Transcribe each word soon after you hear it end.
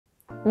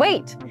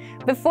Wait!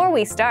 Before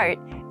we start,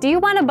 do you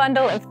want a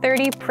bundle of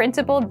 30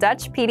 printable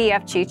Dutch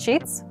PDF cheat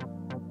sheets?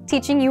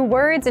 Teaching you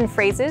words and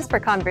phrases for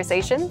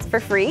conversations for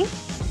free?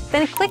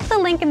 Then click the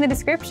link in the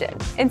description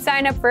and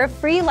sign up for a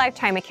free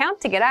lifetime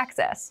account to get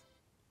access.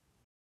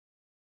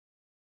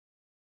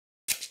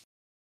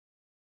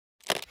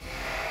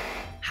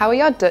 How are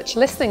your Dutch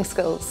listening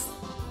skills?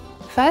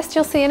 First,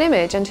 you'll see an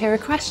image and hear a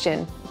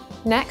question.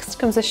 Next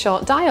comes a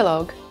short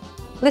dialogue.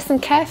 Listen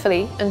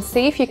carefully and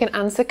see if you can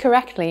answer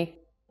correctly.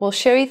 We'll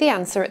show you the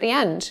answer at the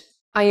end.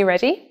 Are you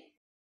ready?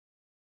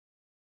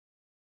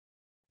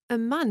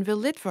 Een man wil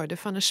lid worden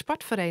van een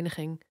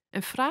sportvereniging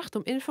en vraagt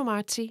om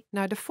informatie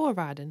naar de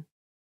voorwaarden.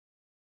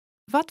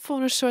 Wat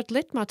voor een soort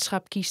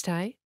lidmaatschap kiest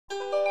hij?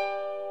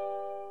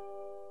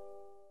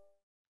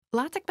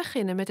 Laat ik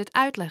beginnen met het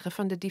uitleggen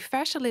van de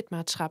diverse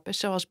lidmaatschappen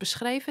zoals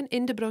beschreven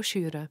in de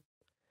brochure.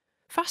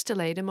 Vaste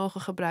leden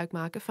mogen gebruik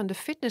maken van de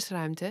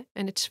fitnessruimte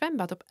en het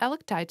zwembad op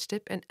elk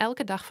tijdstip en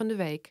elke dag van de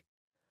week.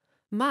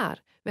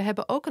 Maar we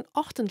hebben ook een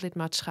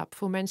ochtendlidmaatschap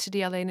voor mensen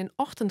die alleen in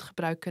ochtend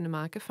gebruik kunnen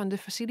maken van de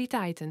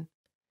faciliteiten.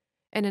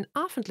 En een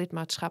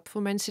avondlidmaatschap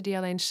voor mensen die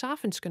alleen 's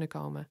avonds kunnen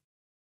komen.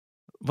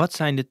 Wat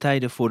zijn de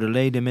tijden voor de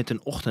leden met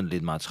een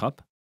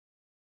ochtendlidmaatschap?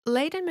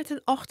 Leden met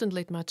een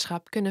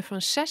ochtendlidmaatschap kunnen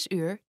van 6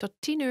 uur tot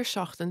 10 uur 's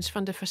ochtends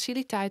van de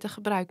faciliteiten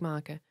gebruik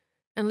maken.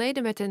 En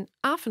leden met een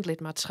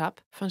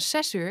avondlidmaatschap van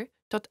 6 uur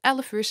tot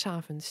 11 uur 's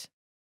avonds.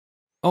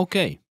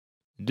 Oké,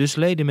 dus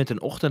leden met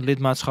een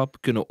ochtendlidmaatschap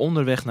kunnen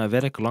onderweg naar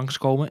werk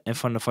langskomen en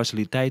van de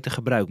faciliteiten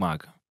gebruik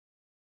maken.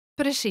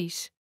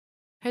 Precies.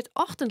 Het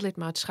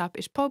ochtendlidmaatschap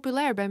is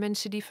populair bij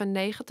mensen die van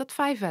 9 tot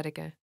 5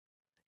 werken.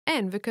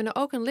 En we kunnen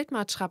ook een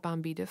lidmaatschap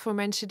aanbieden voor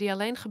mensen die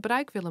alleen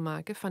gebruik willen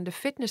maken van de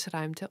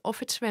fitnessruimte of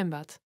het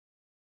zwembad.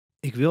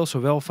 Ik wil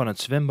zowel van het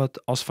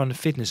zwembad als van de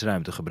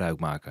fitnessruimte gebruik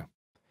maken.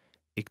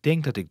 Ik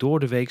denk dat ik door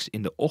de week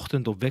in de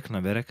ochtend op weg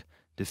naar werk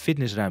de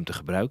fitnessruimte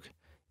gebruik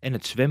en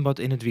het zwembad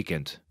in het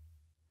weekend.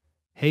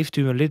 Heeft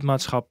u een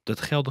lidmaatschap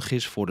dat geldig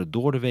is voor de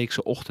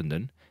doordeweekse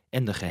ochtenden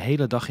en de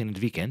gehele dag in het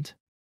weekend?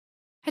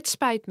 Het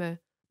spijt me,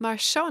 maar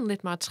zo'n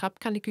lidmaatschap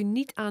kan ik u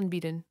niet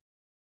aanbieden.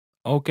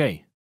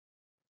 Oké.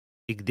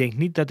 Ik denk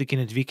niet dat ik in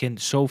het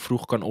weekend zo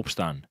vroeg kan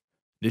opstaan,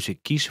 dus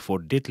ik kies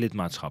voor dit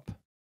lidmaatschap.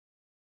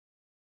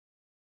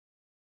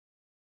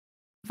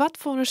 Wat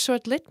voor een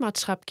soort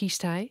lidmaatschap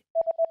kiest hij?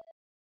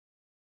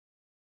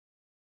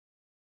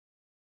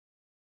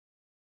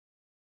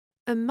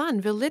 Een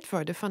man wil lid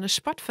worden van een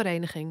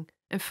sportvereniging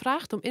en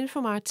vraagt om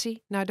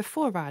informatie naar de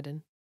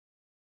voorwaarden.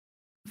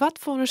 Wat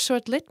voor een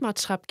soort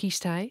lidmaatschap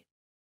kiest hij?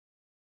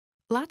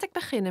 Laat ik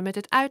beginnen met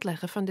het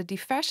uitleggen van de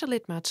diverse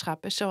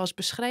lidmaatschappen zoals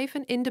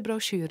beschreven in de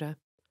brochure.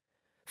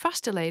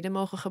 Vaste leden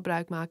mogen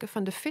gebruik maken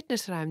van de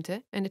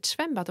fitnessruimte en het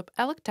zwembad op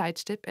elk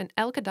tijdstip en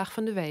elke dag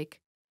van de week.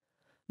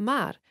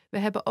 Maar we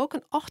hebben ook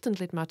een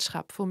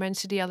ochtendlidmaatschap voor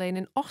mensen die alleen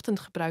in ochtend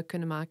gebruik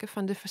kunnen maken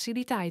van de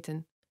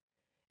faciliteiten.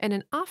 En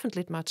een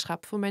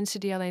avondlidmaatschap voor mensen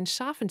die alleen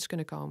 's avonds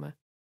kunnen komen.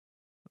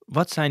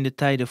 Wat zijn de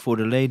tijden voor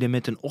de leden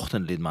met een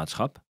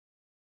ochtendlidmaatschap?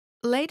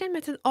 Leden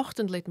met een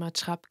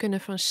ochtendlidmaatschap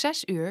kunnen van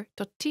 6 uur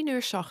tot 10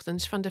 uur 's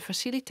ochtends van de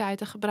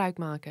faciliteiten gebruik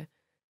maken.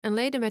 En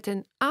leden met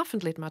een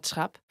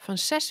avondlidmaatschap van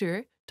 6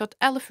 uur tot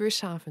 11 uur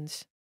 's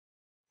avonds.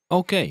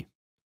 Oké,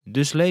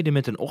 dus leden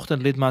met een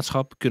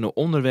ochtendlidmaatschap kunnen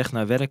onderweg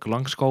naar werk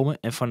langskomen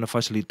en van de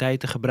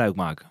faciliteiten gebruik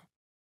maken.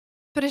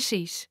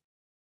 Precies.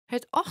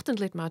 Het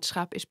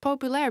ochtendlidmaatschap is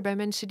populair bij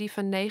mensen die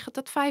van 9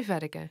 tot 5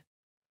 werken.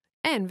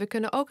 En we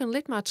kunnen ook een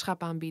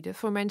lidmaatschap aanbieden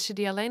voor mensen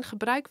die alleen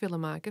gebruik willen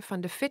maken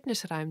van de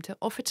fitnessruimte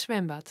of het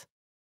zwembad.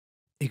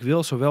 Ik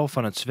wil zowel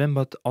van het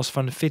zwembad als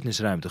van de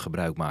fitnessruimte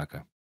gebruik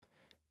maken.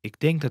 Ik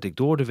denk dat ik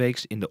door de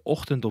week in de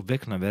ochtend op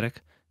weg naar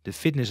werk de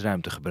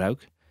fitnessruimte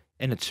gebruik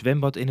en het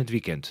zwembad in het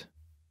weekend.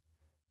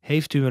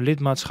 Heeft u een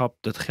lidmaatschap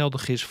dat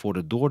geldig is voor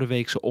de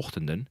doordeweekse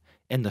ochtenden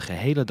en de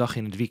gehele dag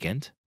in het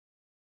weekend?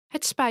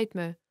 Het spijt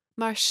me,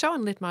 maar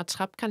zo'n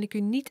lidmaatschap kan ik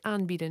u niet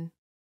aanbieden.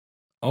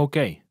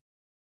 Oké.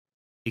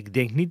 Ik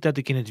denk niet dat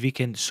ik in het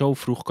weekend zo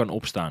vroeg kan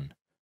opstaan,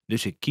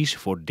 dus ik kies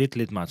voor dit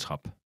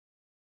lidmaatschap.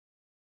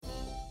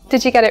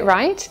 Did you get it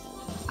right?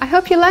 I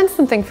hope you learned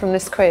something from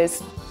this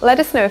quiz. Let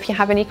us know if you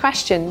have any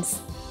questions.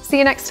 See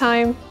you next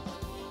time.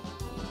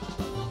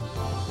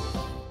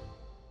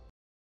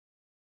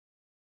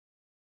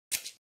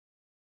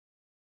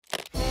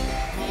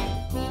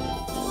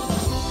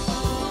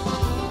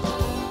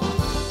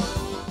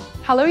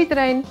 Hallo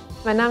iedereen,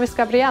 mijn naam is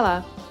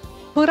Gabriella.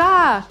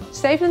 Hoera,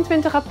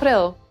 27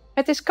 april.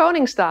 Het is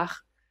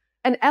Koningsdag.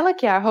 En elk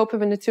jaar hopen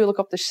we natuurlijk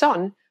op de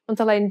zon, want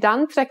alleen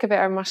dan trekken we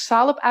er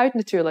massaal op uit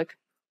natuurlijk.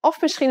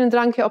 Of misschien een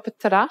drankje op het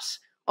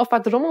terras, of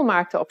wat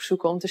rommelmarkten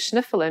opzoeken om te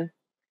snuffelen.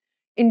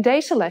 In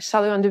deze les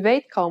zal u aan de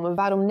weet komen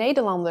waarom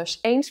Nederlanders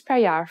eens per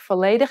jaar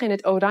volledig in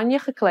het oranje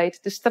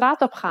gekleed de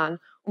straat op gaan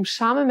om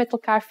samen met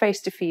elkaar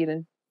feest te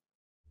vieren.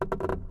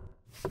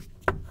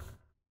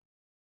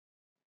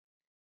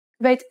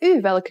 Weet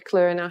u welke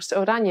kleuren naast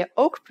oranje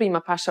ook prima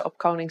passen op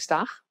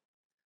Koningsdag?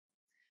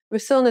 We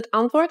zullen het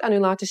antwoord aan u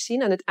laten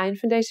zien aan het eind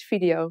van deze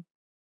video.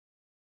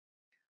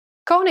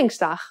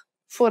 Koningsdag,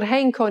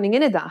 voorheen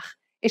Koninginnedag,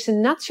 is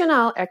een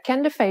nationaal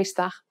erkende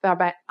feestdag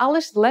waarbij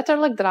alles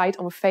letterlijk draait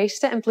om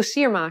feesten en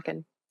plezier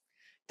maken.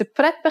 De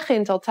pret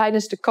begint al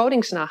tijdens de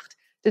Koningsnacht,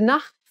 de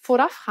nacht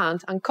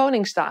voorafgaand aan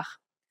Koningsdag,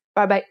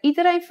 waarbij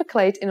iedereen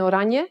verkleed in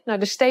oranje naar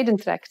de steden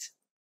trekt.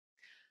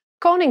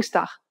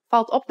 Koningsdag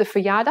valt op de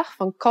verjaardag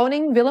van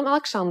koning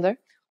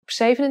Willem-Alexander op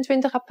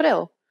 27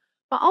 april.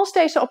 Maar als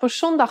deze op een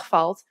zondag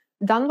valt,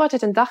 dan wordt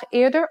het een dag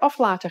eerder of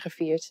later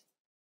gevierd.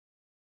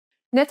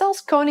 Net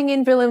als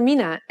koningin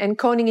Wilhelmina en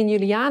koningin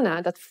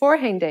Juliana dat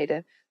voorheen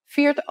deden,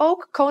 viert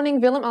ook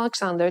koning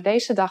Willem-Alexander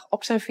deze dag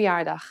op zijn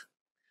verjaardag.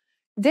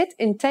 Dit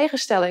in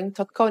tegenstelling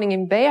tot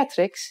koningin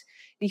Beatrix,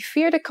 die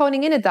vierde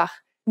Koninginnedag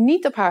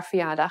niet op haar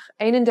verjaardag,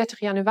 31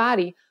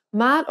 januari,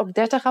 maar op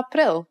 30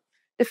 april,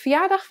 de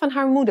verjaardag van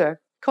haar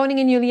moeder,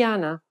 koningin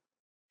Juliana.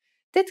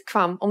 Dit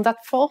kwam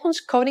omdat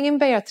volgens koningin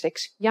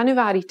Beatrix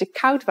januari te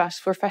koud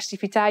was voor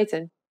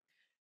festiviteiten.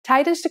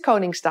 Tijdens de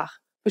Koningsdag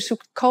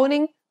bezoekt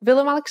koning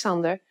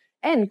Willem-Alexander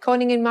en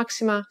koningin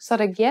Maxima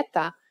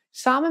Sorregietta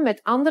samen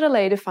met andere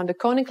leden van de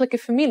koninklijke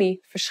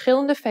familie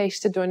verschillende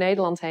feesten door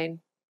Nederland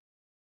heen.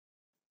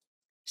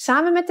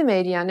 Samen met de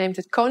media neemt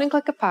het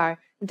koninklijke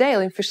paar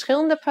deel in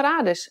verschillende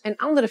parades en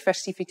andere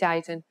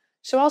festiviteiten,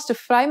 zoals de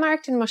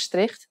Vrijmarkt in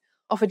Maastricht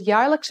of het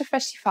jaarlijkse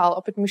festival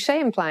op het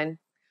Museumplein.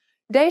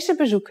 Deze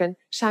bezoeken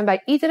zijn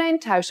bij iedereen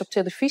thuis op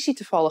televisie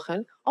te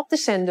volgen op de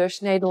zenders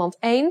Nederland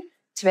 1,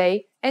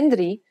 2 en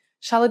 3,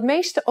 zal het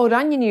meeste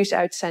oranje nieuws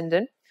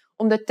uitzenden,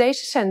 omdat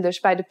deze zenders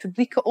bij de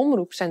publieke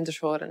omroepzenders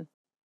horen.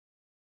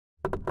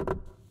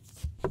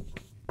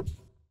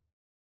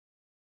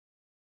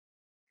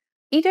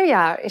 Ieder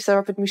jaar is er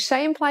op het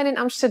Museumplein in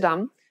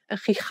Amsterdam een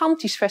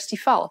gigantisch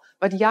festival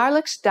wat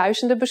jaarlijks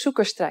duizenden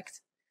bezoekers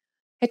trekt.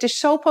 Het is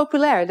zo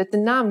populair dat de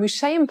naam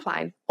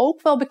Museumplein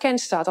ook wel bekend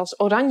staat als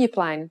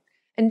Oranjeplein.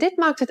 En dit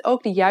maakt het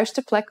ook de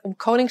juiste plek om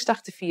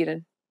Koningsdag te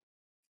vieren.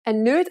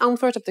 En nu het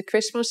antwoord op de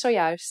quiz van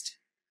zojuist.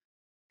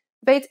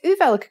 Weet u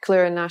welke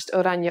kleuren naast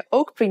oranje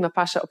ook prima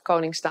passen op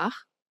Koningsdag?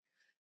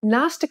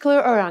 Naast de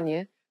kleur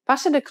oranje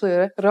passen de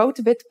kleuren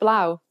rood, wit,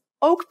 blauw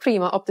ook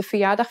prima op de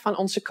verjaardag van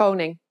onze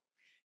koning.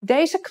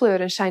 Deze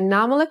kleuren zijn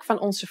namelijk van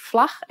onze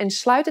vlag en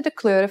sluiten de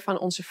kleuren van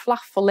onze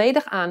vlag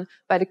volledig aan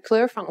bij de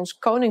kleur van ons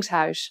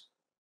koningshuis.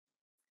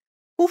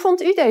 Hoe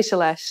vond u deze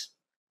les?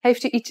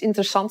 Heeft u iets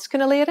interessants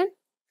kunnen leren?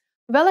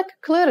 Welke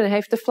kleuren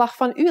heeft de vlag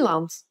van uw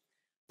land?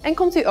 En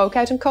komt u ook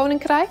uit een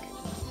koninkrijk?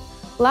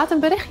 Laat een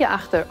berichtje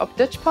achter op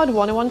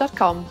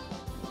dutchpod101.com.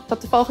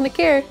 Tot de volgende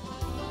keer!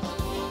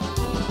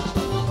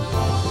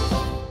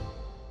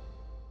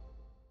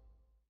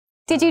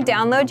 Did you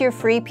download your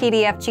free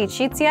PDF cheat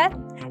sheets yet?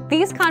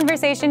 These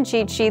conversation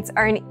cheat sheets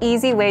are an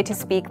easy way to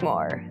speak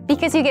more,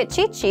 because you get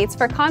cheat sheets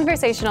for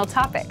conversational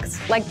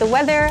topics like the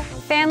weather,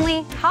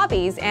 family,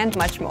 hobbies, and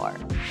much more.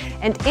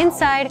 And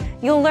inside,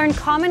 you'll learn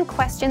common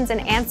questions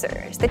and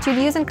answers that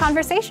you'd use in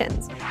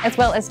conversations, as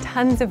well as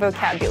tons of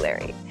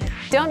vocabulary.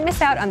 Don't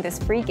miss out on this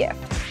free gift.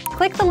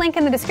 Click the link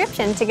in the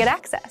description to get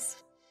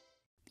access.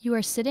 You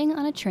are sitting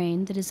on a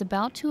train that is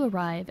about to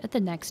arrive at the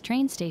next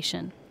train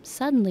station.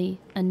 Suddenly,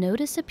 a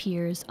notice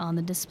appears on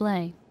the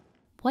display.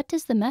 What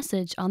does the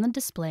message on the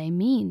display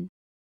mean?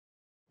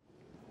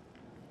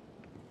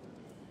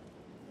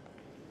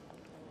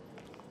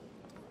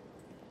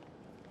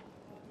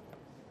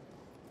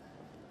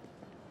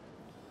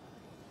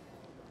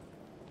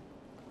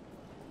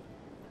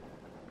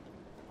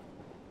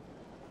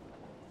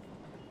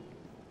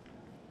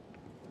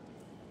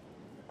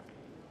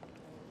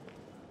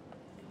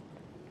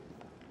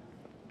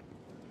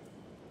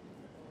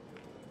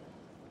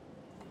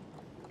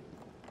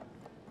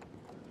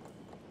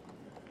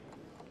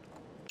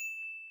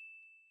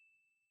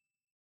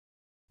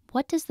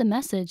 What does the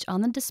message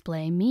on the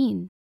display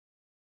mean?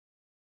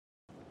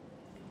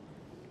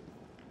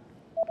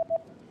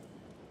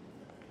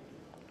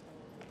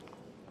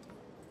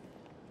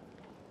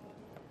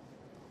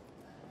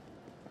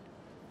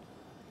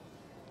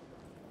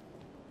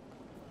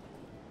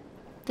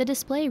 The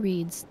display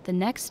reads, "The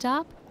next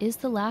stop is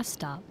the last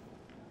stop."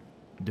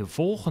 De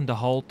volgende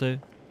halte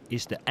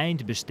is de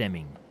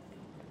eindbestemming.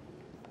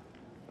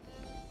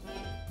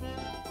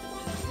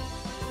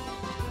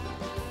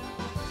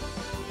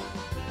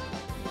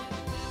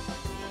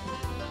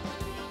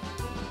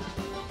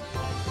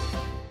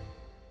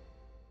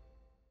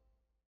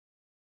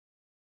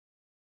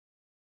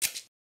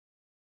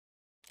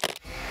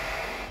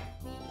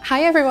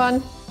 Hi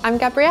everyone, I'm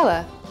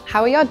Gabriella.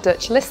 How are your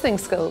Dutch listening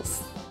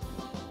skills?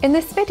 In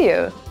this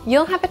video,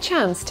 you'll have a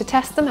chance to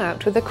test them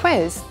out with a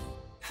quiz.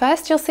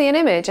 First, you'll see an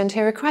image and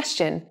hear a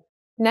question.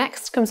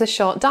 Next comes a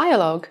short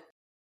dialogue.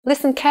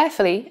 Listen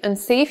carefully and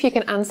see if you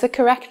can answer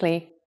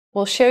correctly.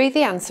 We'll show you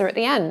the answer at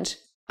the end.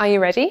 Are you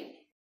ready?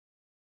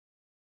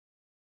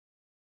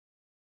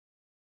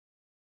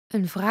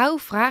 Een vrouw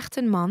vraagt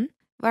een man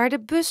waar de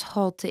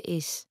bushalte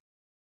is.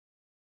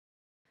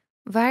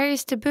 Waar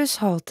is de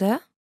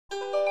bushalte?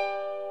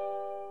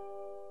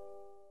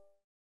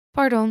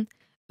 Pardon,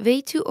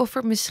 weet u of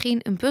er misschien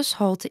een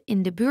bushalte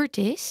in de buurt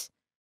is?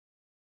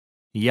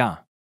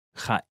 Ja,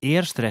 ga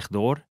eerst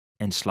rechtdoor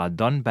en sla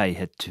dan bij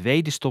het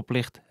tweede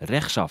stoplicht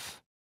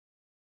rechtsaf.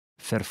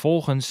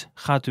 Vervolgens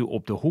gaat u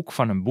op de hoek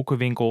van een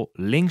boekenwinkel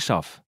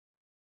linksaf.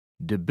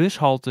 De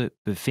bushalte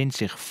bevindt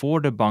zich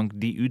voor de bank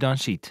die u dan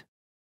ziet.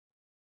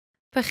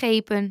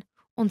 Begrepen.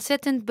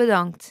 Ontzettend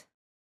bedankt.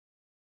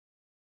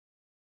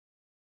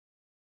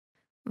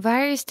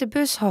 Waar is de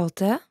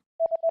bushalte?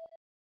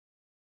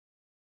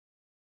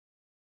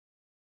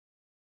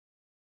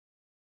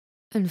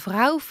 Een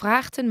vrouw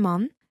vraagt een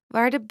man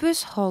waar de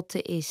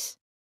bushalte is.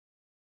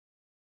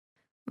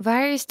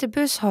 Waar is de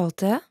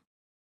bushalte?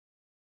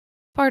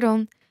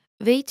 Pardon,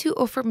 weet u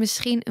of er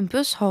misschien een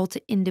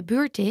bushalte in de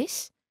buurt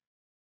is?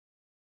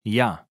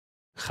 Ja,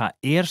 ga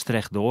eerst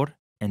rechtdoor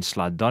en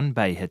sla dan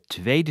bij het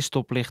tweede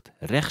stoplicht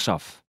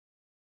rechtsaf.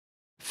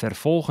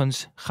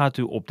 Vervolgens gaat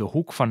u op de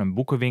hoek van een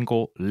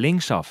boekenwinkel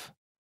linksaf.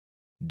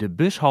 De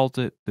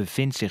bushalte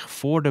bevindt zich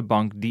voor de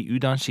bank die u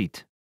dan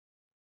ziet.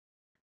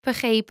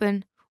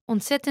 Begrepen.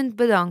 Ontzettend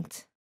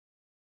bedankt.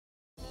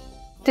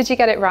 Did you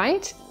get it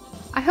right?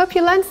 I hope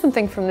you learned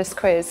something from this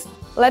quiz.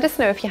 Let us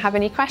know if you have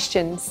any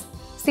questions.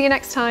 See you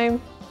next time.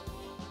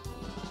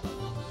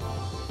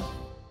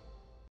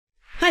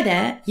 Hi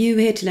there, you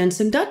here to learn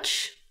some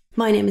Dutch?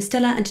 My name is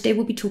Stella and today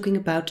we'll be talking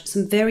about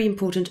some very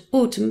important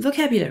autumn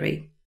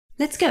vocabulary.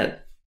 Let's go!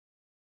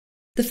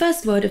 The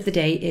first word of the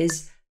day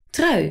is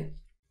trui.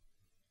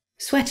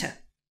 Sweater.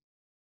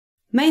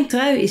 Mijn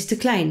trui is te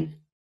klein.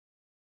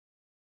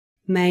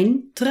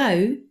 Mijn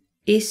trui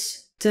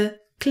is te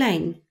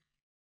klein.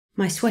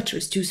 My sweater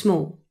is too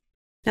small.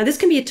 Now this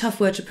can be a tough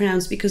word to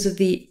pronounce because of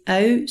the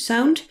O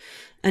sound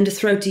and the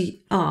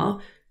throaty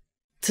R.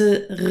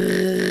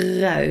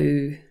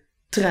 Trui.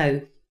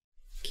 Trui.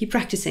 Keep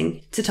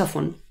practicing. It's a tough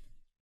one.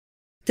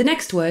 The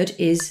next word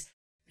is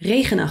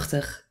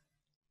regenachtig.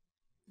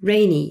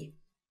 Rainy.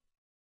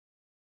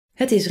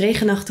 Het is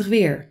regenachtig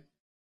weer.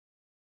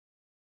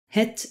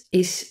 Het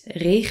is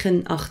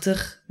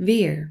regenachtig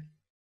weer.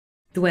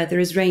 The weather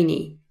is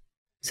rainy.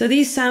 So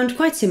these sound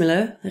quite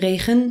similar.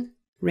 Regen,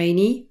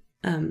 rainy.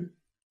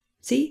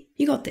 See,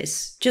 you got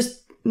this.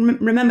 Just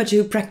remember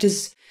to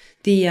practice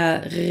the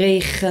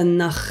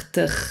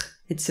regenachtig.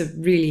 It's a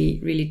really,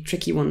 really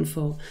tricky one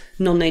for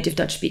non-native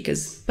Dutch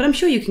speakers. But I'm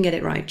sure you can get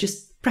it right.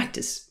 Just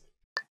practice.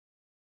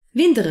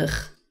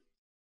 Winderig.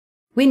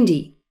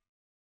 Windy.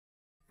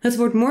 Het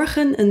wordt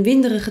morgen een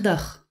winderige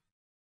dag.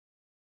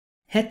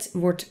 Het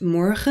wordt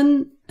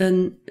morgen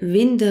een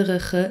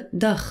winderige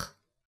dag.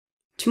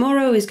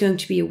 Tomorrow is going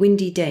to be a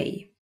windy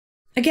day.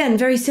 Again,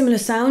 very similar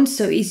sounds,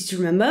 so easy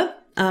to remember.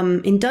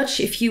 In Dutch,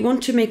 if you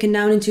want to make a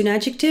noun into an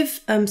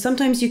adjective,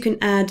 sometimes you can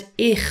add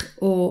ich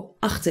or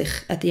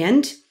achtig at the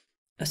end.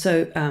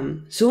 So,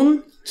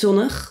 zon,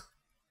 zonnig,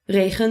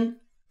 regen,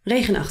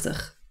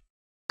 regenachtig.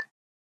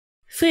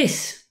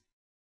 Fris.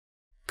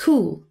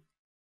 Cool.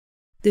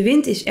 De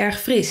wind is erg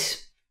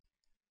fris.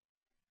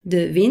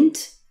 De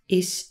wind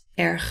is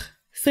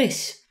erg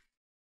fris.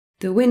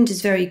 The wind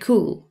is very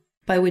cool,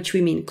 by which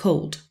we mean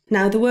cold.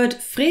 Now, the word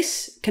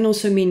fris can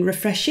also mean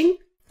refreshing,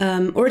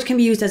 or it can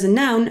be used as a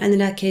noun, and in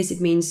that case it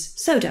means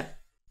soda.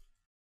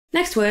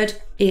 Next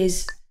word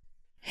is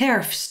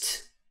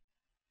herfst.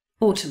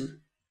 Autumn.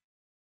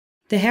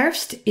 De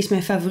herfst is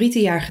mijn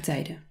favoriete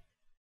jaargetijde.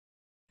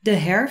 De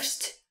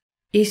herfst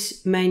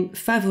is mijn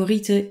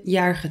favoriete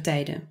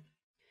jaargetijde.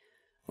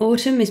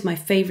 Autumn is my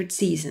favorite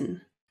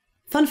season.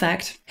 Fun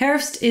fact,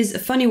 herfst is a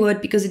funny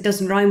word because it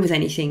doesn't rhyme with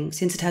anything,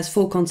 since it has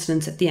 4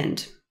 consonants at the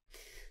end.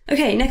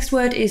 Okay, next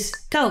word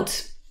is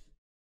koud.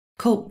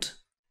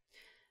 Cold.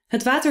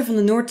 Het water van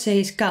de Noordzee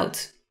is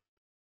koud.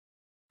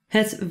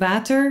 Het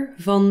water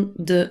van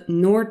de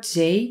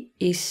Noordzee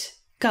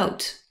is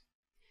koud.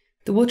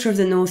 The water of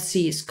the North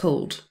Sea is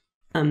cold.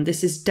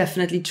 This is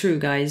definitely true,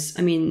 guys.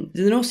 I mean,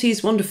 the North Sea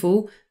is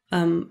wonderful,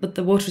 but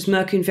the water is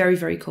murky and very,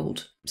 very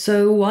cold.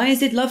 So why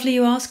is it lovely,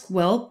 you ask?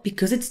 Well,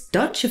 because it's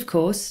Dutch, of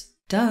course.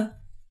 Duh.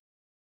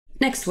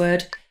 Next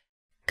word.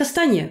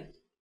 Kastanje.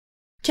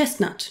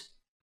 Chestnut.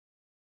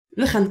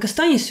 We gaan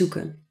kastanjes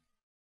zoeken.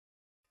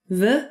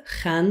 We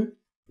gaan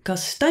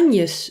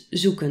kastanjes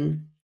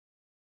zoeken.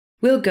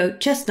 We'll go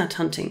chestnut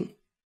hunting.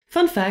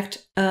 Fun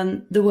fact,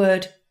 the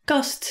word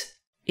kast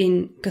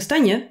in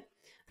kastanje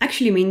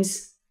actually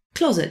means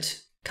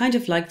closet, kind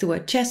of like the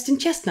word chest in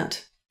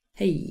chestnut.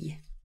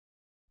 Hey.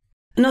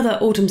 Another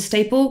autumn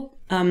staple,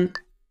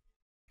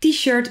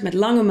 t-shirt met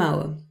lange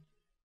mouwen.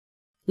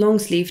 Long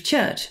sleeved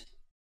shirt.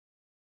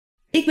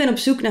 Ik ben op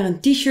zoek naar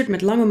een t-shirt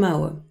met lange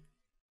mouwen.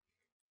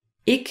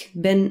 Ik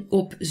ben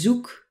op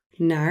zoek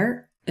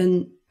naar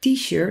een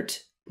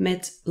t-shirt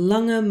met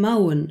lange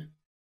mouwen.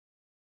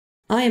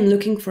 I am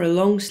looking for a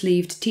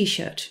long-sleeved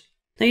t-shirt.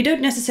 Now you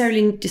don't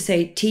necessarily need to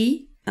say T,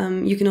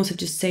 you can also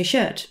just say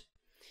shirt.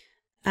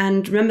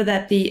 And remember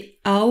that the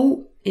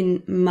au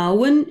in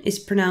mouwen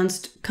is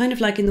pronounced kind of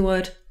like in the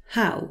word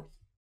how.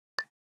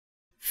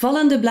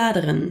 Vallende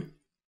bladeren.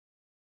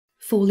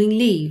 Falling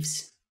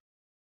leaves.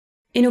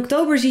 In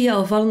oktober zie je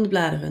al vallende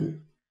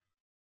bladeren.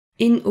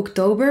 In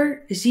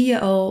oktober zie je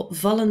al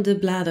vallende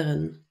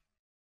bladeren.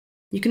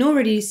 You can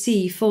already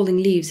see falling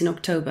leaves in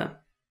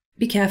October.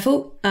 Be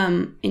careful.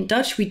 In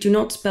Dutch, we do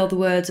not spell the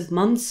words of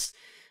months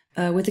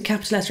with a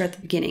capital letter at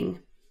the beginning.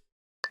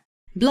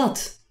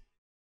 Blad.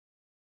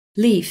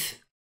 Leaf.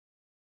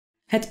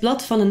 Het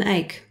blad van een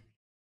eik.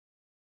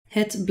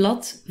 Het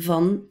blad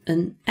van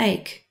een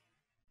eik.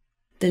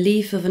 The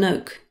leaf of an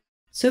oak.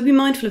 So be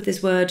mindful of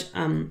this word.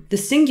 The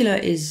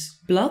singular is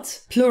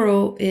blad,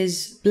 plural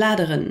is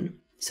bladeren.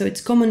 So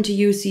it's common to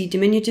use the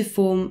diminutive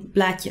form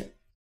blaadje.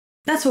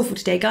 That's all for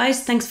today,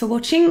 guys. Thanks for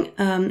watching.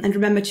 And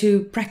remember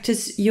to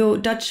practice your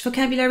Dutch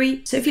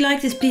vocabulary. So if you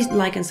like this, please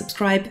like and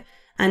subscribe.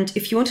 And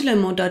if you want to learn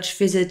more Dutch,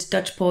 visit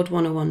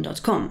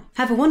dutchpod101.com.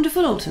 Have a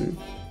wonderful autumn.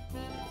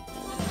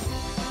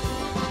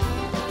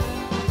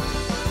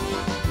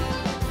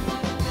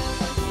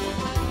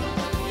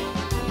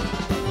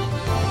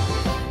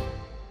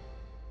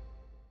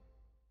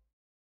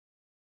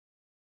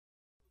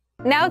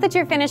 Now that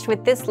you're finished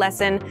with this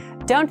lesson,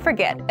 don't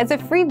forget, as a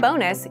free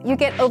bonus, you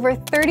get over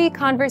 30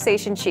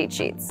 conversation cheat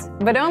sheets,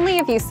 but only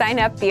if you sign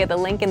up via the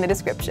link in the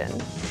description.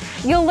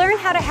 You'll learn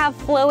how to have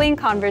flowing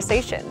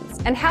conversations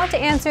and how to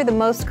answer the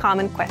most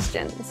common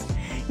questions.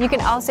 You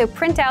can also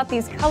print out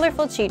these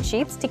colorful cheat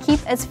sheets to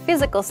keep as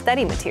physical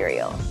study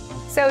material.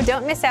 So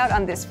don't miss out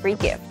on this free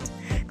gift.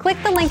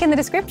 Click the link in the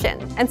description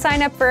and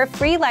sign up for a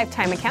free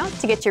lifetime account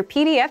to get your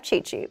PDF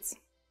cheat sheets.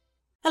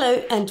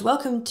 Hello and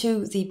welcome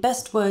to the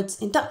Best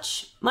Words in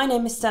Dutch. My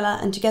name is Stella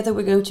and together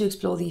we're going to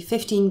explore the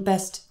 15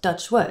 best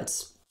Dutch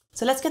words.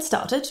 So let's get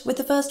started with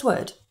the first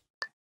word.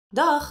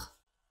 Dag.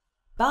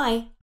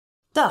 Bye.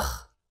 Dag.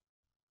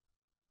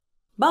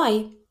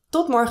 Bye.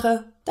 Tot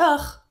morgen.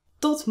 Dag.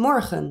 Tot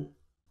morgen.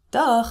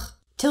 Dag.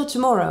 Till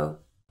tomorrow.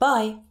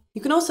 Bye.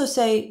 You can also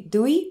say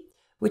doei,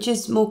 which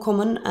is more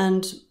common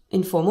and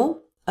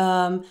informal.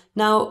 Dag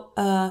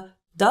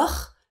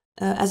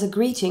as a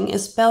greeting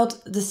is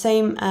spelled the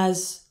same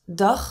as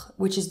dag,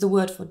 which is the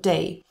word for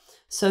day.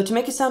 So to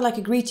make it sound like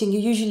a greeting, you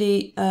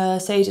usually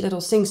say it a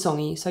little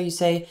sing-songy. So you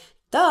say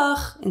dag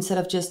instead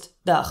of just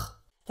dag.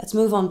 Let's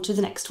move on to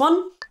the next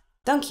one.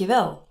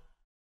 Dankjewel.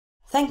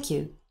 Thank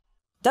you.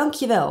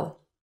 Dankjewel.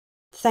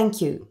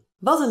 Thank you.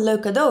 Wat een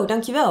leuk cadeau,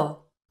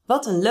 dankjewel.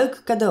 Wat een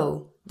leuk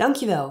cadeau,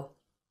 dankjewel.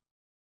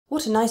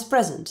 What a nice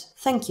present,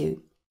 thank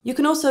you. You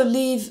can also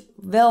leave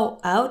wel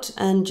out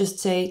and just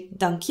say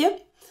dankje.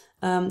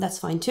 That's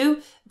fine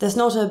too. There's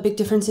not a big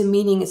difference in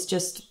meaning, it's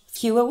just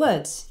fewer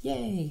words.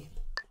 Yay!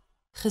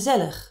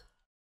 Gezellig.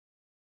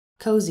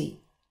 Cozy.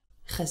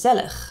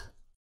 Gezellig.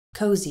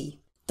 Cozy.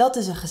 Dat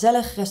is een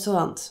gezellig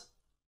restaurant.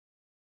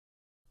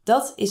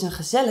 Dat is een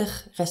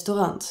gezellig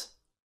restaurant.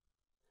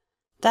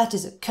 That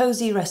is a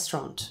cozy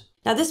restaurant.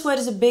 Now this word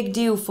is a big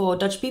deal for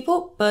Dutch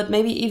people, but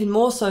maybe even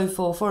more so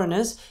for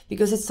foreigners,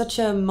 because it's such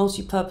a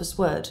multi-purpose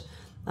word.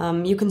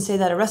 You can say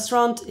that a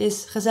restaurant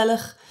is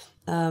gezellig,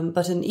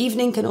 but an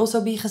evening can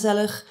also be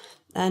gezellig,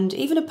 and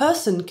even a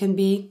person can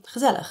be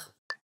gezellig.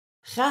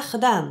 Graag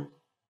gedaan.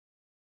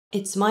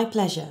 It's my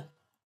pleasure.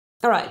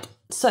 Alright,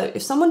 so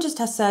if someone just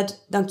has said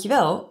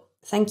dankjewel,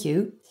 thank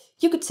you,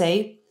 you could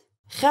say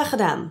graag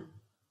gedaan.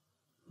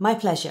 My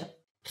pleasure.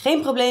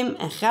 Geen probleem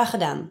en graag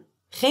gedaan.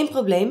 Geen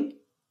probleem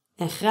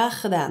en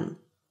graag gedaan.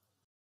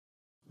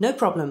 No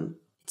problem.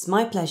 It's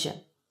my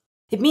pleasure.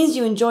 It means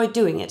you enjoyed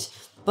doing it,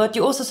 but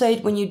you also say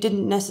it when you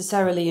didn't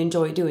necessarily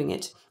enjoy doing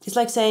it. It's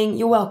like saying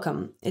you're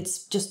welcome.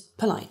 It's just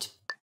polite.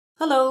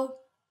 Hello.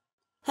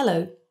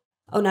 Hello.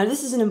 Oh, now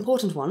this is an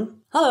important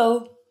one.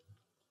 Hello.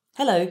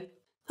 Hello.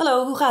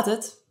 Hello, hoe gaat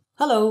het?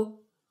 Hello.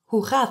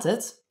 Hoe gaat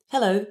het?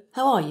 Hello,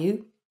 how are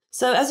you?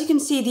 So as you can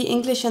see, the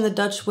English and the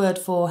Dutch word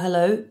for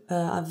hello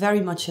are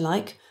very much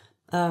alike.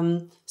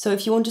 So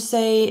if you want to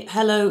say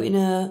hello in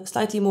a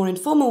slightly more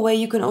informal way,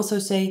 you can also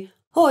say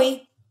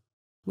hoi,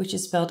 which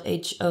is spelled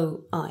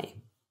H-O-I.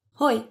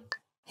 Hoi.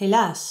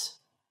 Helaas.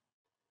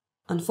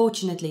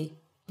 Unfortunately.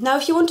 Now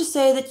if you want to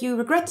say that you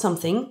regret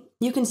something,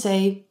 you can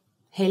say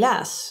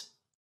helaas.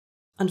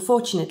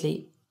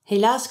 Unfortunately.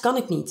 Helaas kan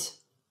ik niet.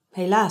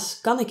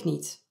 Helaas kan ik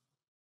niet.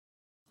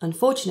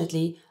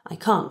 Unfortunately, I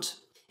can't.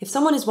 If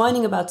someone is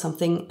whining about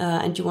something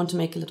and you want to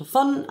make a little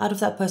fun out of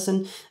that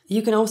person,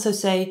 you can also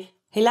say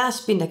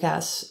helaas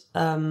pindakaas,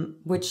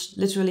 which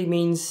literally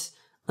means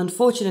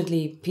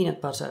unfortunately peanut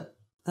butter.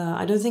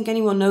 I don't think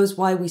anyone knows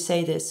why we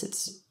say this.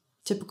 It's a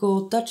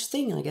typical Dutch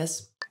thing, I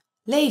guess.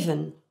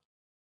 Leven.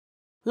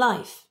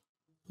 Life.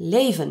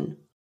 Leven.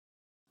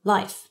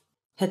 Life.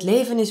 Het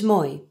leven is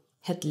mooi.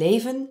 Het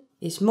leven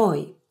is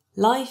mooi.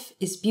 Life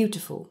is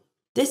beautiful.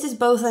 This is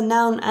both a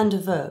noun and a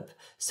verb.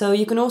 So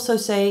you can also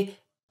say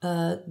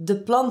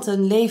de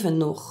planten leven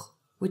nog,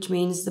 which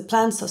means the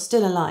plants are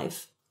still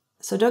alive.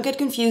 So don't get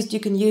confused, you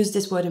can use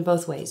this word in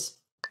both ways.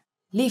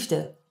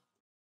 Liefde.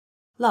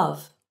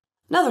 Love.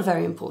 Another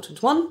very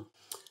important one.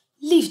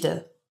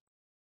 Liefde.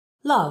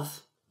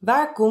 Love.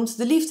 Waar komt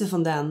de liefde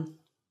vandaan?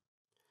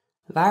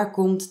 Waar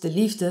komt de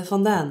liefde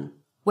vandaan?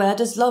 Where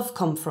does love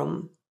come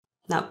from?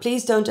 Now,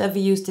 please don't ever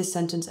use this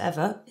sentence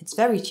ever. It's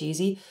very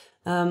cheesy.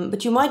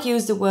 But you might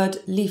use the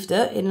word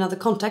liefde in another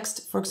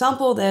context. For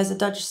example, there's a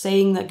Dutch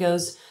saying that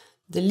goes,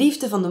 de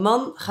liefde van de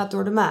man gaat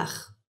door de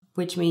maag,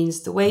 which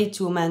means the way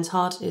to a man's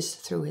heart is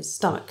through his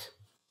stomach.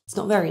 It's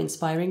not very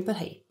inspiring, but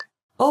hey.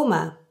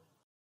 Oma,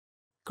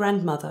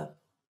 grandmother.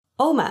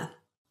 Oma,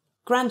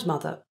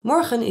 grandmother.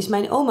 Morgen is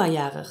mijn oma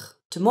jarig.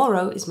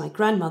 Tomorrow is my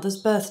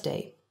grandmother's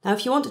birthday. Now,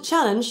 if you want a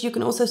challenge, you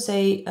can also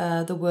say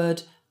the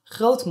word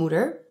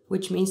grootmoeder,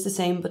 which means the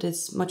same, but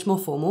it's much more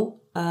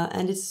formal,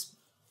 and it's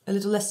a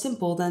little less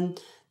simple than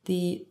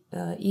the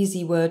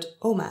easy word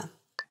oma.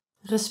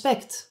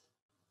 Respect.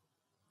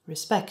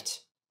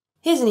 Respect.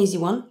 Here's an easy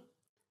one.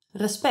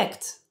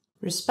 Respect.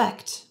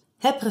 Respect.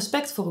 Heb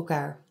respect voor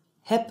elkaar.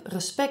 Heb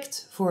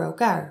respect voor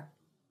elkaar.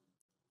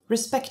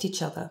 Respect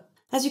each other.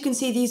 As you can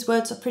see, these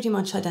words are pretty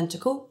much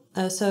identical.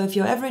 So if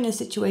you're ever in a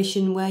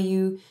situation where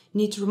you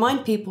need to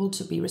remind people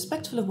to be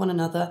respectful of one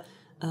another,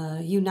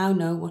 you now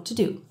know what to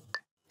do.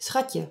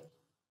 Schatje.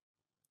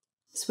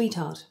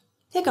 Sweetheart.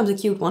 Here comes a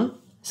cute one.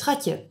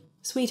 Schatje.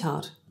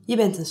 Sweetheart. Je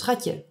bent een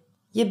schatje.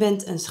 Je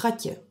bent een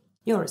schatje.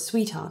 You're a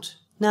sweetheart.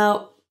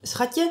 Now,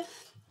 schatje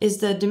is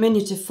the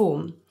diminutive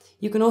form.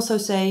 You can also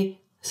say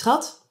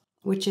schat,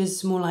 which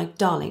is more like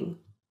darling.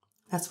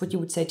 That's what you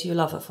would say to your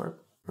lover,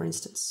 for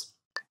instance.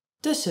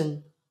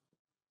 Tussen.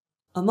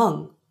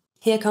 Among.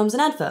 Here comes an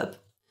adverb.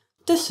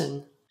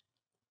 Tussen.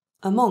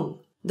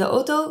 Among. De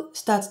auto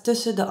staat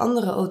tussen de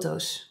andere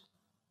auto's.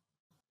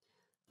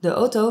 De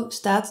auto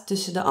staat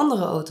tussen de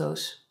andere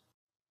auto's.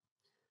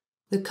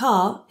 The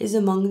car is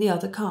among the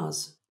other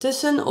cars.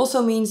 Tussen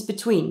also means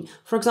between.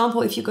 For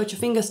example, if you got your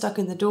finger stuck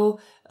in the door,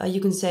 you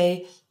can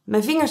say,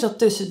 mijn vinger zat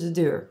tussen de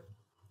deur.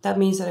 That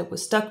means that it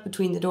was stuck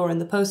between the door and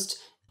the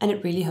post, and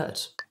it really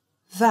hurt.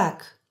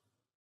 Vaak.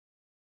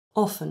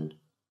 Often.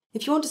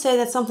 If you want to say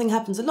that something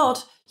happens a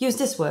lot, use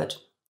this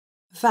word.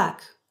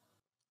 Vaak.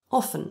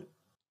 Often.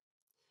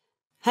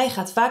 Hij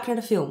gaat vaak naar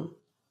de film.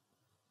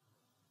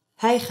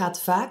 Hij gaat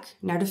vaak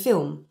naar de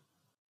film.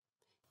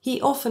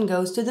 He often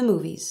goes to the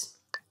movies.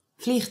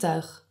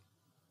 Vliegtuig.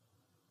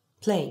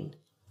 Plane.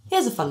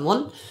 Here's a fun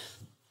one.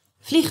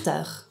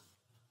 Vliegtuig.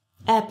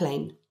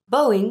 Airplane.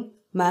 Boeing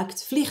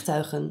maakt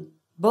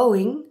vliegtuigen.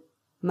 Boeing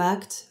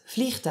maakt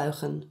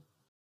vliegtuigen.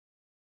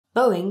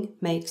 Boeing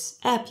makes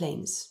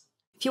airplanes.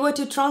 If you were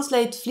to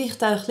translate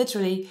vliegtuig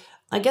literally,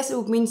 I guess it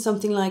would mean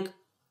something like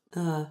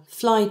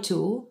fly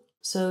tool,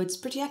 so it's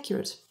pretty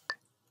accurate.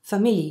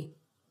 Familie.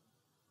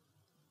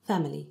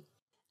 Family.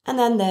 And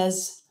then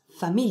there's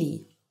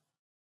familie.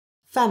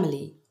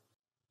 Family.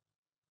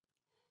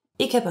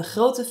 Ik heb een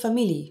grote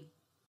familie.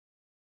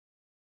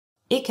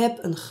 Ik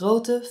heb een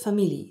grote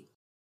familie.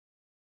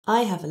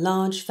 I have a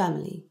large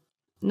family.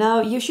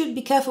 Now, you should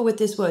be careful with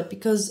this word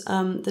because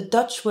the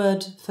Dutch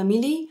word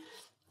familie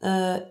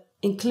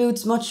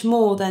includes much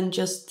more than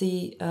just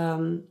the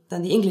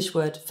English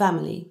word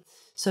family.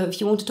 So if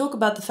you want to talk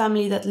about the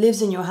family that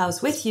lives in your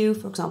house with you,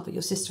 for example,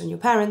 your sister and your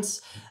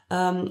parents,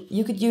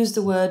 you could use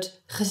the word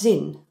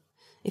gezin.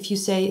 If you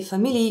say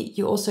familie,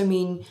 you also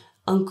mean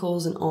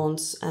uncles and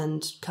aunts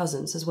and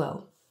cousins as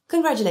well.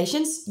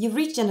 Congratulations, you've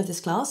reached the end of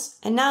this class,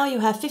 and now you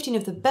have 15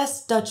 of the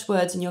best Dutch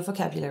words in your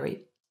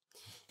vocabulary.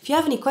 If you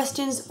have any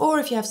questions or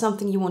if you have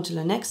something you want to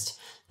learn next,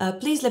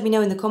 please let me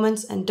know in the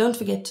comments and don't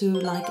forget to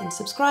like and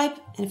subscribe.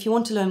 And if you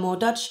want to learn more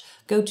Dutch,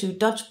 go to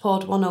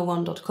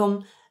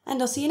dutchpod101.com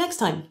and I'll see you next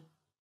time.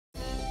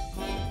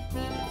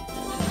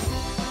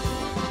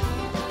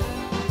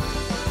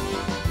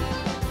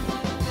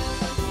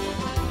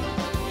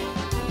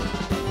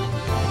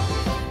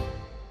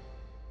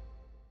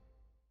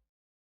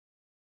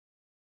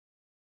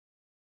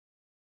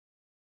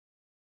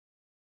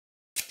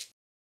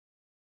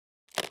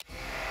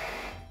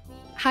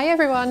 Hi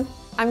everyone,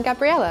 I'm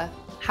Gabriella.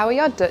 How are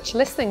your Dutch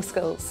listening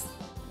skills?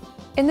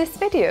 In this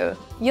video,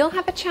 you'll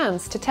have a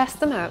chance to test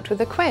them out with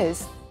a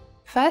quiz.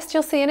 First,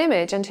 you'll see an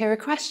image and hear a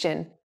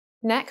question.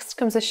 Next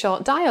comes a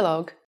short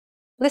dialogue.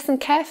 Listen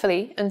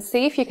carefully and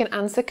see if you can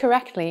answer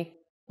correctly.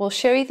 We'll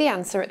show you the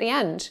answer at the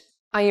end.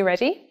 Are you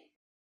ready?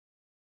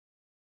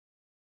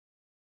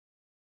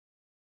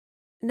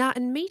 Na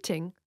een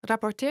meeting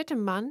rapporteert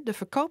een man de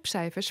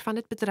verkoopcijfers van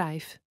het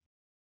bedrijf.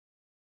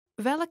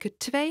 Welke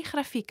 2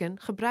 grafieken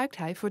gebruikt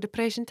hij voor de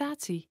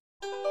presentatie?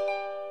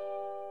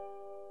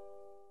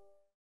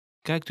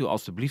 Kijkt u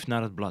alstublieft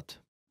naar het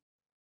blad.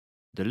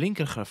 De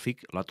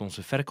linkergrafiek laat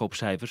onze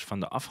verkoopcijfers van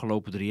de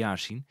afgelopen 3 jaar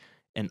zien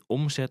en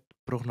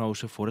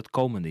omzetprognose voor het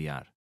komende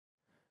jaar.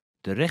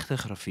 De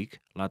rechtergrafiek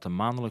laat de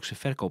maandelijkse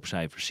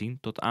verkoopcijfers zien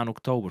tot aan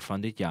oktober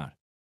van dit jaar.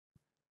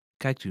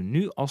 Kijkt u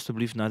nu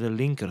alstublieft naar de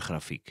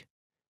linkergrafiek.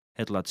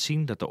 Het laat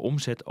zien dat de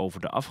omzet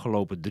over de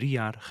afgelopen 3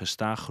 jaar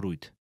gestaag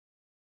groeit.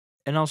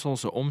 En als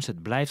onze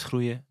omzet blijft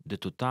groeien, de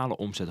totale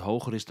omzet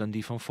hoger is dan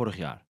die van vorig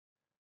jaar.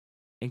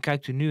 En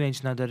kijkt u nu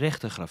eens naar de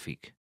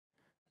rechtergrafiek.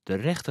 De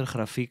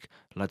rechtergrafiek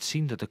laat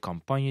zien dat de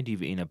campagne die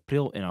we in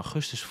april en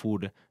augustus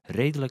voerden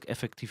redelijk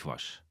effectief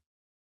was.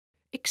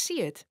 Ik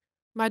zie het,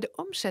 maar de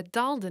omzet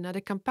daalde na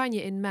de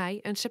campagne in mei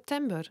en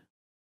september.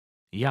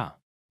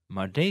 Ja,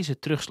 maar deze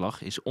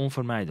terugslag is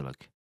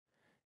onvermijdelijk.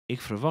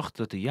 Ik verwacht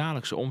dat de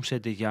jaarlijkse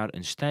omzet dit jaar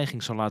een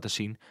stijging zal laten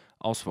zien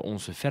als we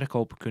onze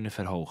verkopen kunnen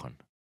verhogen.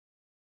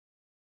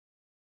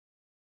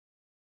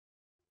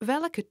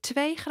 Welke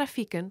 2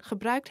 grafieken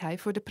gebruikt hij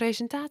voor de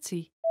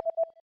presentatie?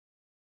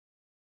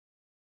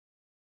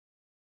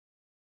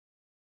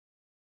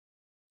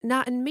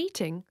 Na een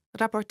meeting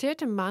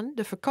rapporteert een man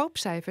de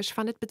verkoopcijfers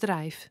van het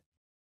bedrijf.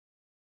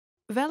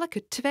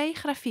 Welke 2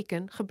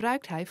 grafieken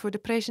gebruikt hij voor de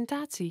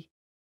presentatie?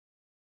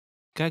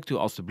 Kijkt u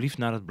alstublieft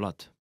naar het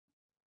blad.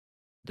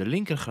 De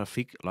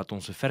linkergrafiek laat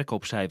onze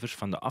verkoopcijfers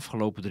van de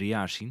afgelopen 3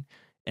 jaar zien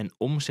en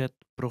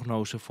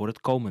omzetprognose voor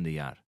het komende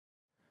jaar.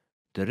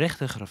 De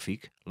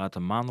rechtergrafiek laat de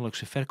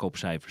maandelijkse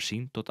verkoopcijfers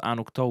zien tot aan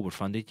oktober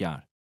van dit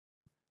jaar.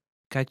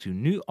 Kijkt u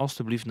nu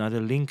alstublieft naar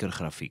de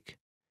linkergrafiek.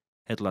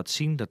 Het laat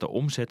zien dat de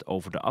omzet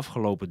over de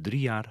afgelopen 3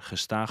 jaar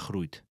gestaag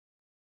groeit.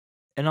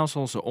 En als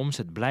onze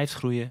omzet blijft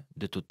groeien,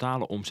 de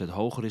totale omzet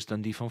hoger is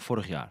dan die van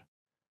vorig jaar.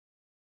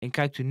 En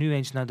kijkt u nu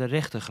eens naar de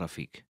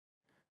rechtergrafiek.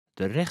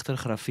 De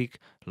rechtergrafiek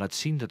laat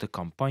zien dat de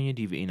campagne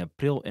die we in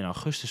april en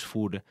augustus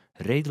voerden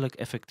redelijk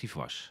effectief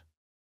was.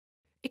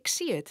 Ik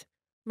zie het,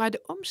 maar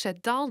de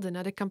omzet daalde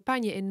na de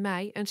campagne in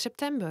mei en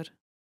september.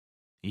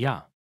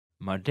 Ja,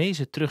 maar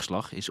deze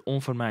terugslag is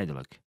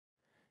onvermijdelijk.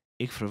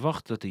 Ik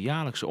verwacht dat de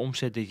jaarlijkse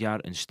omzet dit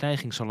jaar een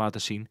stijging zal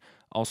laten zien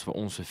als we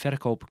onze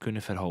verkopen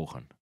kunnen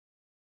verhogen.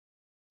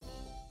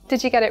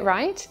 Did you get it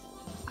right?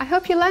 I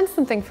hope you learned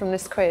something from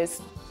this quiz.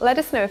 Let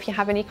us know if you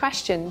have any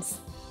questions.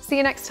 See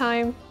you next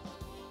time.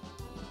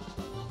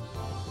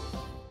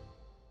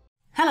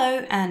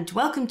 Hello and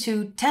welcome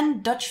to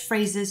 10 Dutch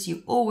phrases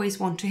you always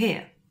want to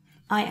hear.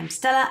 I am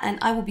Stella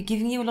and I will be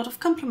giving you a lot of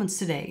compliments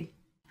today.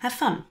 Have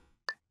fun.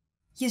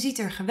 Je ziet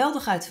er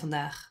geweldig uit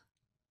vandaag.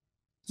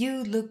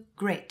 You look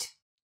great.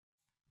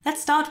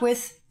 Let's start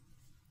with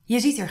je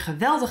ziet er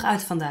geweldig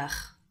uit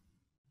vandaag.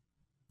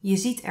 Je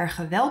ziet er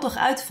geweldig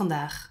uit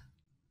vandaag.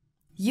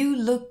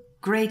 You look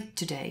great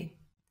today.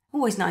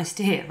 Always nice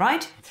to hear,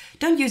 right?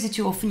 Don't use it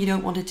too often, you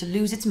don't want it to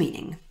lose its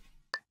meaning.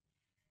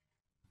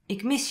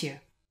 Ik mis je.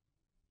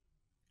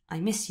 I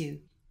miss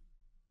you.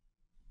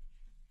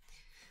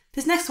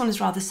 This next one is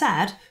rather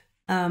sad.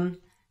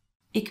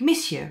 Ik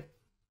mis je.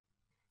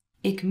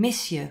 Ik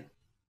mis je.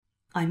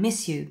 I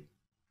miss you.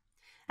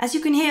 As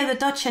you can hear,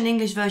 the Dutch and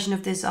English version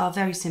of this are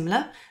very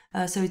similar,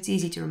 so it's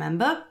easy to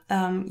remember.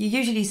 You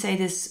usually say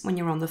this when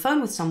you're on the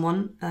phone with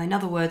someone, in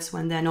other words,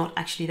 when they're not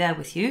actually there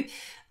with you,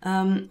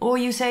 or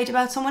you say it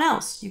about someone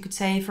else. You could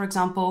say, for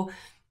example,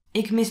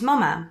 ik mis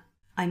mama.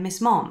 I miss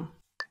mom.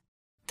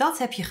 Dat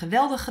heb je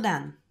geweldig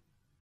gedaan.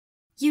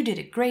 You did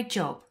a great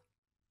job.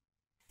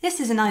 This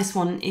is a nice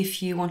one if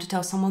you want to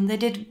tell someone they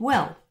did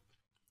well.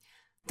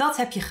 Dat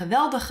heb je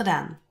geweldig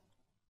gedaan.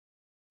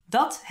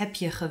 Dat heb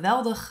je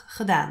geweldig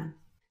gedaan.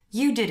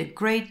 You did a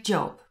great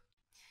job.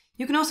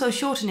 You can also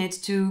shorten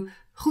it to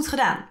goed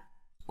gedaan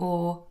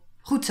or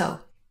goed zo,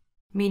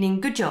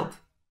 meaning good job.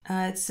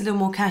 It's a little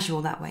more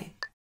casual that way.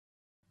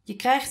 Je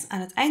krijgt aan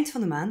het eind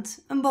van de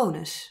maand een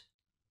bonus.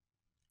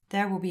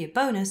 There will be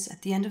a bonus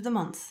at the end of the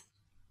month.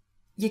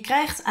 Je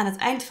krijgt aan het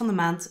eind van de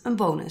maand een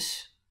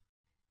bonus.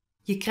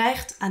 Je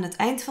krijgt aan het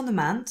eind van de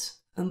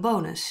maand een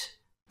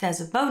bonus.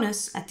 There's a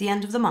bonus at the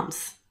end of the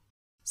month.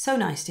 So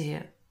nice to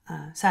hear.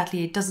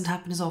 Sadly, it doesn't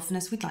happen as often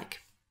as we'd like.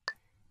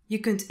 Je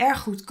kunt erg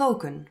goed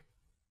koken.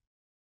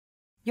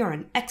 You're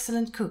an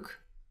excellent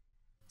cook.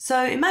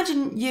 So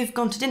imagine you've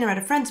gone to dinner at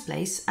a friend's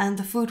place and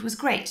the food was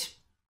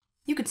great.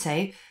 You could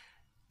say,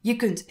 je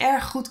kunt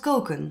erg goed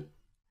koken.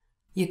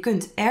 Je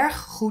kunt erg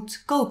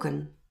goed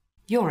koken.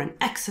 You're an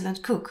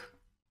excellent cook.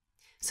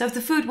 So if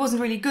the food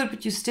wasn't really good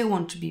but you still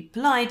want to be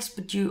polite,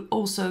 but you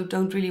also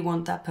don't really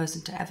want that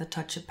person to ever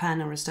touch a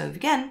pan or a stove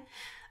again,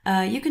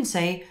 you can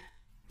say,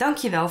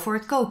 dankjewel voor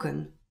het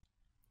koken.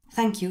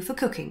 Thank you for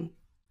cooking.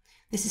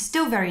 This is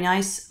still very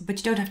nice, but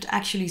you don't have to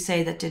actually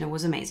say that dinner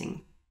was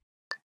amazing.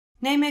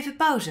 Neem even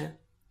pauze.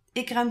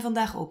 Ik ruim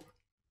vandaag op.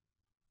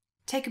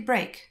 Take a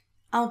break.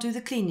 I'll do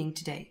the cleaning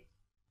today.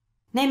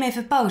 Neem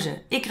even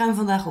pauze. Ik ruim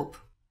vandaag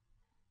op.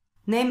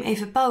 Neem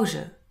even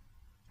pauze.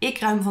 Ik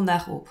ruim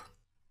vandaag op.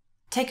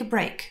 Take a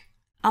break.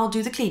 I'll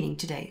do the cleaning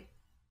today.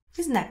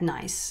 Isn't that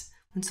nice?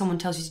 When someone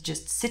tells you to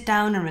just sit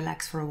down and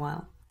relax for a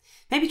while.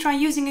 Maybe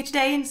try using it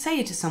today and say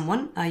it to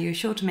someone. You're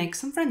sure to make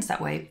some friends that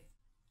way.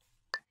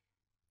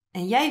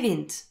 En jij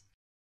wint.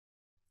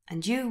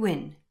 And you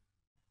win.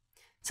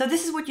 So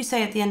this is what you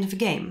say at the end of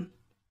a game.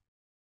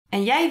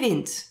 En jij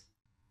wint.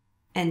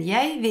 En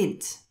jij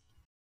wint.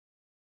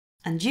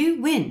 And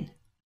you win.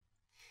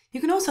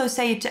 You can also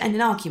say it to end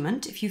an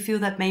argument if you feel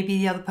that maybe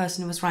the other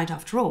person was right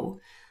after all.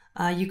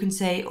 You can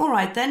say, all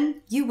right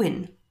then, you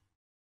win.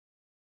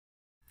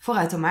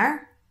 Vooruit dan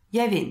maar,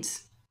 jij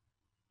wint.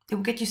 It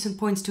will get you some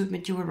points to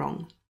admit you were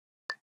wrong.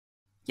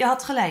 Je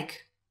had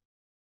gelijk.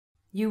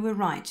 You were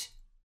right.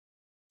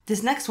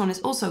 This next one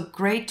is also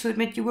great to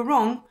admit you were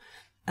wrong.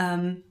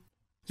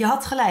 Je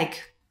had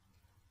gelijk.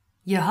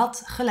 Je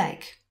had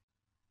gelijk.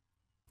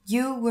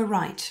 You were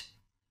right.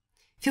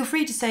 Feel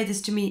free to say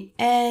this to me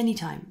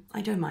anytime.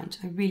 I don't mind.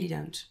 I really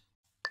don't.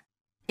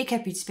 Ik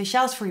heb iets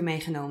speciaals voor je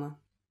meegenomen.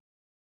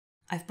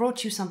 I've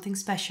brought you something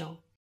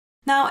special.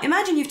 Now,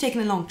 imagine you've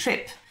taken a long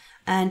trip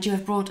and you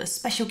have brought a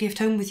special gift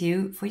home with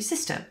you for your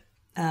sister,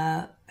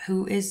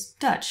 who is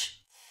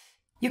Dutch.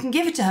 You can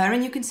give it to her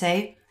and you can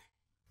say,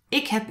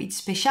 ik heb iets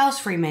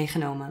speciaals voor je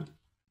meegenomen.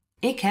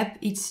 Ik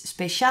heb iets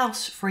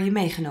speciaals voor je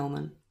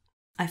meegenomen.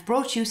 I've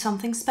brought you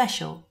something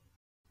special.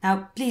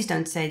 Now, please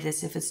don't say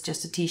this if it's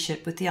just a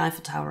t-shirt with the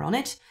Eiffel Tower on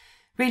it.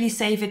 Really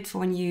save it for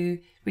when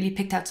you really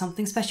picked out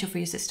something special for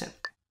your sister.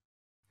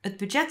 Het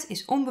budget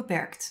is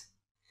onbeperkt.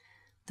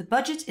 The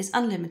budget is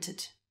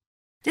unlimited.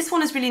 This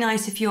one is really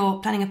nice if you're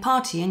planning a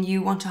party and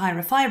you want to hire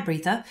a fire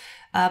breather,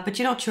 but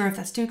you're not sure if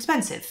that's too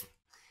expensive.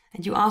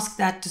 And you ask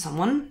that to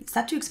someone, is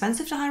that too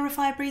expensive to hire a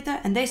fire breather?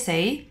 And they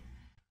say,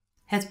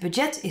 het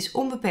budget is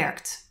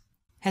onbeperkt.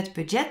 Het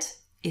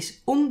budget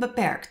is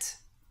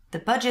onbeperkt. The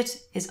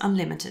budget is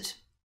unlimited.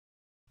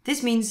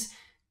 This means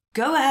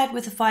go ahead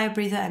with the fire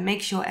breather and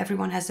make sure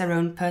everyone has their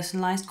own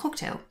personalized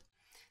cocktail.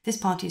 This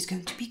party is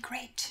going to be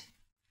great.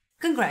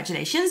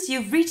 Congratulations,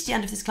 you've reached the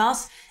end of this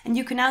class and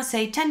you can now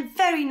say 10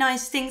 very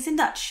nice things in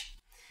Dutch.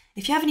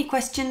 If you have any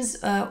questions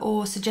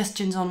or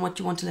suggestions on what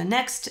you want to learn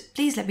next,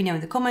 please let me know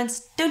in the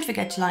comments. Don't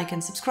forget to like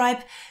and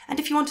subscribe. And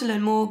if you want to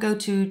learn more, go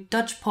to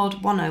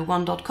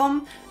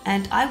dutchpod101.com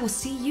and I will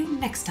see you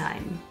next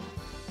time.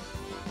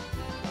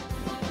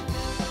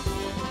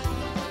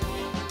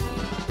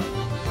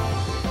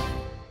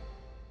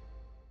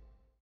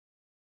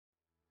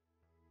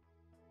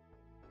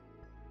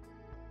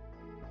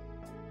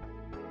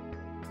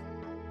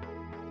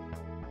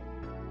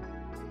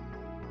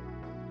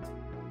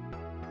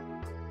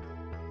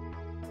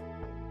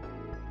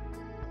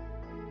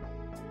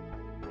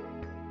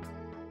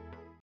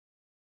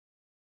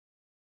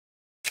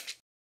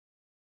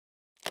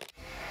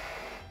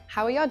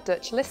 How are your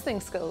Dutch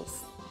listening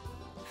skills?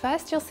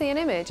 First, you'll see an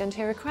image and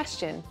hear a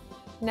question.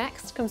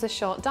 Next comes a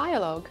short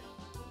dialogue.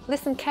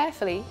 Listen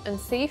carefully and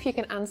see if you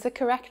can answer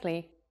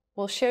correctly.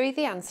 We'll show you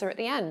the answer at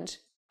the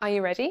end. Are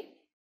you ready?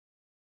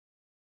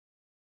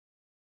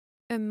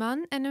 Een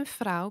man en een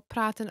vrouw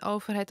praten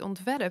over het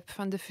ontwerp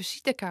van de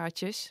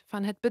visitekaartjes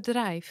van het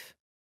bedrijf.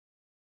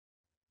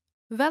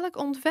 Welk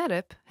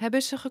ontwerp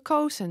hebben ze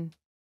gekozen?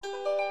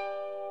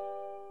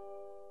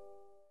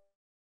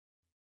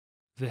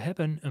 We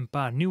hebben een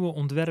paar nieuwe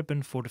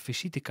ontwerpen voor de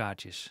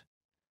visitekaartjes.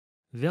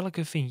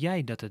 Welke vind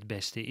jij dat het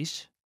beste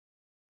is?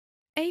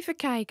 Even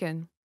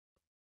kijken.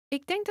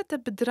 Ik denk dat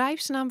de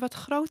bedrijfsnaam wat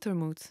groter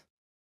moet.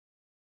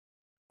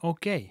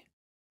 Oké,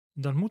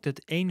 dan moet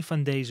het één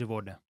van deze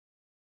worden.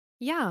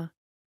 Ja,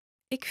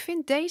 ik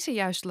vind deze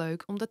juist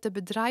leuk omdat de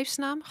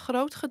bedrijfsnaam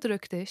groot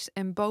gedrukt is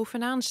en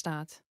bovenaan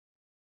staat.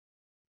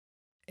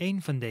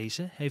 Eén van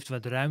deze heeft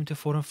wat ruimte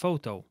voor een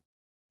foto.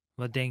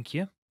 Wat denk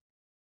je?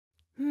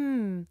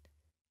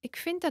 Ik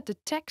vind dat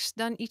de tekst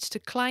dan iets te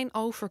klein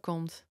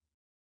overkomt.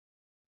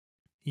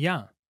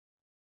 Ja,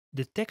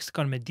 de tekst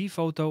kan met die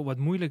foto wat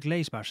moeilijk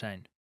leesbaar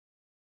zijn.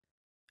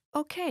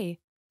 Oké,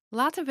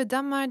 laten we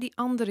dan maar die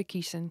andere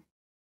kiezen.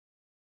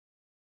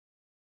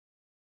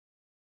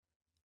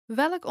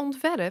 Welk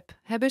ontwerp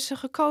hebben ze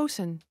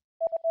gekozen?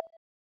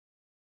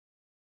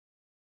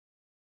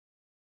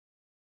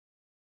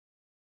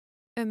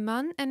 Een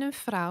man en een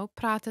vrouw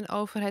praten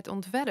over het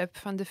ontwerp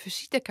van de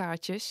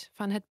visitekaartjes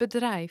van het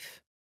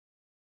bedrijf.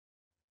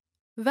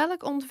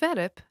 Welk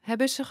ontwerp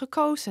hebben ze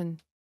gekozen?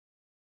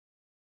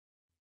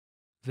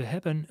 We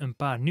hebben een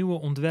paar nieuwe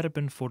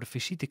ontwerpen voor de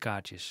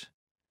visitekaartjes.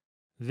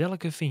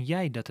 Welke vind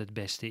jij dat het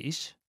beste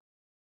is?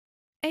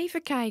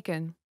 Even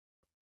kijken.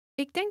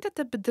 Ik denk dat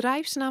de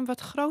bedrijfsnaam wat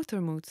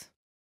groter moet.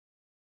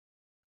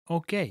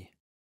 Oké,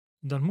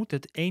 dan moet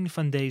het één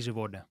van deze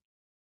worden.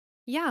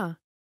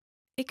 Ja,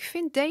 ik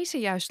vind deze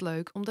juist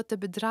leuk omdat de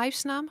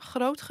bedrijfsnaam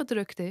groot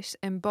gedrukt is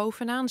en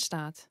bovenaan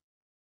staat.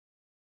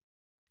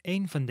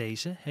 Eén van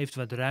deze heeft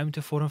wat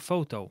ruimte voor een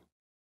foto.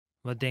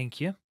 Wat denk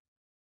je?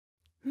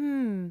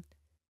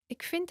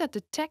 Ik vind dat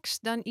de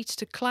tekst dan iets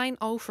te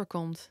klein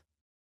overkomt.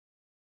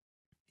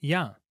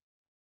 Ja,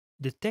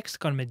 de tekst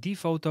kan met die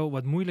foto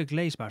wat moeilijk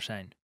leesbaar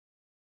zijn.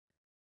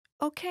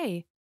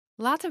 Oké,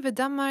 laten we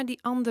dan maar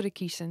die andere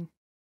kiezen.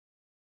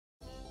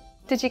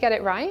 Did you get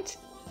it right?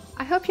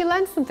 I hope you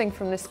learned something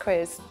from this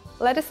quiz.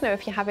 Let us know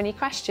if you have any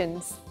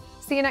questions.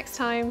 See you next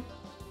time.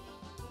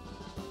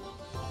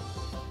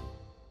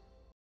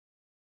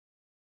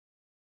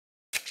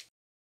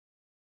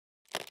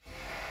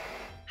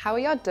 How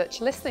are your Dutch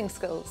listening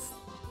skills?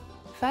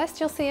 First,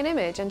 you'll see an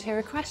image and hear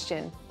a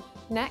question.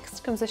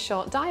 Next comes a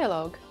short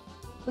dialogue.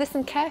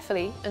 Listen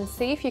carefully and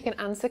see if you can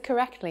answer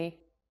correctly.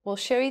 We'll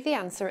show you the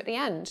answer at the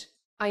end.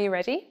 Are you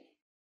ready?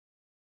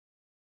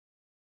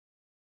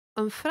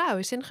 Een vrouw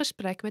is in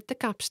gesprek met de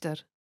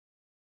kapster.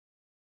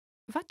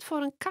 Wat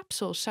voor een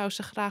kapsel zou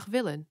ze graag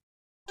willen?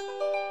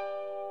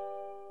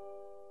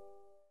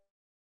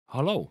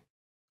 Hallo,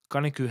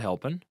 kan ik u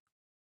helpen?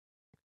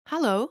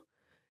 Hallo,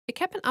 ik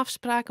heb een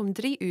afspraak om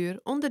 3 uur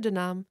onder de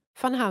naam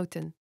Van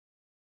Houten.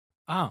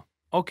 Ah,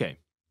 oké.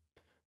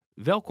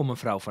 Welkom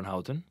mevrouw Van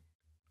Houten.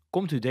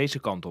 Komt u deze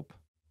kant op.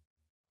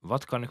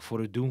 Wat kan ik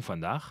voor u doen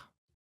vandaag?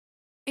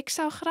 Ik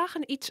zou graag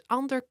een iets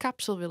ander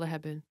kapsel willen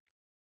hebben.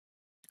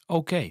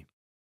 Oké.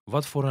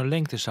 Wat voor een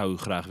lengte zou u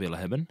graag willen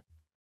hebben?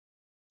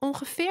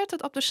 Ongeveer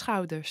tot op de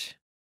schouders.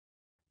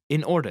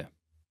 In orde.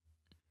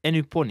 En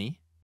uw pony,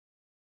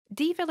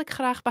 Die wil ik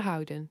graag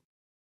behouden.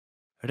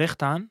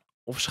 Rechtaan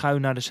of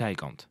schuin naar de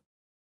zijkant?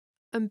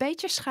 Een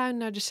beetje schuin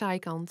naar de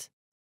zijkant.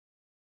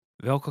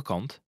 Welke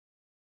kant?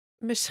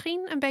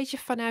 Misschien een beetje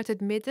vanuit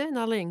het midden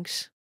naar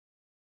links.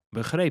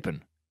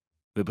 Begrepen.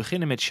 We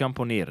beginnen met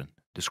champoneren,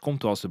 dus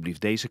komt u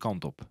alstublieft deze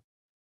kant op.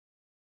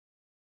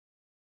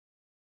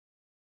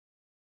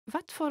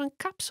 Wat voor een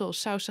kapsel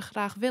zou ze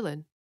graag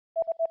willen?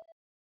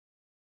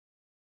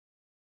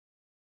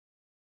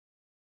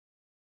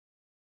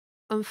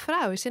 Een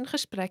vrouw is in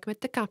gesprek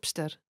met de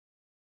kapster.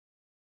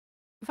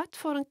 Wat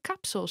voor een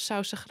kapsel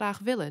zou ze graag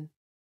willen?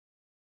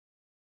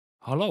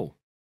 Hallo,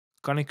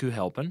 kan ik u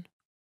helpen?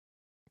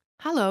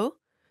 Hallo,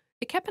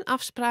 ik heb een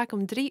afspraak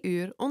om 3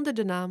 uur onder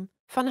de naam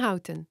Van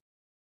Houten.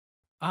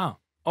 Ah,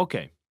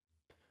 oké.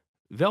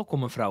 Welkom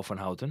mevrouw Van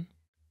Houten.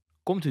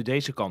 Komt u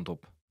deze kant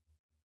op.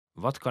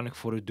 Wat kan ik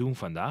voor u doen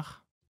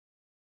vandaag?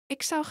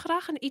 Ik zou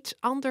graag een iets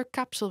ander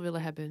kapsel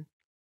willen hebben.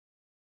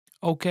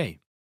 Oké.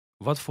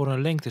 Wat voor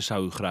een lengte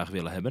zou u graag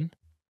willen hebben?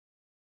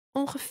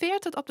 Ongeveer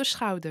tot op de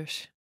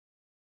schouders.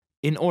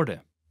 In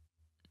orde.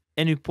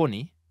 En uw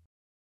pony?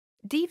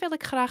 Die wil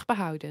ik graag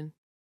behouden.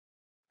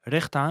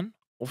 Rechtaan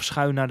of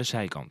schuin naar de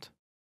zijkant?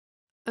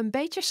 Een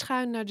beetje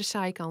schuin naar de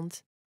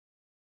zijkant.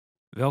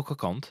 Welke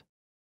kant?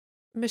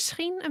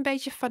 Misschien een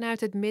beetje vanuit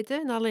het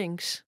midden naar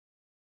links.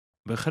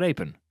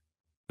 Begrepen.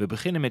 We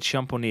beginnen met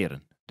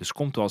champoneren, dus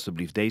komt u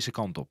alstublieft deze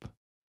kant op.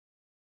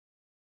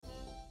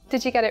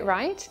 Did you get it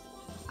right?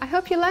 I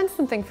hope you learned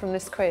something from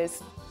this quiz.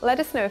 Let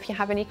us know if you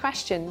have any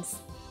questions.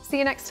 See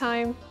you next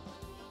time.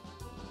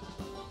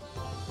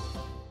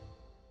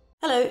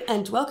 Hello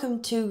and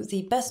welcome to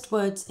the Best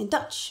Words in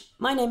Dutch.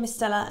 My name is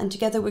Stella and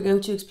together we're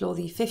going to explore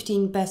the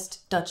 15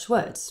 best Dutch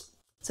words.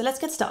 So let's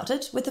get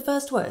started with the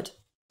first word.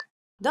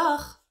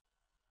 Dag.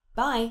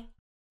 Bye.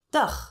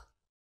 Dag.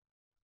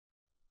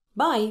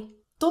 Bye.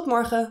 Tot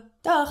morgen.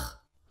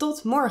 Dag.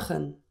 Tot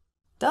morgen.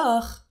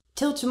 Dag.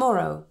 Till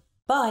tomorrow.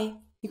 Bye.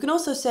 You can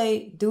also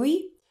say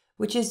doei,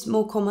 which is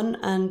more common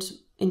and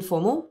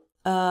informal.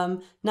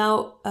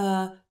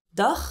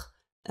 Dag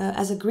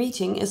as a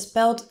greeting is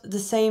spelled the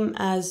same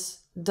as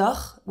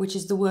dag, which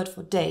is the word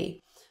for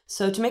day.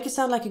 So to make it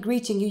sound like a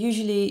greeting, you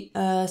usually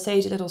say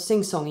it a little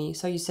sing-songy.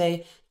 So you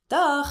say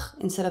dag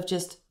instead of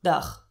just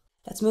dag.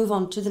 Let's move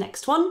on to the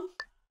next one.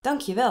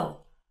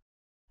 Dankjewel.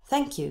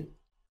 Thank you.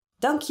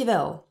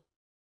 Dankjewel.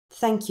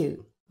 Thank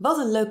you. Wat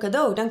een leuk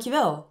cadeau,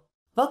 dankjewel.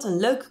 Wat een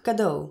leuk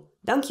cadeau,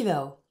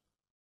 dankjewel.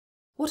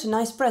 What a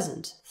nice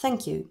present,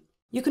 thank you.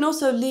 You can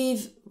also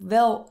leave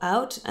wel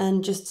out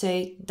and just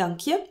say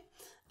dankje.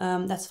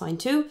 That's fine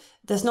too.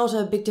 There's not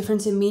a big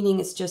difference in meaning,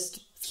 it's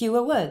just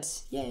fewer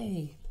words.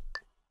 Yay.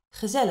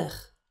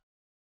 Gezellig.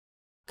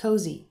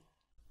 Cozy.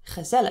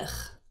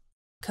 Gezellig.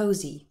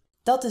 Cozy.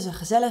 Dat is een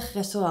gezellig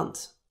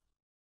restaurant.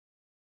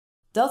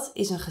 Dat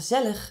is een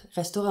gezellig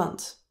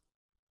restaurant.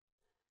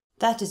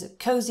 That is a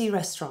cozy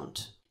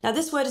restaurant. Now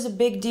this word is a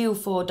big deal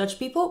for Dutch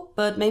people,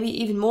 but maybe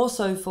even more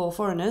so for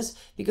foreigners,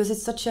 because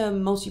it's such a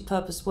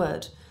multi-purpose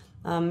word.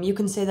 You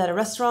can say that a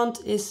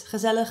restaurant is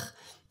gezellig,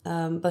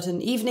 but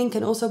an evening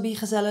can also be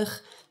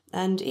gezellig,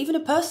 and even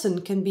a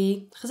person can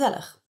be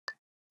gezellig.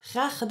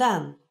 Graag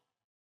gedaan.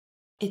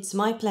 It's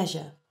my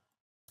pleasure.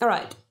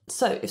 Alright,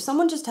 so if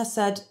someone just has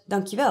said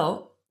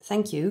dankjewel,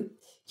 thank you,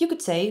 you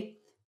could say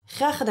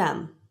graag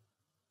gedaan.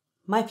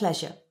 My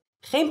pleasure.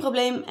 Geen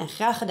probleem en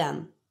graag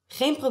gedaan.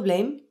 Geen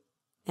probleem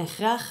en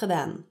graag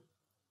gedaan.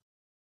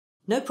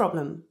 No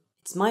problem.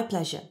 It's my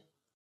pleasure.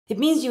 It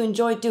means you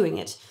enjoyed doing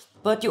it,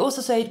 but you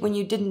also say it when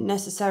you didn't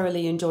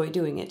necessarily enjoy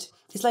doing it.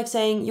 It's like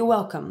saying you're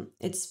welcome.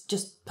 It's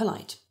just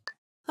polite.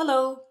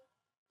 Hello.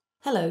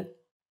 Hello.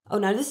 Oh,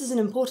 now this is an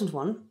important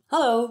one.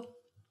 Hello.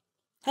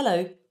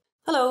 Hello.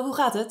 Hello, hoe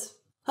gaat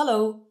het?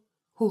 Hello.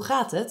 Hoe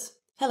gaat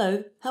het?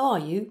 Hello, how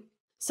are you?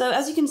 So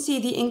as you can see,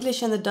 the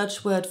English and the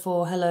Dutch word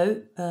for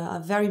hello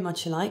are very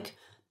much alike.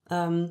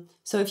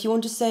 So if you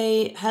want to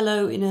say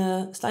hello in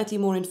a slightly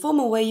more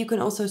informal way, you can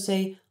also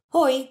say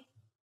hoi,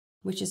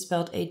 which is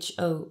spelled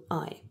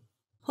H-O-I.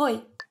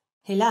 Hoi.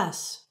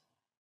 Helaas.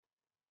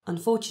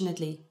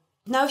 Unfortunately.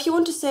 Now if you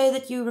want to say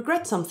that you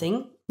regret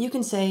something, you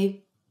can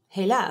say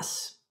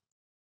helaas.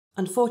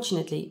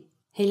 Unfortunately.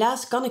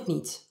 Helaas kan ik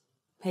niet.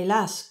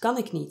 Helaas kan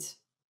ik niet.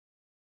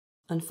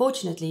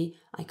 Unfortunately,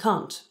 I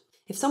can't.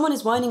 If someone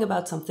is whining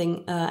about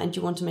something and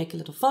you want to make a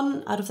little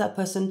fun out of that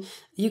person,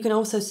 you can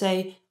also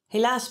say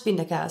helaas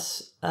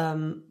pindakaas,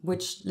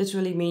 which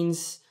literally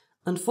means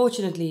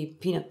unfortunately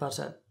peanut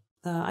butter.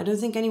 I don't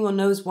think anyone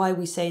knows why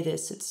we say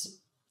this. It's a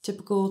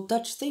typical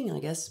Dutch thing, I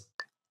guess.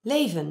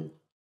 Leven.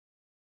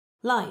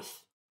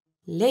 Life.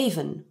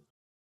 Leven.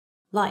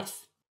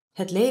 Life.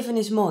 Het leven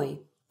is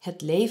mooi.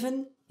 Het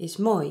leven is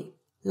mooi.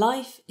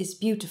 Life is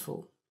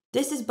beautiful.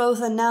 This is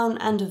both a noun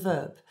and a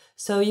verb.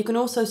 So you can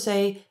also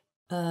say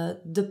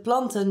de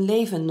planten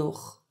leven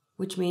nog,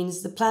 which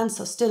means the plants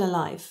are still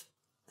alive.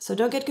 So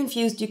don't get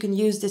confused, you can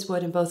use this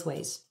word in both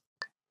ways.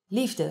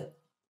 Liefde.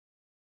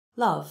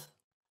 Love.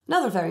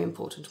 Another very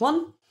important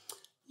one.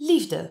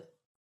 Liefde.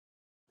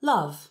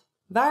 Love.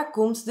 Waar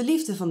komt de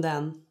liefde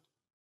vandaan?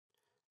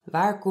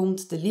 Waar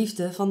komt de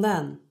liefde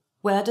vandaan?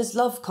 Where does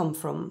love come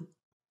from?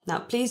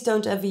 Now, please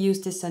don't ever use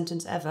this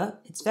sentence ever.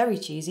 It's very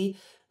cheesy.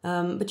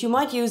 But you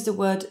might use the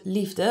word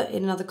liefde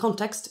in another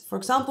context. For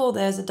example,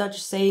 there's a Dutch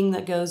saying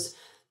that goes,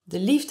 de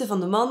liefde van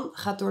de man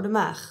gaat door de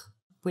maag,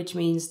 which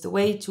means the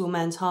way to a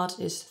man's heart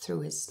is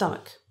through his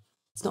stomach.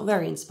 It's not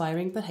very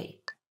inspiring, but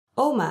hey.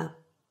 Oma,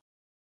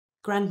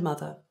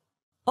 grandmother.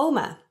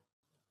 Oma,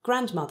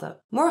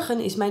 grandmother. Morgen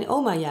is mijn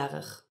oma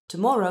jarig.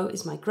 Tomorrow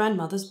is my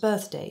grandmother's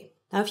birthday.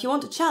 Now, if you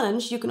want a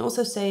challenge, you can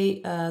also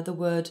say the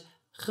word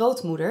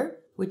grootmoeder,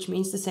 which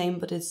means the same,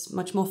 but it's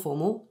much more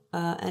formal.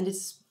 And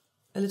it's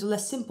a little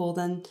less simple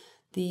than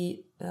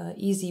the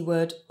easy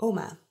word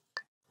oma.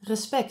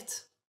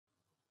 Respect.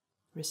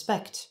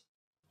 Respect.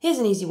 Here's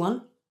an easy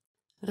one.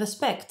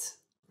 Respect.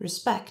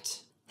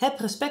 Respect. Heb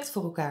respect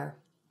voor elkaar.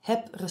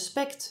 Heb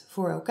respect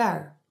voor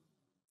elkaar.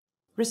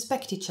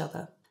 Respect each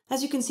other.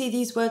 As you can see,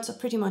 these words are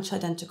pretty much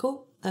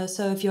identical.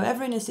 So if you're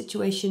ever in a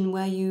situation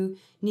where you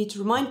need to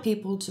remind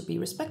people to be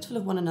respectful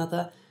of one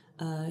another,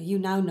 you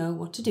now know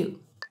what to do.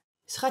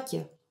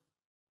 Schatje.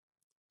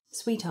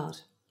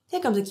 Sweetheart.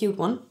 Here comes a cute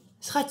one.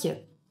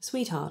 Schatje.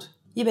 Sweetheart.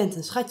 Je bent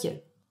een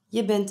schatje.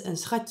 Je bent een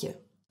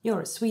schatje.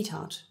 You're a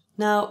sweetheart.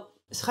 Now,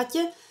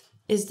 schatje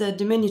is the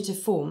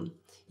diminutive form.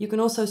 You can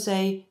also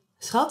say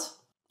schat,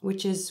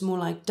 which is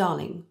more like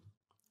darling.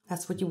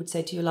 That's what you would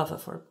say to your lover,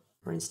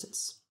 for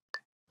instance.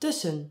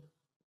 Tussen.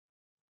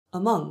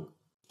 Among.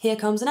 Here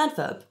comes an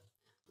adverb.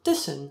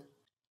 Tussen.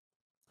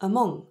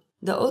 Among.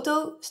 De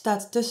auto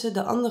staat tussen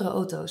de andere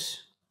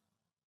auto's.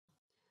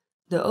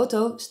 De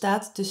auto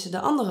staat tussen de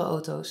andere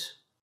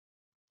auto's.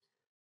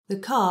 The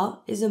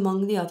car is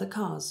among the other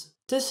cars.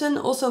 Tussen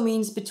also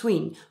means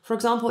between. For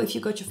example, if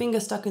you got your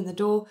finger stuck in the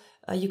door,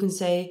 you can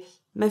say,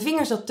 mijn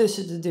vinger zat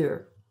tussen de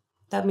deur.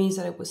 That means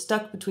that it was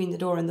stuck between the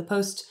door and the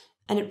post,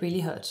 and it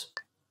really hurt.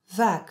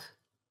 Vaak.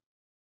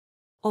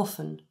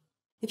 Often.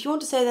 If you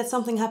want to say that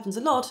something happens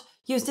a lot,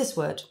 use this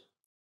word.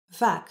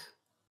 Vaak.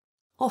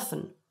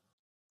 Often.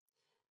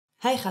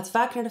 Hij gaat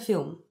vaak naar de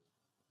film.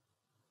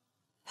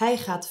 Hij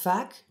gaat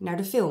vaak naar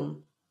de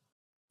film.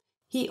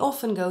 He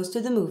often goes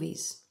to the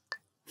movies.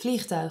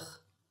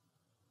 Vliegtuig.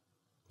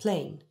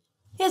 Plane.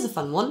 Here's a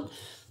fun one.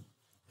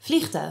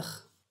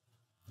 Vliegtuig.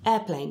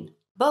 Airplane.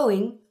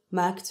 Boeing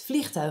maakt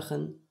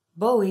vliegtuigen.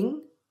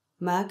 Boeing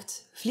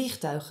maakt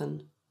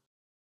vliegtuigen.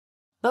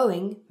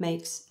 Boeing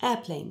makes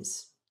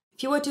airplanes.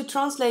 If you were to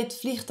translate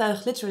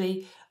vliegtuig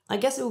literally, I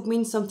guess it would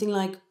mean something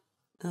like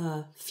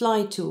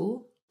fly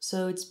tool,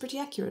 so it's pretty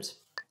accurate.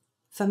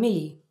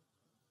 Familie.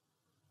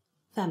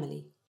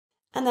 Family.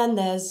 And then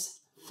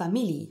there's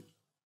familie.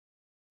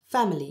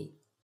 Family.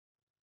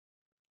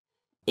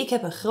 Ik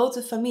heb een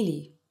grote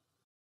familie.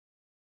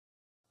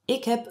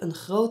 Ik heb een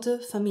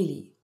grote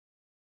familie.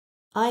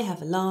 I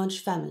have a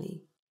large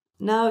family.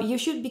 Now, you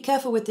should be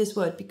careful with this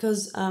word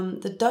because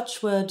the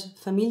Dutch word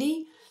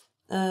familie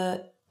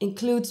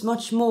includes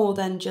much more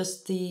than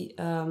just the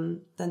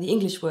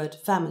English word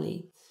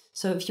family.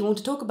 So if you want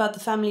to talk about the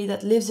family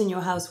that lives in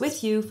your house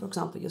with you, for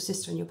example, your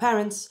sister and your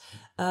parents,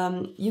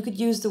 you could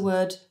use the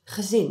word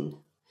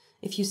gezin.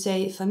 If you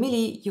say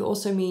familie, you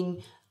also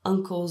mean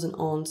uncles and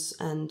aunts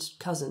and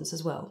cousins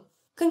as well.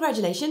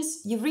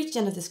 Congratulations, you've reached the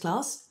end of this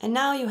class, and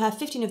now you have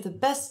 15 of the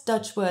best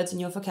Dutch words in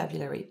your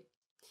vocabulary.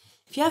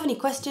 If you have any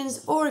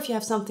questions or if you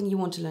have something you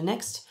want to learn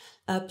next,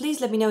 please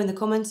let me know in the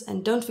comments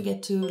and don't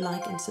forget to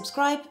like and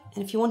subscribe.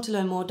 And if you want to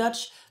learn more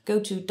Dutch,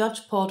 go to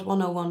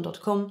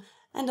dutchpod101.com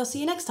and I'll see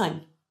you next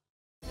time.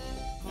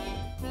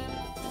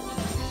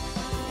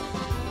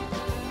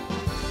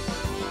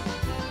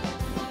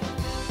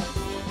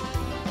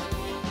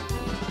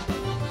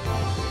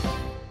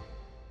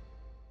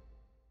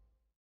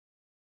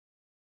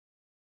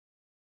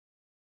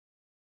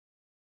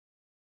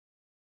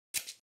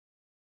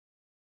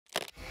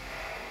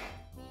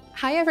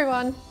 Hi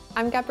everyone,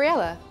 I'm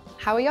Gabriella.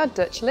 How are your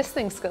Dutch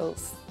listening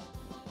skills?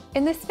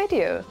 In this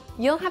video,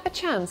 you'll have a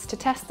chance to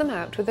test them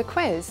out with a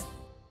quiz.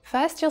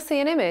 First, you'll see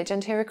an image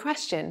and hear a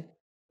question.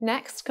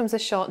 Next comes a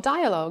short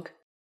dialogue.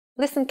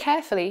 Listen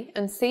carefully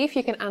and see if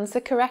you can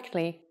answer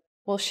correctly.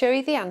 We'll show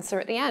you the answer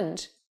at the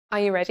end.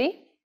 Are you ready?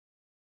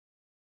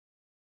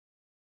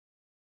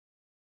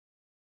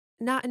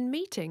 Na een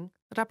meeting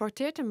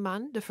rapporteert een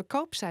man de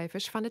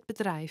verkoopcijfers van het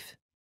bedrijf.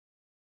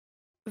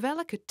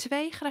 Welke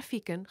 2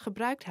 grafieken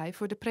gebruikt hij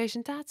voor de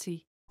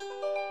presentatie?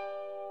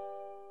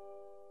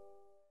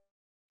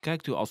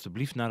 Kijkt u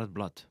alstublieft naar het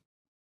blad.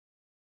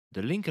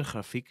 De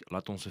linkergrafiek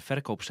laat onze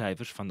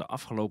verkoopcijfers van de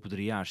afgelopen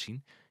 3 jaar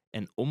zien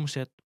en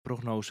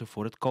omzetprognose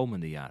voor het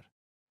komende jaar.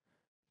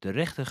 De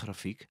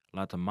rechtergrafiek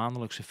laat de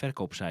maandelijkse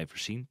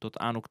verkoopcijfers zien tot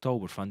aan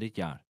oktober van dit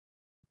jaar.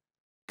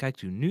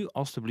 Kijkt u nu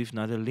alstublieft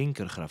naar de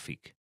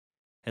linkergrafiek.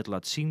 Het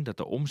laat zien dat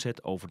de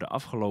omzet over de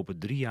afgelopen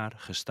 3 jaar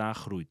gestaag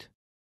groeit.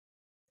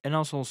 En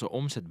als onze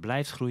omzet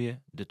blijft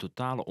groeien, de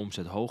totale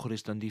omzet hoger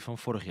is dan die van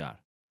vorig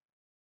jaar.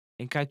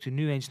 En kijkt u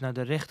nu eens naar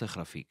de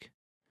rechtergrafiek.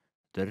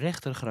 De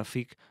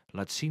rechtergrafiek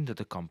laat zien dat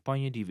de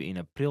campagne die we in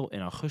april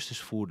en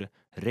augustus voerden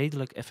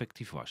redelijk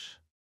effectief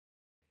was.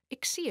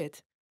 Ik zie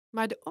het.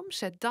 maar de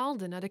omzet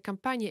daalde na de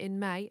campagne in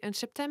mei en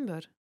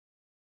september.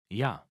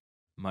 Ja,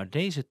 maar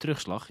deze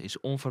terugslag is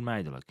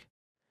onvermijdelijk.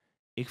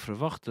 Ik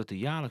verwacht dat de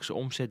jaarlijkse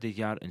omzet dit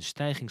jaar een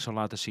stijging zal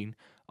laten zien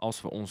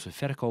als we onze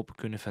verkopen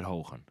kunnen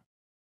verhogen.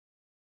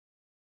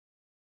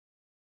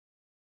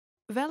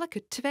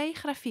 Welke 2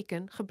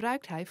 grafieken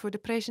gebruikt hij voor de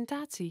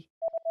presentatie?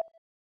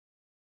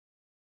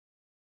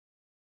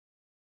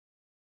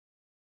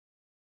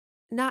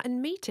 Na een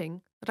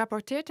meeting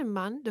rapporteert een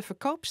man de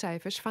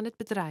verkoopcijfers van het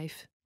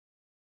bedrijf.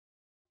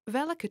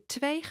 Welke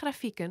 2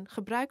 grafieken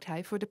gebruikt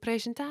hij voor de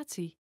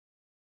presentatie?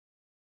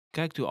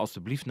 Kijkt u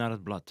alstublieft naar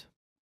het blad.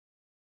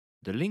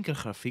 De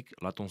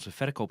linkergrafiek laat onze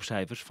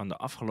verkoopcijfers van de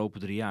afgelopen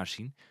 3 jaar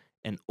zien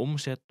en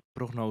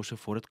omzetprognose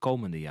voor het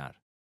komende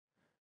jaar.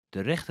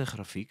 De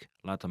rechtergrafiek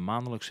laat de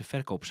maandelijkse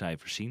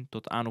verkoopcijfers zien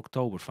tot aan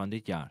oktober van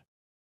dit jaar.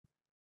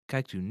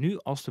 Kijkt u nu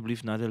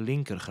alstublieft naar de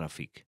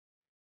linkergrafiek.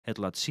 Het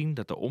laat zien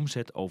dat de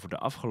omzet over de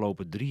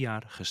afgelopen 3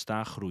 jaar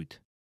gestaag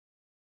groeit.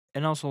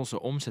 En als onze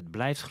omzet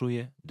blijft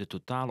groeien, de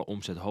totale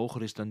omzet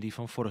hoger is dan die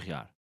van vorig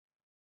jaar.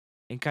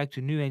 En kijkt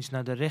u nu eens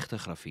naar de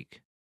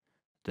rechtergrafiek.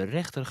 De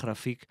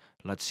rechtergrafiek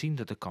laat zien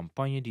dat de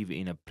campagne die we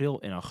in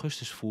april en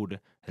augustus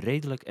voerden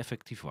redelijk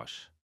effectief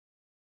was.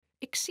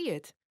 Ik zie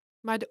het,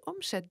 maar de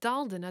omzet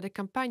daalde na de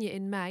campagne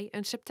in mei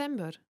en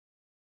september.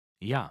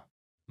 Ja,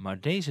 maar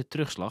deze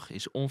terugslag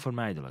is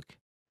onvermijdelijk.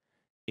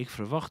 Ik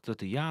verwacht dat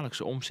de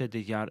jaarlijkse omzet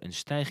dit jaar een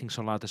stijging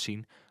zal laten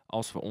zien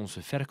als we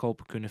onze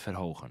verkopen kunnen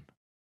verhogen.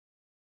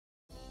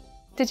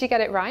 Did you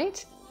get it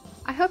right?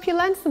 I hope you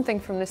learned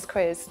something from this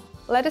quiz.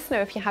 Let us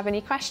know if you have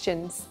any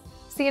questions.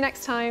 See you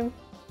next time.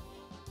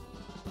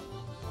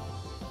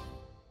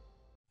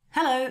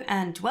 Hello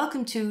and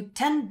welcome to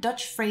 10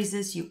 Dutch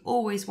phrases you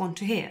always want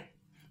to hear.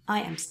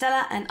 I am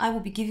Stella and I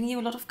will be giving you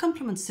a lot of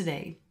compliments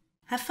today.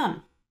 Have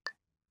fun.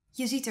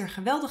 Je ziet er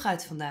geweldig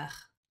uit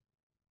vandaag.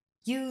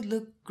 You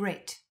look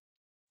great.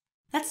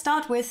 Let's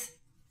start with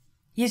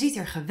je ziet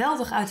er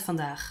geweldig uit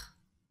vandaag.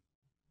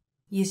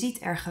 Je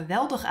ziet er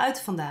geweldig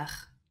uit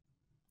vandaag.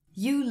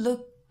 You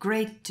look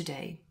great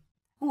today.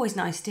 Always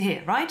nice to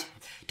hear, right?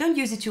 Don't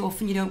use it too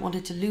often, you don't want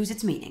it to lose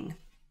its meaning.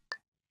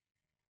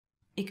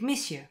 Ik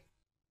mis je.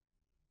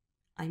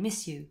 I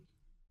miss you.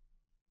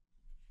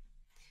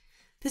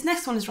 This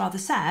next one is rather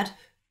sad.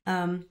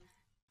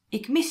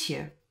 Ik mis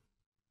je.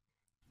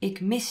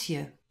 Ik mis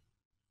je.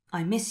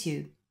 I miss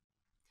you.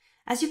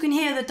 As you can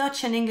hear, the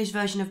Dutch and English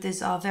version of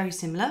this are very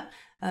similar,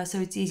 so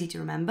it's easy to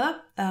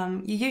remember.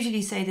 You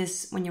usually say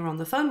this when you're on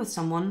the phone with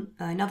someone,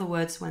 in other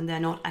words, when they're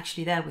not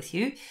actually there with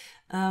you,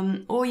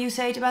 or you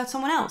say it about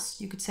someone else.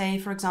 You could say,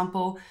 for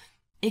example,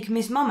 ik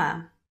mis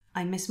mama.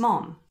 I miss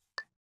mom.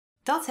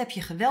 Dat heb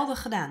je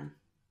geweldig gedaan.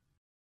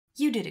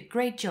 You did a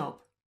great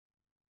job.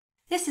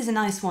 This is a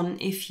nice one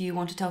if you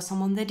want to tell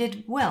someone they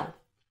did well.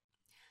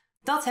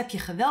 Dat heb je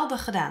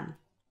geweldig gedaan.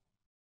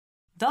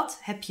 Dat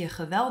heb je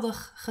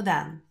geweldig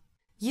gedaan.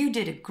 You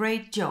did a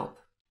great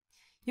job.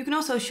 You can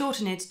also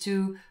shorten it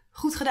to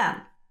goed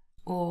gedaan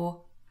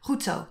or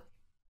goed zo,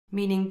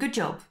 meaning good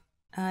job.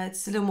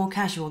 It's a little more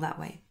casual that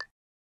way.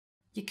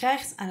 Je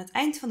krijgt aan het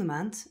eind van de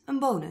maand een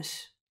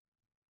bonus.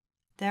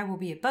 There will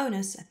be a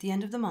bonus at the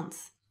end of the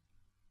month.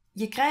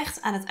 Je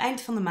krijgt aan het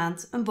eind van de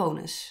maand een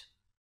bonus.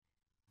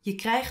 Je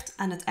krijgt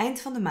aan het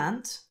eind van de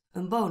maand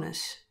een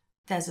bonus.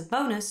 There's a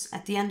bonus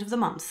at the end of the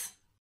month.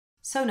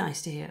 So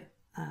nice to hear.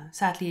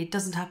 Sadly, it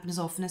doesn't happen as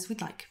often as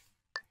we'd like.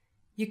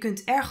 Je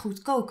kunt erg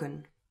goed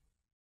koken.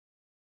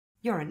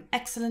 You're an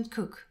excellent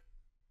cook.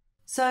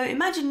 So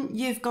imagine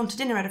you've gone to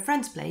dinner at a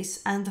friend's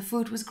place and the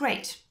food was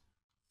great.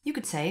 You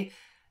could say,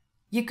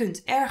 je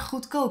kunt erg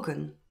goed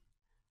koken.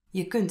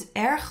 Je kunt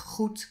erg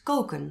goed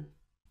koken.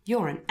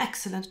 You're an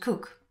excellent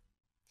cook.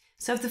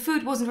 So if the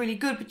food wasn't really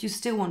good, but you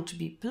still want to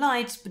be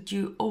polite, but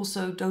you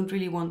also don't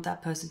really want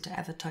that person to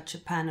ever touch a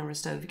pan or a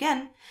stove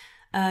again,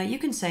 you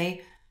can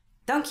say,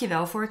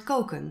 dankjewel voor het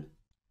koken.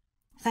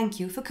 Thank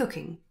you for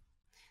cooking.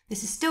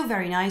 This is still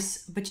very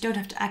nice, but you don't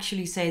have to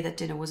actually say that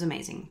dinner was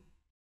amazing.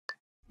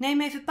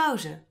 Neem even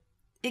pauze.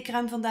 Ik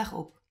ruim vandaag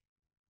op.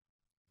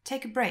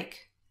 Take a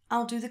break.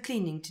 I'll do the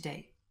cleaning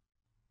today.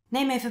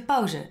 Neem even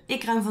pauze.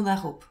 Ik ruim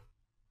vandaag op.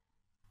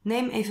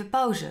 Neem even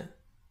pauze.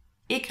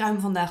 Ik ruim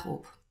vandaag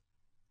op.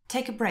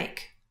 Take a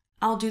break.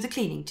 I'll do the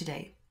cleaning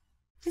today.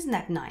 Isn't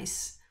that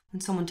nice?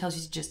 When someone tells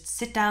you to just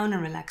sit down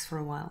and relax for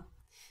a while.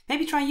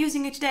 Maybe try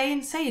using it today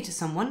and say it to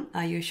someone.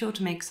 You're sure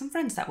to make some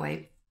friends that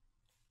way.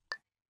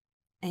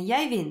 En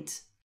jij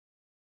wint.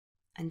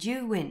 And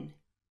you win.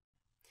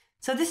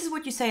 So this is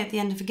what you say at the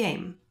end of a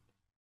game.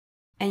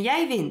 En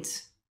jij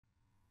wint.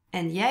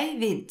 En jij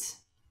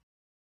wint.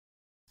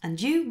 And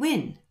you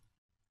win.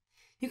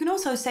 You can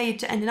also say it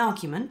to end an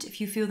argument if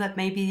you feel that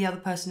maybe the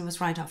other person was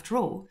right after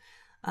all.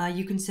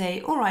 You can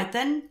say, all right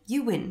then,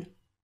 you win.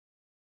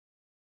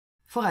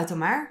 Vooruit dan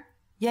maar,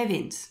 jij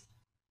wint.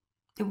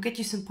 It will get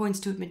you some points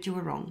to admit you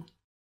were wrong.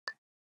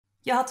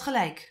 Je had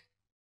gelijk.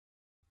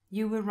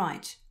 You were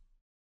right.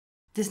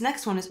 This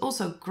next one is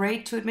also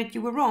great to admit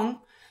you were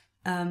wrong.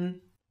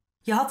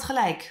 Je had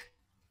gelijk.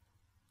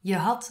 Je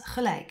had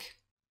gelijk.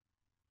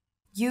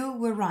 You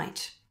were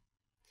right.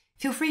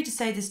 Feel free to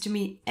say this to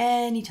me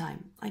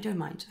anytime. I don't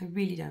mind. I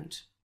really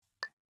don't.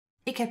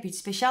 Ik heb iets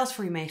speciaals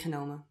voor je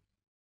meegenomen.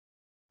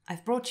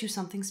 I've brought you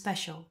something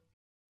special.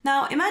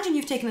 Now, imagine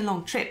you've taken a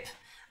long trip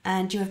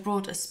and you have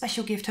brought a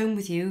special gift home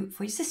with you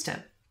for your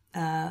sister,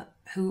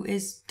 who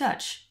is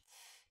Dutch.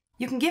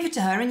 You can give it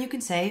to her and you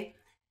can say,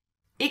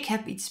 ik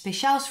heb iets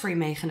speciaals voor je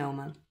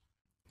meegenomen.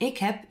 Ik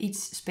heb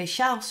iets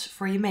speciaals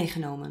voor je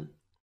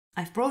meegenomen.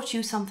 I've brought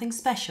you something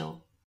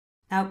special.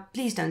 Now,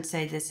 please don't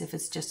say this if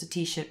it's just a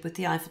t-shirt with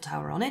the Eiffel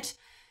Tower on it.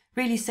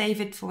 Really save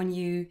it for when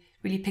you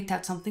really picked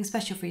out something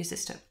special for your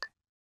sister.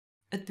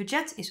 Het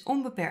budget is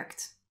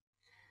onbeperkt.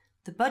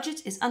 The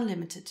budget is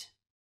unlimited.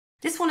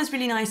 This one is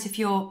really nice if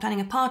you're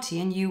planning a party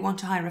and you want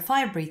to hire a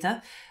fire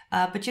breather,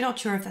 but you're not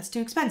sure if that's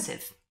too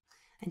expensive.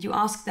 And you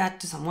ask that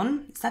to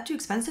someone, is that too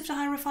expensive to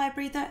hire a fire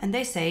breather? And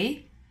they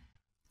say,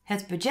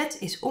 het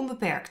budget is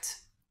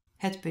onbeperkt.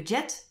 Het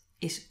budget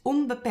is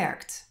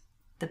onbeperkt.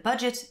 The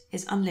budget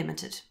is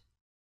unlimited.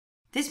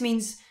 This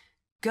means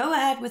go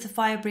ahead with the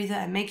fire breather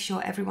and make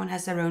sure everyone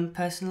has their own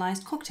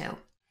personalized cocktail.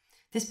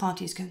 This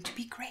party is going to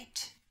be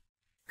great.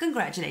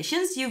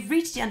 Congratulations, you've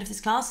reached the end of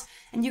this class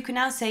and you can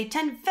now say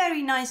 10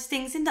 very nice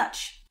things in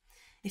Dutch.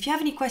 If you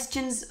have any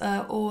questions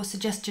or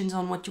suggestions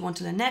on what you want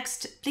to learn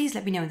next, please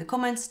let me know in the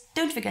comments.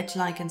 Don't forget to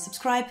like and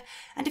subscribe.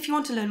 And if you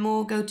want to learn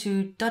more, go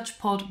to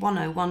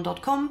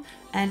dutchpod101.com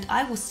and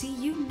I will see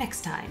you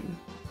next time.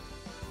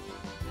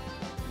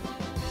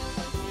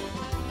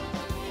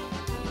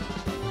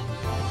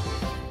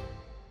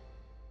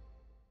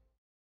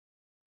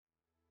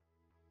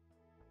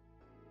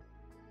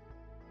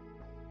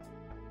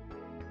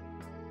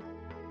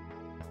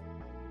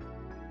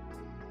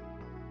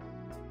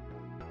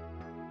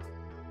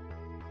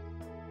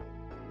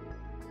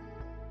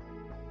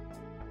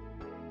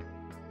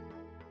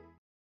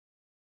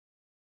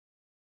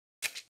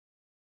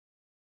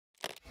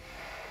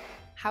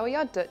 How are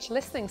your Dutch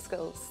listening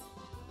skills?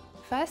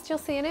 First, you'll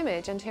see an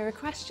image and hear a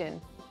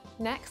question.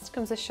 Next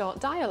comes a short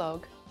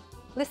dialogue.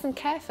 Listen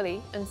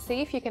carefully and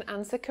see if you can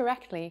answer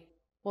correctly.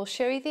 We'll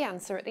show you the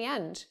answer at the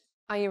end.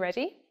 Are you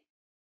ready?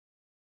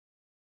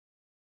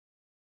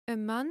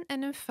 Een man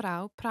en een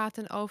vrouw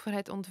praten over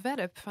het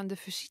ontwerp van de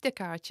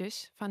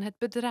visitekaartjes van het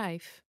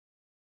bedrijf.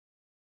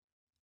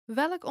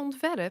 Welk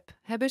ontwerp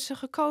hebben ze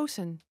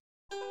gekozen?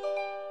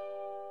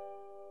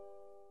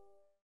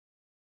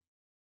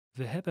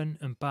 We hebben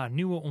een paar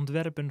nieuwe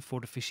ontwerpen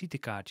voor de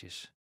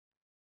visitekaartjes.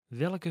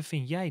 Welke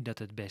vind jij dat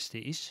het beste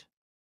is?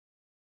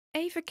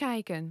 Even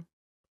kijken.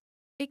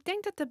 Ik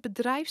denk dat de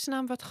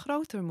bedrijfsnaam wat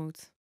groter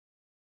moet.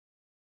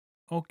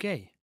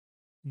 Oké,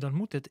 dan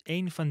moet het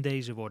één van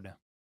deze worden.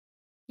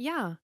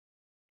 Ja,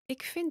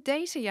 ik vind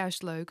deze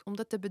juist leuk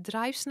omdat de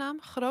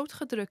bedrijfsnaam groot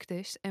gedrukt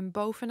is en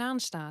bovenaan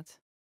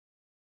staat.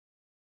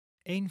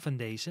 Eén van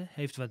deze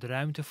heeft wat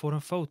ruimte voor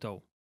een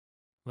foto.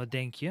 Wat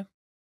denk je?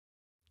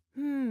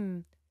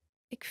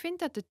 Ik vind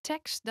dat de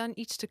tekst dan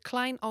iets te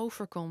klein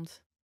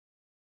overkomt.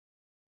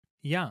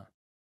 Ja,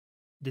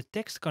 de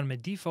tekst kan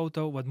met die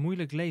foto wat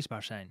moeilijk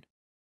leesbaar zijn.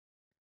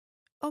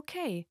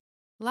 Oké,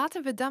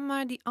 laten we dan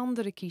maar die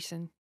andere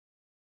kiezen.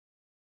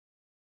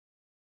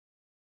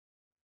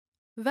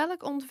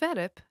 Welk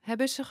ontwerp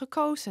hebben ze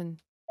gekozen?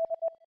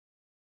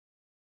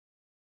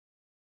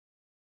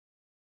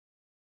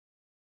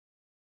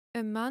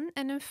 Een man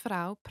en een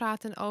vrouw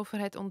praten over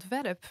het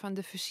ontwerp van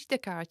de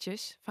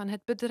visitekaartjes van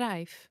het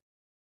bedrijf.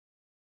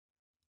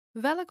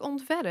 Welk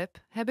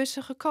ontwerp hebben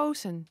ze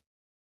gekozen?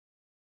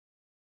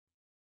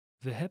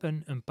 We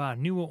hebben een paar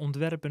nieuwe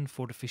ontwerpen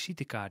voor de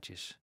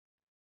visitekaartjes.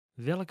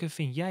 Welke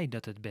vind jij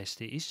dat het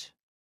beste is?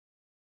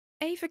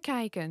 Even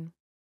kijken.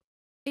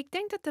 Ik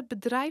denk dat de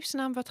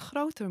bedrijfsnaam wat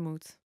groter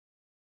moet.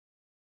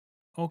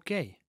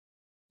 Oké,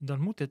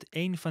 dan moet het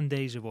één van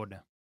deze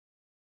worden.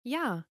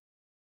 Ja,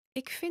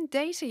 ik vind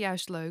deze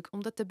juist leuk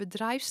omdat de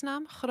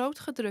bedrijfsnaam groot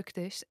gedrukt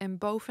is en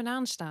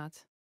bovenaan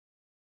staat.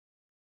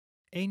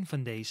 Eén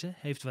van deze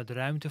heeft wat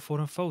ruimte voor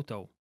een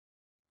foto.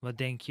 Wat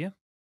denk je?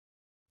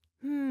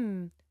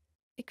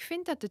 Ik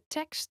vind dat de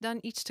tekst dan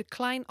iets te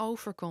klein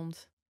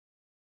overkomt.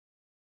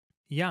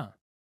 Ja,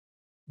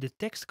 de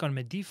tekst kan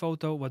met die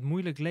foto wat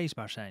moeilijk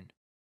leesbaar zijn.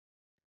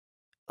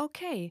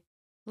 Oké,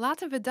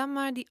 laten we dan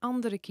maar die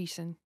andere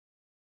kiezen.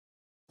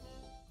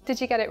 Did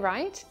you get it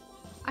right?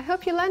 I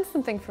hope you learned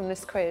something from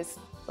this quiz.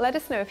 Let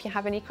us know if you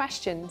have any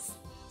questions.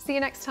 See you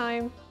next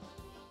time.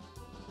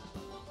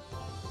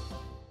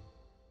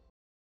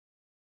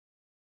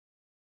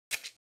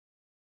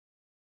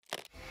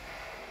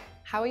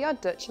 How are your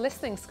Dutch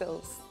listening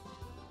skills?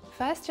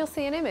 First, you'll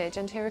see an image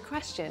and hear a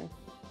question.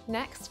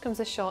 Next comes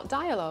a short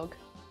dialogue.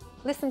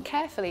 Listen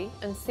carefully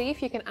and see if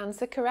you can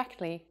answer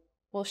correctly.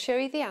 We'll show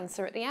you the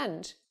answer at the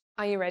end.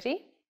 Are you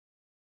ready?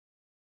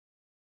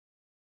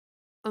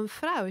 Een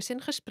vrouw is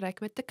in gesprek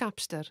met de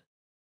kapster.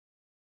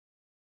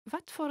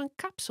 Wat voor een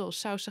kapsel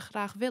zou ze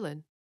graag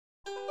willen?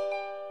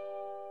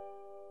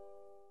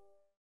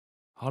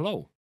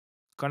 Hallo,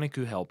 kan ik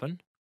u helpen?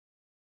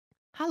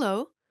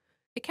 Hallo,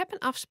 ik heb een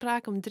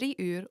afspraak om 3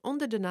 uur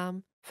onder de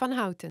naam Van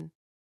Houten.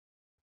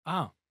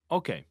 Ah,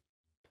 oké.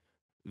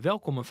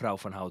 Welkom mevrouw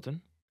Van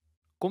Houten.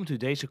 Komt u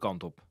deze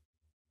kant op.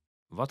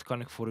 Wat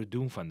kan ik voor u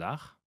doen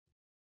vandaag?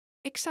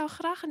 Ik zou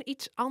graag een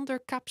iets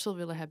ander kapsel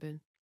willen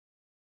hebben.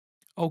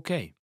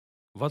 Oké.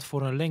 Wat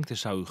voor een lengte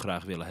zou u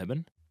graag willen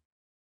hebben?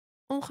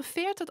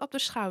 Ongeveer tot op de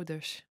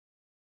schouders.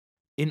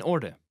 In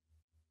orde.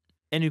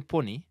 En uw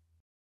pony?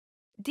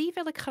 Die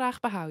wil ik graag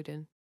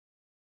behouden.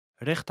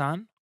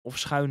 Rechtaan of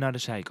schuin naar de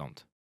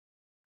zijkant?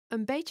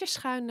 Een beetje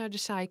schuin naar de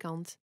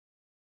zijkant.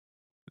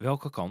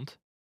 Welke kant?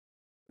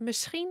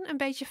 Misschien een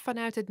beetje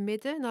vanuit het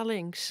midden naar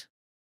links.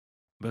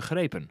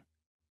 Begrepen.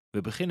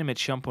 We beginnen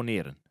met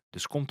champoneren,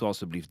 dus komt u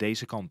alstublieft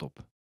deze kant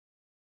op.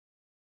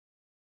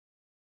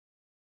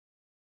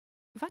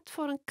 Wat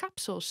voor een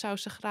kapsel zou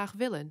ze graag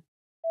willen?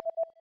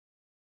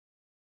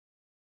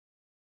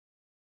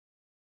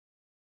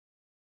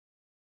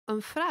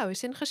 Een vrouw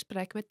is in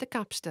gesprek met de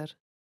kapster.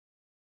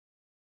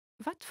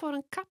 Wat voor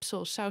een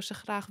kapsel zou ze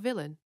graag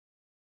willen?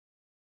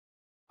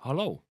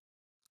 Hallo,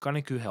 kan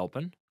ik u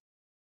helpen?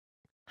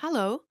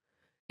 Hallo,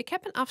 ik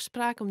heb een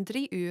afspraak om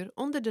 3 uur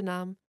onder de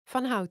naam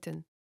Van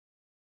Houten.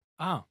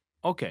 Ah,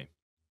 oké.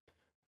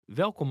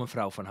 Welkom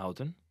mevrouw Van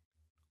Houten.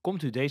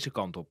 Komt u deze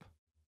kant op.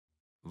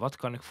 Wat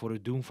kan ik voor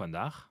u doen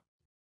vandaag?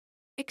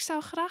 Ik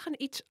zou graag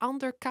een iets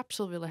ander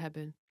kapsel willen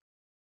hebben.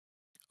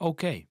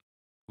 Oké.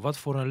 Wat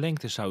voor een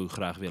lengte zou u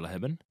graag willen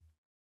hebben?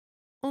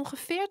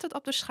 Ongeveer tot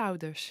op de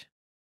schouders.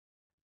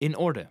 In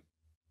orde.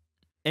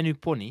 En uw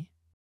pony?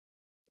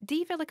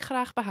 Die wil ik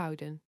graag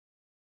behouden.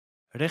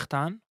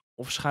 Rechtaan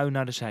of schuin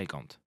naar de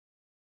zijkant?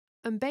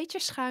 Een beetje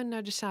schuin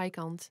naar de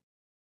zijkant.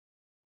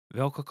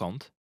 Welke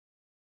kant?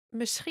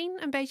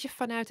 Misschien een beetje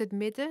vanuit het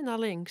midden naar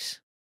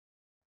links.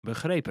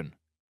 Begrepen.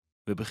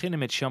 We beginnen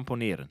met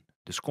champoneren,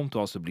 dus komt u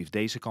alstublieft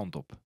deze kant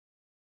op.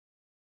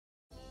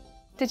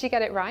 Did you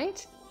get it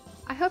right?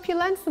 I hope you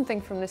learned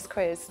something from this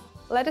quiz.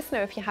 Let us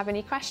know if you have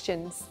any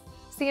questions.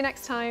 See you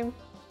next time.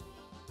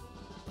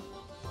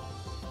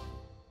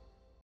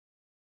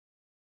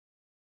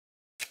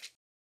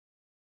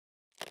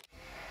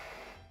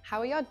 How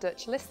are your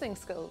Dutch listening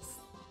skills?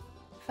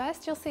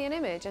 First, you'll see an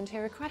image and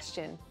hear a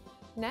question.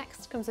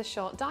 Next comes a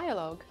short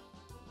dialogue.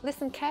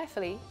 Listen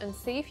carefully and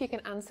see if you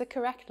can answer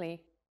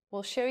correctly.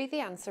 We'll show you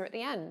the answer at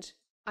the end.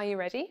 Are you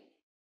ready?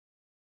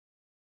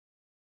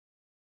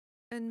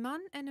 Een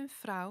man en een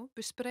vrouw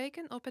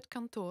bespreken op het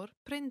kantoor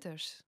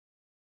printers.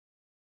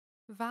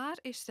 Waar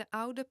is de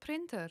oude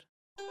printer?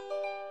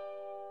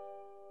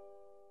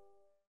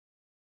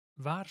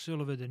 Waar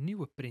zullen we de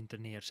nieuwe printer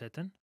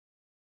neerzetten?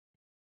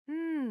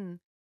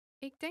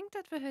 Ik denk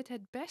dat we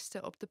het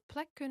beste op de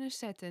plek kunnen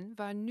zetten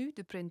waar nu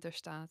de printer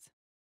staat.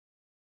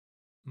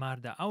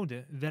 Maar de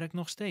oude werkt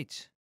nog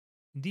steeds.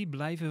 Die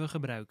blijven we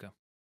gebruiken.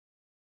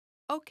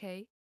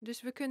 Oké,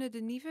 dus we kunnen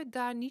de nieuwe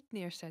daar niet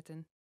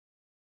neerzetten.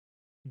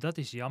 Dat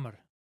is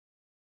jammer.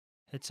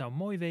 Het zou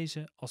mooi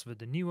wezen als we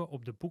de nieuwe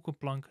op de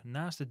boekenplank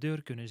naast de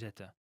deur kunnen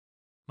zetten.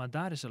 Maar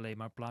daar is alleen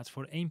maar plaats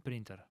voor 1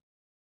 printer.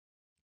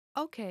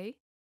 Oké,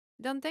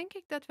 dan denk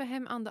ik dat we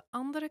hem aan de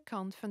andere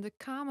kant van de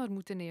kamer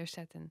moeten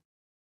neerzetten.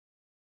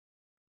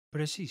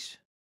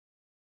 Precies.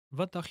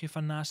 Wat dacht je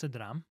van naast het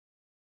raam?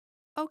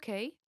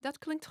 Oké, dat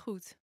klinkt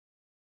goed.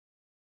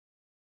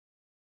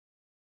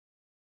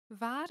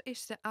 Waar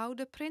is de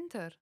oude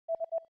printer?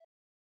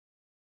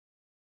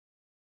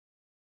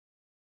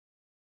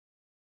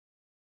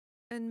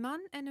 Een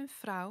man en een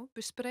vrouw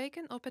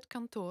bespreken op het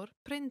kantoor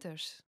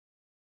printers.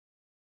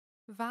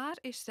 Waar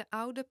is de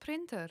oude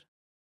printer?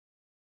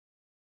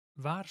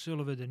 Waar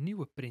zullen we de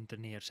nieuwe printer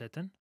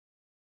neerzetten?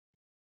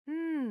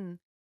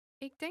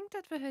 Ik denk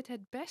dat we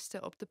het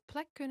beste op de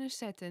plek kunnen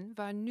zetten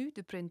waar nu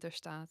de printer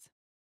staat.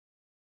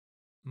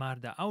 Maar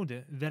de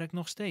oude werkt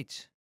nog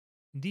steeds.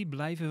 Die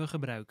blijven we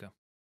gebruiken.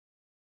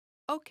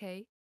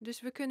 Oké, dus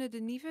we kunnen de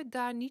nieuwe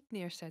daar niet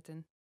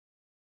neerzetten.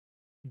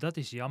 Dat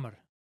is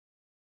jammer.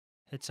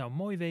 Het zou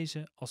mooi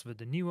wezen als we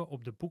de nieuwe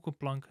op de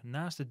boekenplank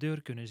naast de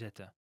deur kunnen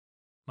zetten.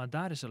 Maar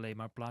daar is alleen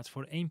maar plaats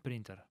voor 1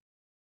 printer.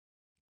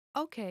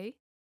 Oké,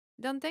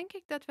 dan denk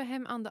ik dat we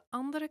hem aan de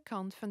andere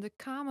kant van de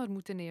kamer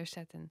moeten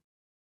neerzetten.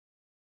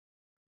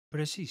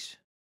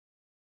 Precies.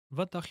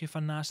 Wat dacht je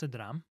van naast het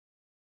raam?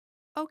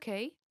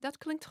 Oké, dat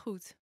klinkt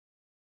goed.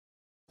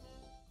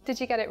 Did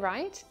you get it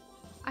right?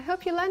 I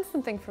hope you learned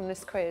something from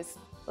this quiz.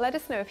 Let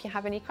us know if you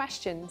have any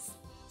questions.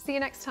 See you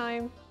next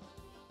time.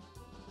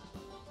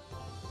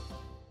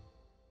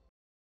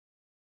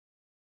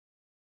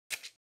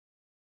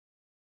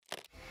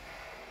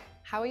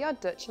 How are your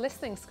Dutch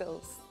listening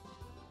skills?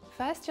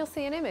 First, you'll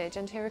see an image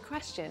and hear a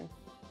question.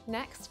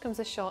 Next comes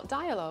a short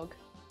dialogue.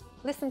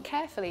 Listen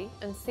carefully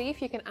and see if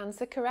you can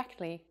answer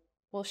correctly.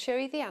 We'll show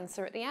you the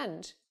answer at the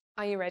end.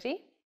 Are you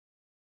ready?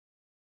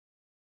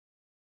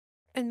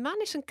 Een man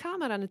is een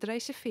kamer aan het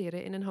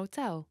reserveren in een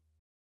hotel.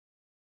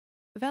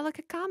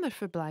 Welke kamer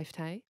verblijft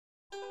hij?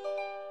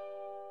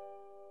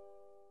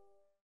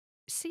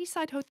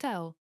 Seaside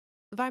Hotel.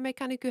 Waarmee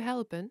kan ik u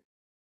helpen?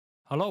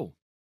 Hallo.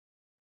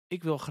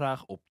 Ik wil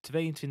graag op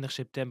 22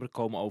 september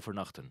komen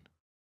overnachten.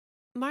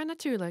 Maar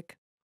natuurlijk,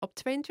 op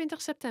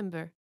 22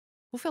 september.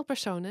 Hoeveel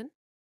personen?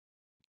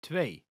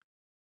 2.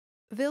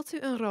 Wilt u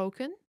een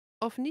roken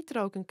of niet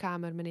roken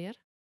kamer,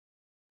 meneer?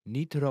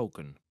 Niet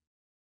roken.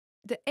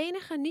 De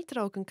enige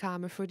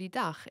niet-rokenkamer voor die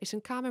dag is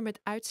een kamer met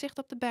uitzicht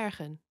op de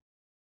bergen.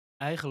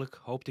 Eigenlijk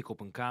hoopte ik op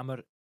een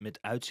kamer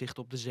met uitzicht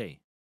op de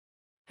zee.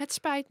 Het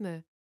spijt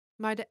me,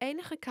 maar de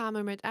enige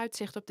kamer met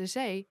uitzicht op de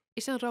zee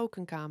is een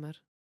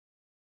rokenkamer.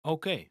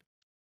 Oké.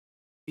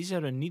 Is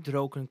er een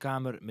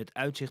niet-rokenkamer met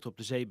uitzicht op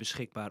de zee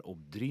beschikbaar op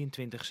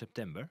 23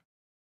 september?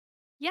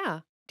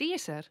 Ja, die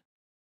is er.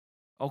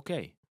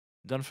 Oké,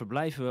 dan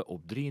verblijven we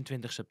op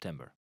 23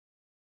 september.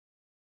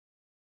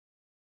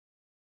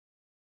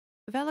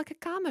 Welke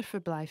kamer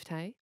verblijft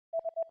hij?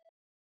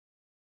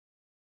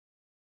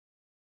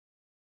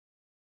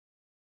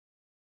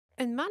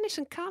 Een man is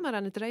een kamer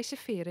aan het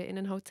reserveren in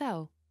een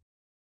hotel.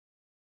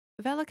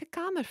 Welke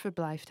kamer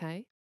verblijft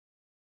hij?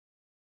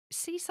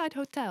 Seaside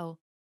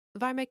Hotel.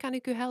 Waarmee kan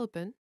ik u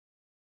helpen?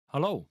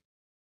 Hallo.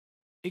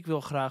 Ik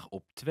wil graag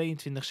op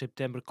 22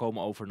 september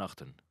komen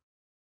overnachten.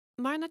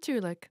 Maar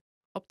natuurlijk,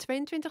 op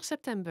 22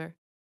 september.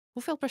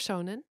 Hoeveel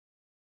personen?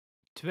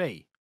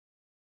 2.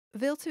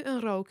 Wilt u een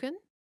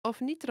roken of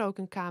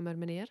niet-rokenkamer,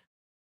 meneer?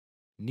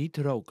 Niet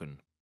roken.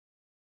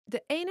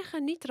 De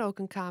enige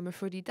niet-rokenkamer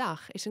voor die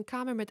dag is een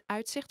kamer met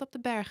uitzicht op de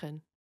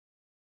bergen.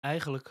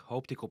 Eigenlijk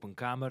hoopte ik op een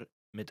kamer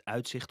met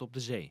uitzicht op de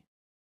zee.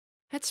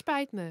 Het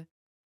spijt me,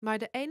 maar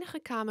de enige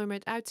kamer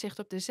met uitzicht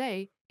op de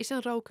zee is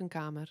een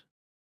rokenkamer.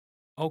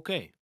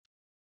 Oké.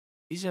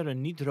 Is er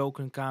een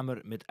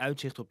niet-rokenkamer met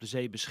uitzicht op de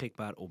zee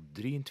beschikbaar op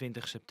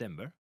 23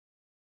 september?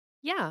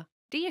 Ja,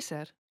 die is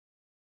er.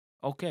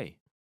 Oké,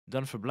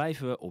 dan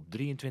verblijven we op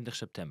 23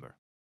 september.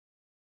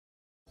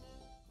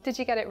 Did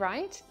you get it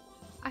right?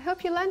 I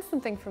hope you learned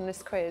something from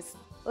this quiz.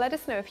 Let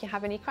us know if you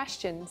have any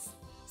questions.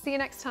 See you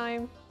next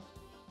time.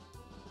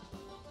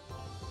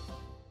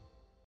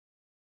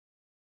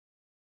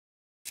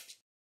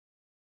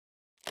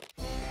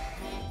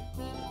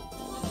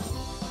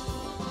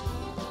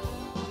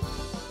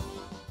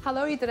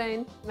 Hallo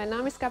iedereen, mijn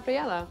naam is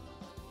Gabriella.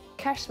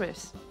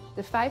 Kerstmis,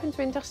 de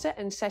 25e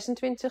en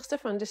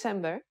 26e van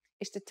december,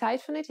 is de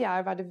tijd van het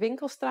jaar waar de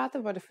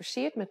winkelstraten worden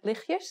versierd met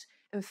lichtjes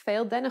en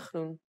veel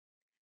dennengroen.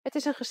 Het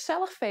is een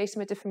gezellig feest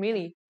met de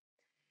familie.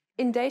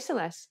 In deze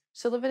les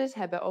zullen we het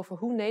hebben over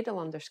hoe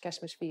Nederlanders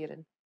Kerstmis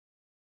vieren.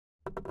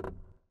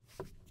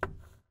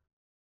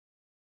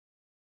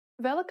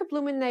 Welke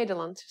bloem in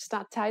Nederland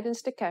staat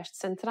tijdens de kerst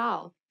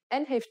centraal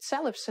en heeft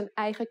zelfs zijn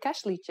eigen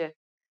kerstliedje?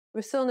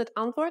 We zullen het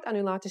antwoord aan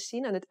u laten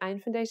zien aan het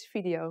eind van deze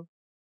video.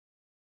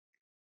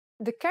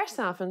 De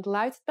kerstavond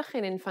luidt het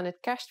begin van het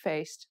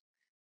kerstfeest.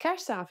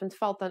 Kerstavond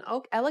valt dan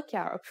ook elk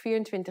jaar op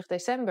 24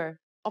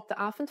 december, op de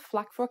avond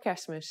vlak voor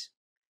Kerstmis.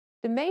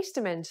 De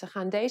meeste mensen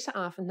gaan deze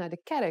avond naar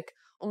de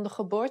kerk om de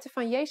geboorte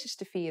van Jezus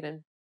te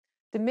vieren.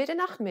 De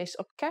middernachtmis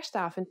op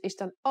kerstavond is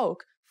dan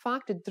ook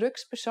vaak de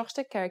drukst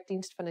bezochte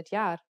kerkdienst van het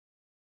jaar.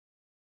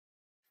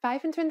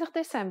 25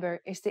 december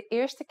is de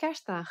eerste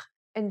kerstdag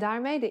en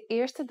daarmee de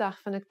eerste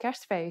dag van het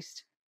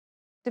kerstfeest.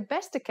 De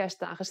beste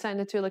kerstdagen zijn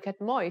natuurlijk het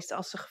mooist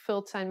als ze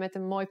gevuld zijn met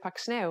een mooi pak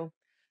sneeuw.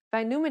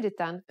 Wij noemen dit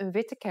dan een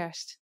witte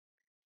kerst.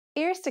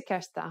 Eerste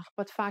kerstdag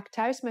wordt vaak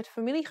thuis met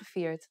familie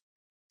gevierd.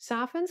 'S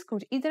Avonds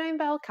komt iedereen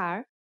bij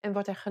elkaar en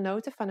wordt er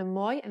genoten van een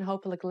mooi en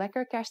hopelijk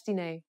lekker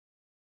kerstdiner.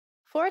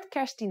 Voor het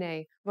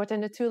kerstdiner wordt er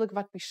natuurlijk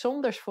wat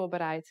bijzonders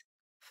voorbereid.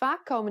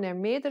 Vaak komen er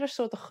meerdere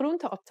soorten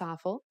groenten op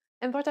tafel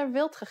en wordt er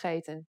wild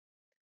gegeten.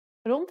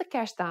 Rond de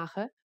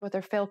kerstdagen wordt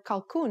er veel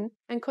kalkoen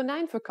en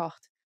konijn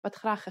verkocht, wat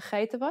graag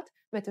gegeten wordt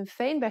met een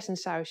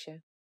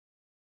veenbessensausje.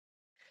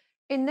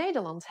 In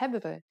Nederland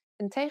hebben we,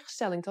 in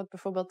tegenstelling tot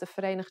bijvoorbeeld de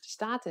Verenigde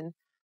Staten,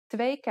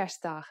 2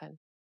 kerstdagen.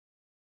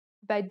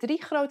 Bij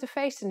 3 grote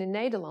feesten in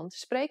Nederland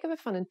spreken we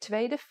van een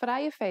tweede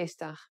vrije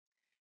feestdag.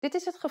 Dit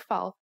is het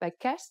geval bij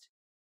Kerst,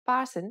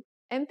 Pasen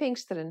en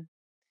Pinksteren.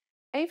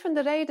 Een van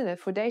de redenen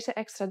voor deze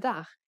extra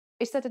dag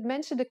is dat het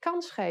mensen de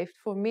kans geeft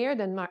voor meer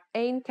dan maar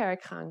 1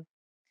 kerkgang.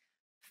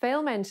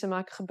 Veel mensen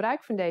maken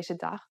gebruik van deze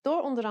dag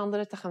door onder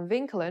andere te gaan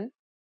winkelen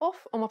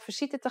of om op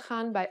visite te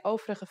gaan bij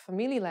overige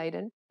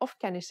familieleden of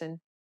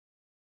kennissen.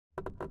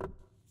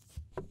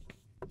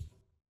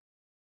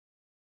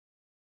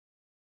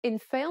 In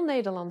veel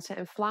Nederlandse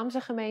en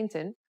Vlaamse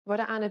gemeenten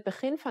worden aan het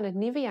begin van het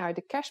nieuwe jaar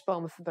de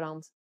kerstbomen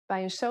verbrand,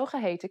 bij een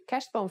zogeheten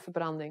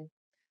kerstboomverbranding.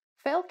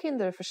 Veel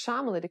kinderen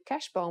verzamelen de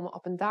kerstbomen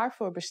op een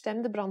daarvoor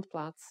bestemde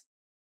brandplaats.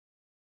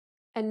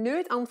 En nu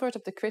het antwoord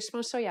op de quiz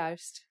van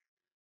zojuist.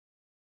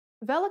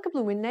 Welke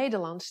bloem in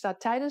Nederland staat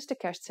tijdens de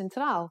kerst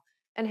centraal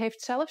en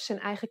heeft zelfs zijn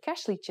eigen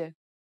kerstliedje?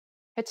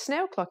 Het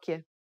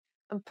sneeuwklokje.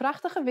 Een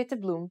prachtige witte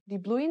bloem die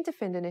bloeiend te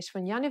vinden is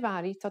van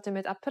januari tot en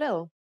met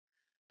april.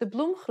 De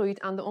bloem groeit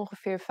aan de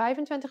ongeveer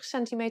 25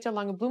 centimeter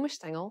lange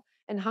bloemenstengel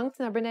en hangt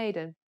naar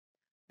beneden.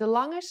 De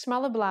lange,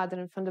 smalle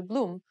bladeren van de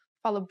bloem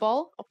vallen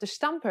bol op de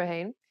stamper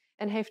heen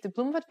en heeft de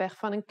bloem wat weg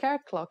van een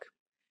kerkklok.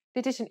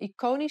 Dit is een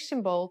iconisch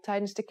symbool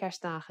tijdens de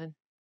kerstdagen.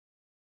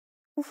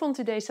 Hoe vond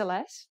u deze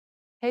les?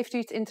 Heeft u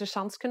iets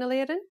interessants kunnen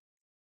leren?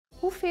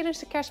 Hoe vieren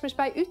ze Kerstmis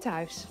bij u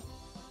thuis?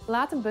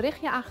 Laat een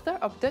berichtje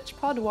achter op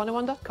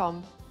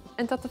dutchpod101.com.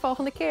 En tot de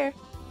volgende keer!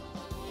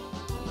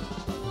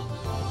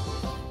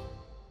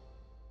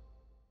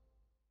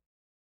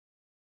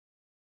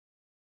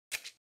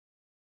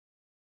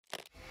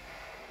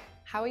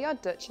 How are your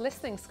Dutch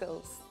listening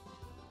skills?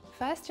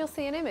 First, you'll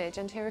see an image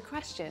and hear a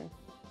question.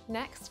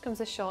 Next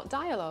comes a short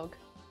dialogue.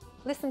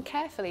 Listen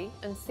carefully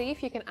and see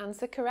if you can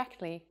answer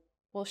correctly.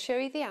 We'll show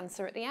you the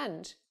answer at the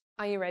end.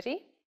 Are you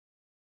ready?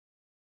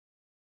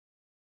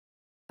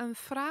 Een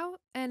vrouw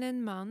en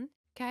een man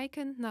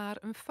kijken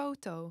naar een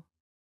foto.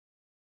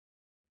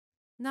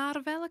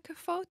 Naar welke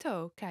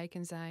foto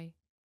kijken zij?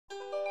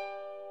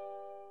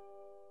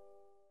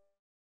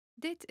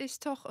 Dit is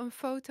toch een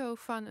foto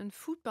van een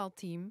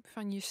voetbalteam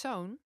van je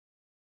zoon?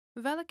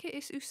 Welke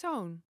is uw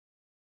zoon?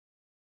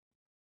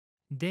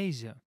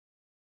 Deze.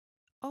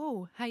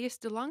 Oh, hij is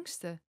de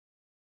langste.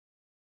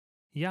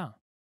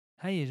 Ja,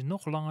 hij is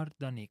nog langer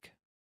dan ik.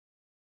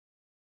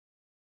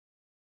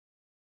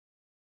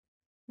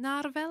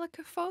 Naar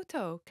welke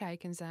foto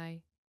kijken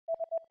zij?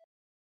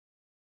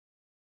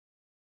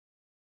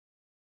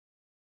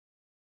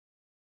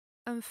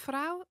 Een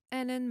vrouw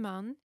en een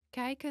man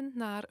kijken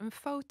naar een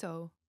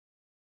foto.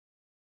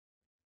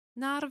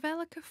 Naar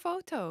welke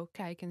foto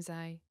kijken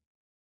zij?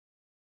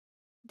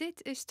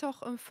 Dit is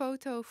toch een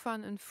foto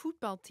van een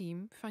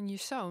voetbalteam van je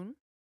zoon?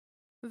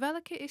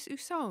 Welke is uw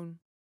zoon?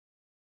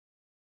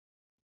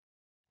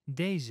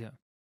 Deze.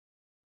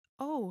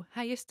 Oh,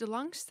 hij is de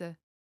langste.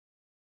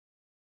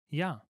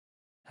 Ja,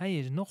 hij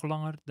is nog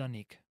langer dan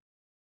ik.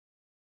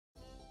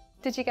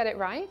 Did you get it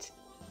right?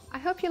 I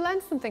hope you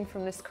learned something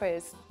from this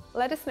quiz.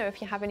 Let us know if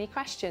you have any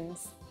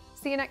questions.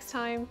 See you next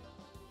time.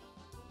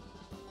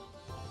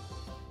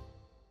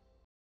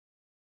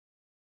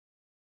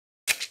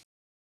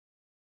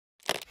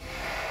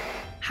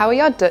 How are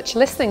your Dutch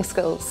listening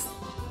skills?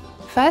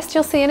 First,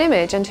 you'll see an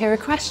image and hear a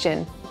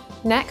question.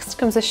 Next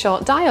comes a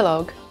short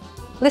dialogue.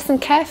 Listen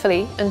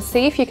carefully and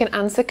see if you can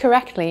answer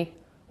correctly.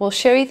 We'll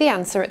show you the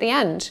answer at the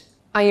end.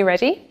 Are you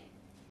ready?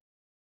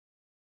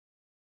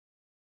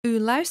 U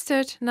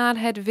luistert naar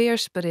het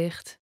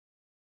weersbericht.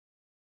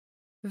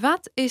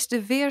 Wat is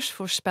de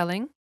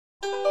weersvoorspelling?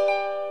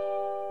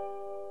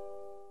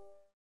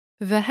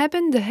 We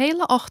hebben de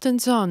hele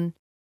ochtend zon.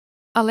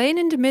 Alleen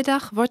in de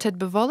middag wordt het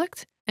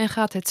bewolkt en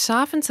gaat het 's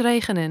avonds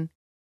regenen.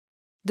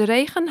 De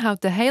regen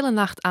houdt de hele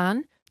nacht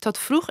aan tot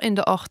vroeg in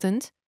de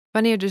ochtend,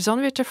 wanneer de zon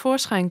weer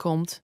tevoorschijn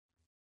komt.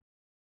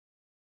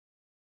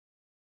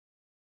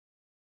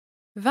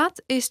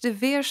 Wat is de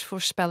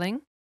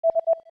weersvoorspelling?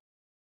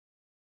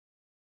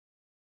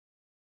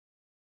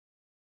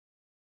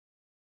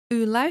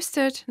 U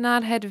luistert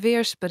naar het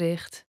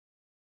weersbericht.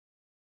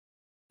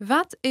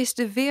 Wat is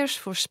de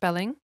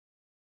weersvoorspelling?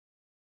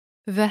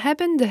 We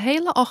hebben de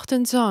hele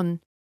ochtend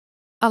zon.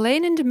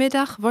 Alleen in de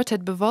middag wordt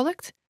het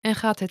bewolkt en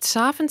gaat het 's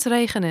avonds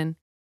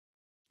regenen.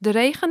 De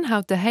regen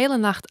houdt de hele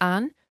nacht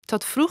aan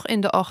tot vroeg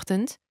in de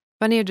ochtend,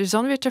 wanneer de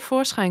zon weer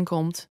tevoorschijn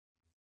komt.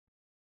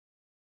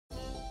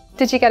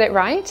 Did you get it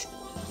right?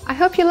 I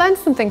hope you learned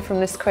something from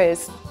this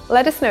quiz.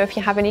 Let us know if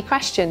you have any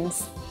questions.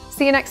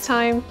 See you next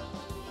time.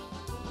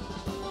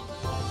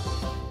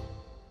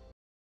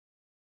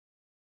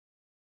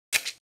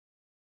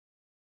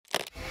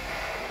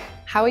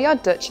 How are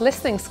your Dutch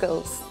listening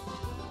skills?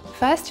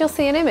 First, you'll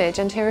see an image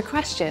and hear a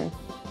question.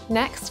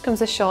 Next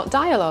comes a short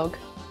dialogue.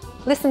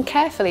 Listen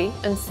carefully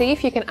and see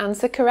if you can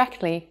answer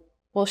correctly.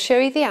 We'll show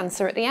you the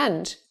answer at the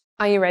end.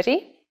 Are you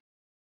ready?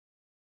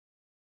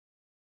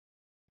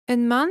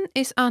 Een man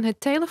is aan het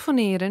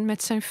telefoneren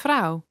met zijn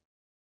vrouw.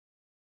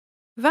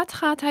 Wat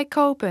gaat hij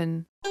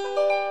kopen?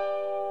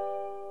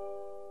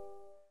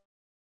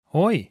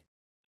 Hoi,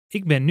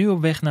 ik ben nu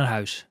op weg naar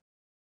huis.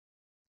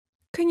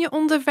 Kun je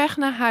onderweg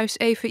naar huis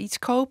even iets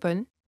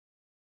kopen?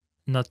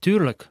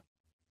 Natuurlijk.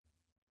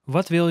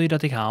 Wat wil je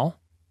dat ik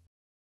haal?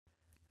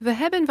 We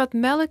hebben wat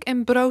melk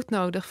en brood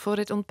nodig voor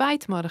het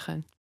ontbijt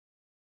morgen.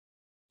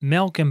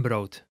 Melk en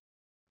brood.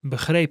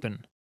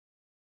 Begrepen.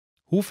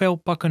 Hoeveel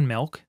pakken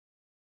melk?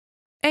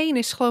 1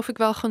 is geloof ik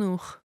wel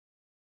genoeg.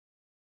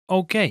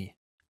 Oké.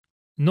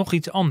 Nog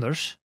iets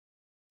anders?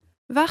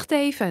 Wacht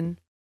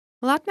even.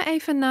 Laat me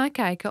even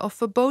nakijken of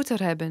we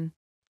boter hebben.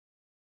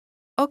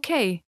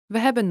 Oké, we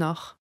hebben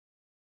nog.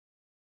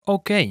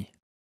 Oké.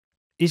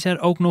 Is er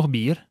ook nog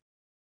bier?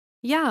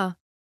 Ja,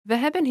 we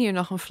hebben hier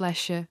nog een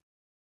flesje.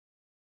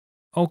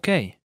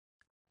 Oké.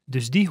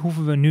 Dus die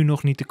hoeven we nu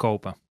nog niet te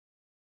kopen.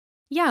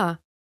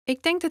 Ja,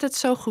 ik denk dat het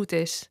zo goed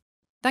is.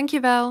 Dank je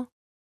wel.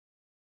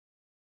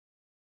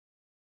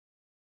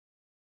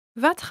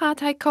 Wat gaat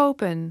hij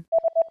kopen?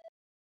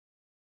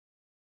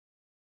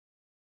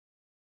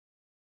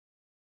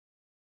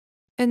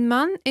 Een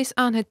man is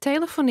aan het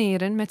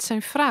telefoneren met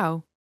zijn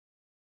vrouw.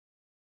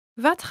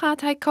 Wat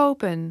gaat hij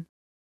kopen?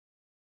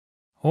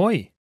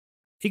 Hoi,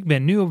 ik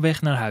ben nu op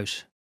weg naar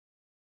huis.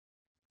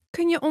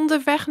 Kun je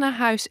onderweg naar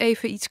huis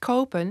even iets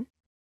kopen?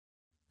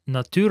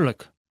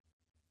 Natuurlijk.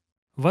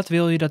 Wat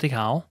wil je dat ik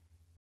haal?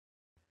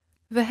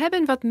 We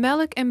hebben wat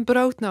melk en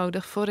brood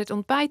nodig voor het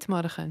ontbijt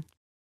morgen.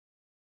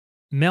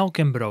 Melk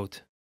en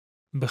brood.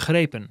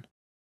 Begrepen.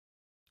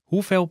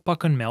 Hoeveel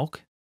pakken melk?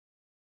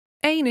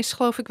 1 is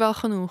geloof ik wel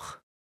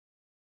genoeg.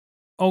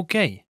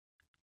 Oké.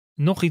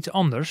 Nog iets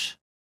anders?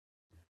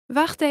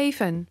 Wacht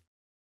even.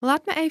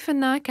 Laat me even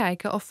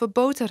nakijken of we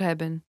boter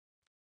hebben.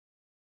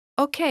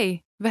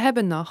 Oké, we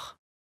hebben nog.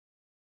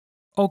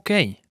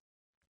 Oké.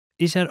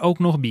 Is er ook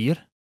nog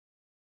bier?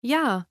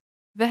 Ja,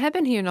 we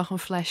hebben hier nog een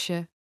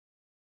flesje.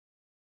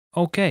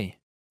 Oké.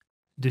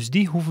 Dus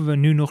die hoeven we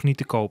nu nog niet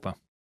te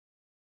kopen.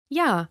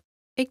 Ja,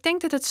 ik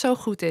denk dat het zo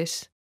goed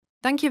is.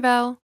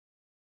 Dankjewel.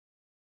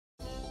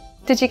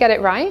 Did you get it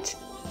right?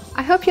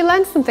 I hope you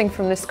learned something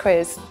from this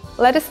quiz.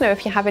 Let us know if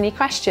you have any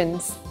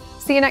questions.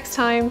 See you next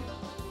time.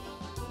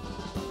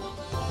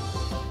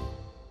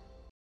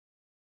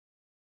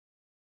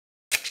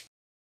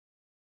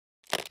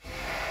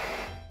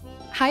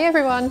 Hi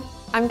everyone,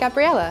 I'm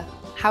Gabriella.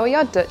 How are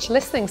your Dutch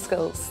listening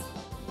skills?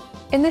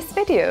 In this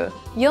video,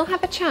 you'll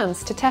have a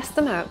chance to test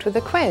them out with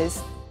a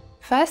quiz.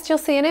 First,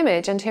 you'll see an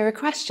image and hear a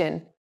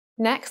question.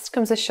 Next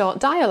comes a short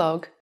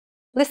dialogue.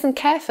 Listen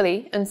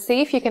carefully and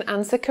see if you can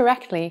answer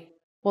correctly.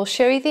 We'll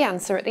show you the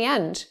answer at the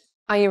end.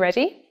 Are you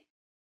ready?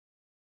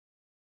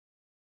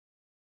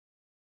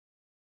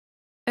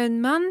 Een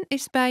man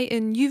is bij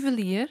een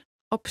juwelier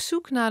op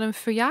zoek naar een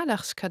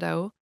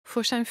verjaardagscadeau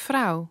voor zijn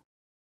vrouw.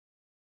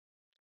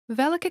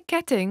 Welke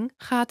ketting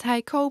gaat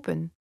hij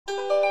kopen?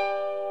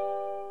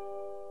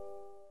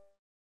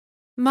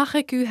 Mag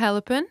ik u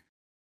helpen?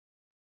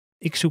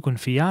 Ik zoek een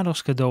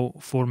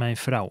verjaardagscadeau voor mijn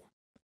vrouw.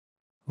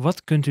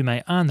 Wat kunt u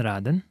mij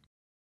aanraden?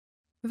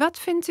 Wat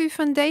vindt u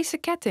van deze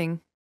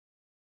ketting?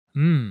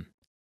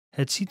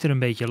 Het ziet er een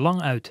beetje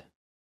lang uit.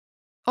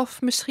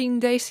 Of misschien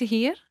deze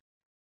hier?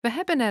 We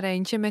hebben er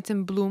eentje met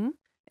een bloem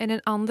en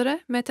een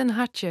andere met een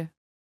hartje.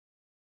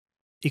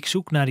 Ik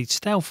zoek naar iets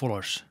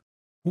stijlvollers.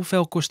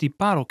 Hoeveel kost die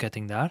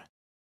parelketting daar?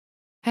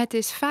 Het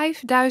is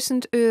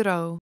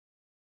 €5000.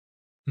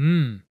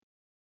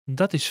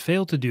 Dat is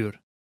veel te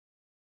duur.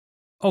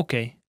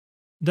 Oké,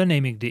 dan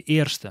neem ik de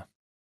eerste.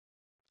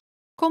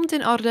 Komt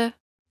in orde,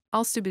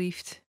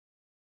 alstublieft.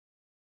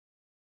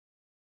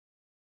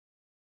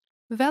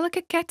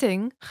 Welke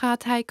ketting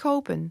gaat hij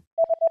kopen?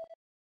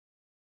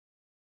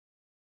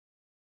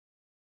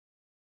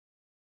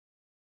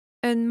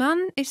 Een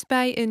man is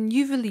bij een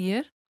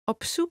juwelier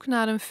op zoek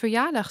naar een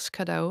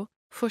verjaardagscadeau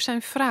voor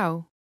zijn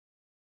vrouw.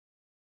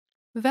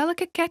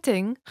 Welke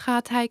ketting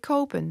gaat hij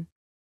kopen?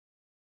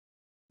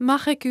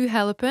 Mag ik u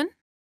helpen?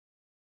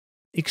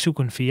 Ik zoek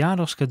een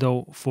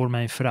verjaardagscadeau voor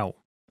mijn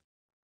vrouw.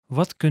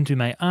 Wat kunt u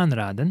mij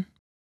aanraden?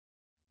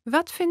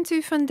 Wat vindt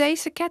u van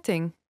deze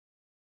ketting?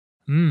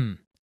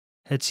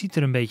 Het ziet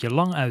er een beetje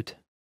lang uit.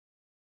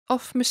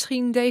 Of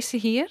misschien deze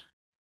hier?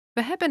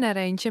 We hebben er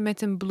eentje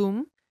met een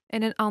bloem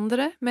en een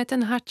andere met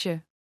een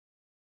hartje.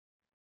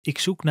 Ik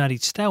zoek naar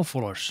iets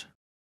stijlvollers.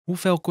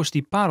 Hoeveel kost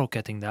die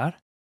parelketting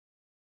daar?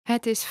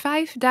 Het is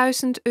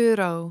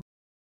 €5000.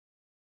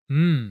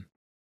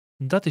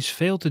 Dat is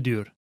veel te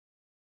duur.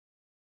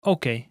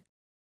 Oké,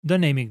 dan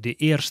neem ik de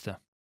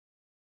eerste.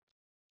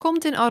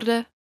 Komt in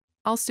orde,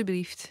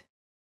 alstublieft.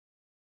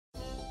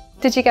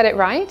 Did you get it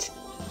right?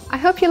 I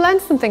hope you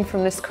learned something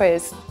from this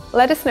quiz.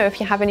 Let us know if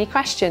you have any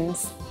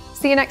questions.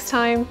 See you next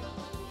time.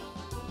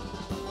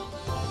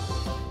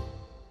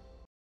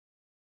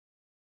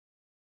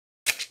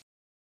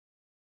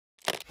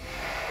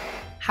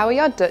 How are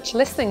your Dutch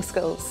listening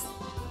skills?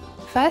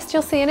 First,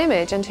 you'll see an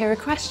image and hear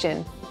a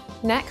question.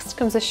 Next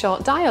comes a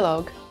short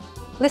dialogue.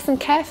 Listen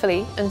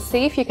carefully and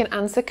see if you can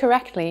answer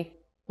correctly.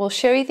 We'll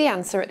show you the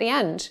answer at the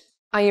end.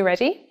 Are you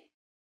ready?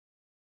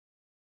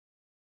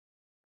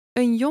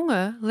 Een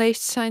jongen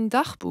leest zijn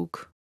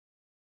dagboek.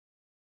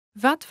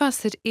 Wat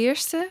was het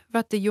eerste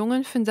wat de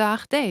jongen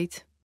vandaag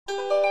deed?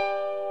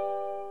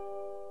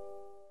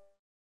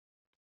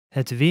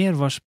 Het weer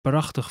was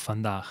prachtig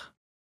vandaag.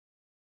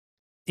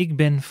 Ik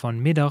ben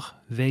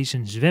vanmiddag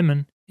wezen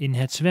zwemmen in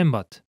het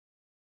zwembad.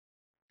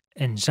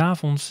 En 's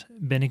avonds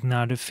ben ik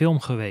naar de film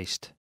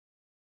geweest.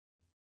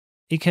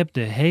 Ik heb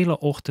de hele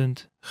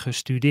ochtend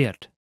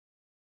gestudeerd.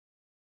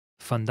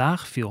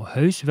 Vandaag viel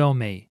heus wel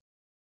mee.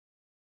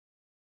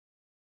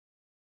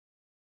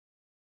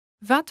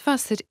 Wat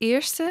was het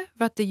eerste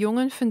wat de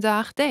jongen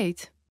vandaag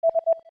deed?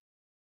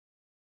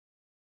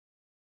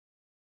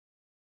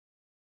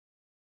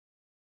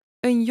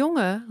 Een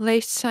jongen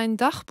leest zijn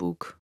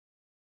dagboek.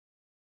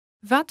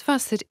 Wat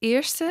was het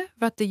eerste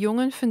wat de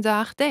jongen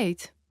vandaag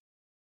deed?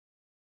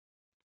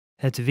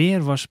 Het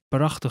weer was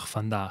prachtig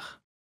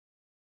vandaag.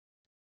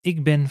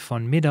 Ik ben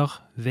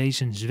vanmiddag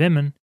wezen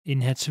zwemmen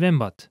in het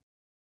zwembad.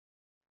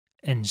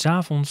 En 's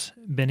avonds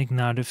ben ik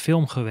naar de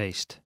film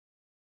geweest.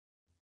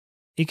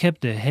 Ik heb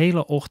de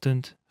hele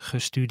ochtend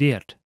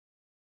gestudeerd.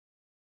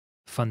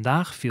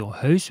 Vandaag viel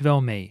heus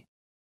wel mee.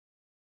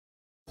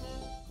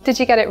 Did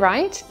you get it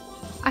right?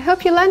 I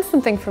hope you learned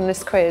something from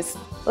this quiz.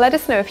 Let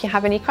us know if you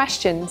have any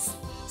questions.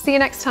 See you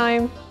next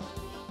time.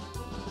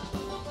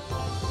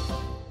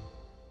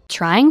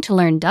 Trying to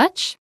learn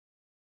Dutch?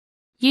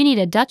 You need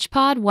a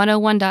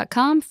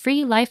DutchPod101.com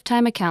free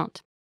lifetime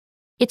account.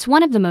 It's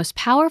one of the most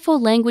powerful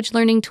language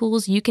learning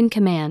tools you can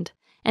command,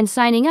 and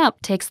signing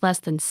up takes less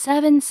than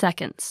 7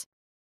 seconds.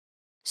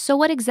 So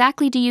what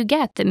exactly do you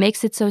get that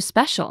makes it so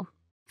special?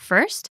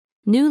 First,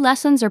 new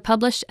lessons are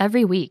published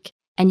every week,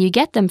 and you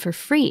get them for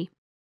free.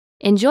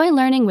 Enjoy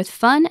learning with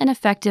fun and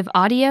effective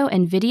audio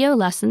and video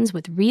lessons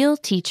with real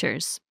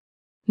teachers.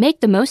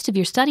 Make the most of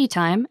your study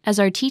time as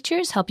our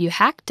teachers help you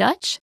hack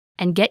Dutch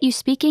and get you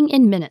speaking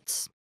in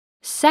minutes.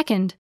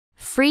 Second,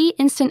 free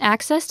instant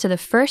access to the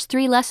first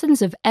 3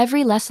 lessons of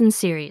every lesson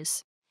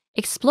series.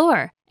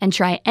 Explore and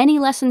try any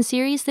lesson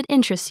series that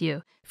interests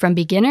you, from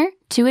beginner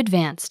to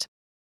advanced.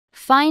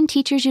 Find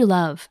teachers you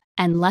love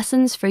and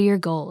lessons for your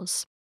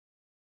goals.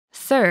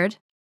 Third,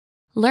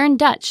 learn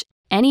Dutch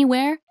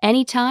anywhere,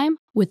 anytime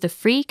with the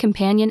free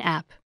companion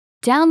app.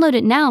 Download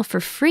it now for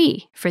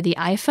free for the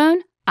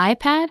iPhone,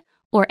 iPad,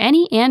 or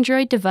any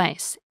Android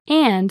device,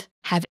 and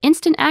have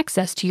instant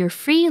access to your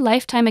free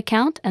lifetime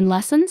account and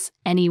lessons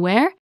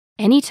anywhere,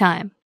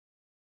 anytime.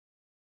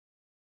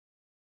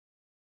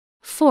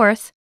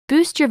 Fourth,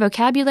 boost your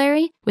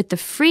vocabulary with the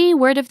free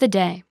word of the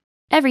day.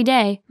 Every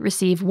day,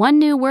 receive 1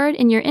 new word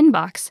in your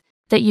inbox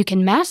that you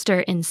can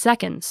master in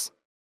seconds.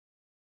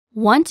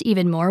 Want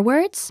even more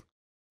words?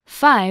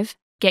 5.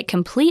 Get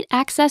complete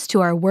access to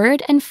our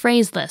word and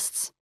phrase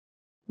lists.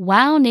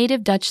 Wow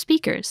native Dutch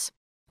speakers,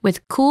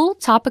 with cool,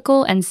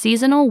 topical, and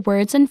seasonal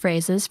words and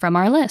phrases from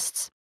our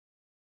lists.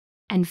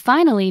 And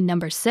finally,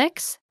 number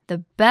 6,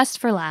 the best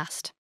for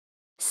last.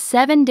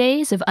 7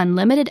 days of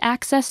unlimited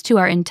access to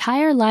our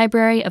entire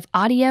library of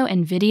audio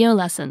and video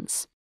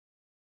lessons.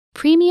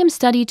 Premium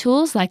study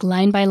tools like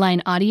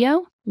line-by-line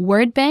audio,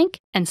 word bank,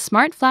 and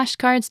smart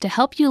flashcards to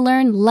help you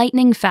learn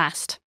lightning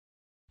fast.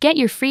 Get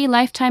your free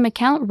lifetime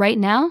account right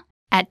now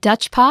at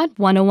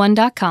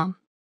DutchPod101.com.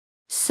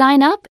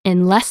 Sign up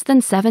in less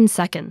than 7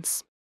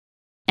 seconds.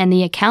 And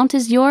the account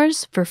is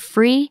yours for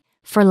free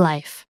for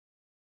life.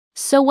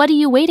 So what are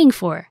you waiting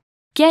for?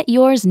 Get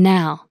yours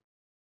now.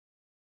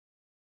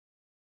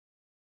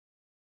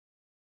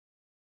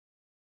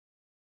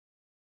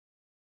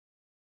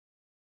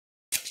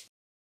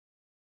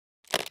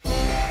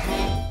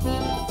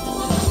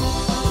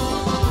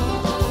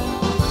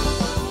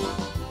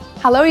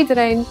 Hallo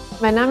iedereen,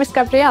 mijn naam is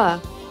Gabriella.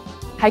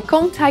 Hij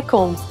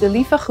komt, de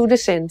lieve goede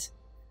Sint.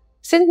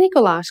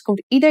 Sint-Nicolaas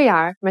komt ieder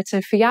jaar met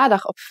zijn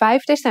verjaardag op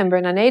 5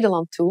 december naar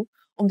Nederland toe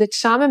om dit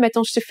samen met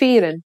ons te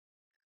vieren.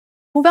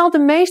 Hoewel de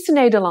meeste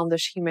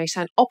Nederlanders hiermee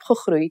zijn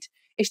opgegroeid,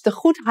 is de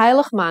Goed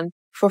Heilig Man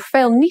voor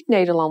veel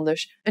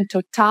niet-Nederlanders een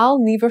totaal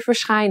nieuwe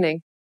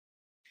verschijning.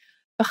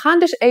 We gaan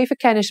dus even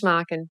kennis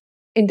maken.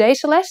 In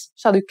deze les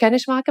zal u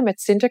kennis maken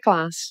met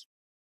Sinterklaas.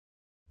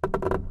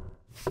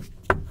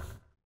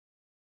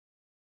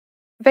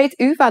 Weet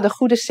u waar de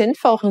goede Sint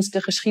volgens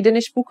de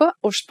geschiedenisboeken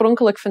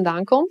oorspronkelijk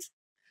vandaan komt?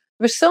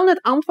 We zullen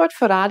het antwoord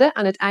verraden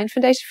aan het eind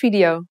van deze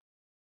video.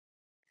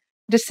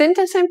 De Sint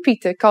en zijn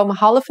Pieten komen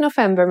half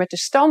november met de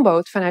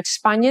stoomboot vanuit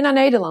Spanje naar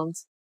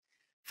Nederland.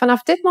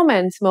 Vanaf dit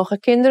moment mogen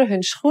kinderen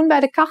hun schoen bij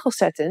de kachel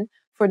zetten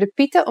voor de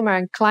Pieten om er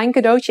een klein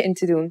cadeautje in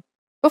te doen.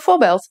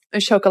 Bijvoorbeeld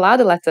een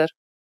chocoladeletter.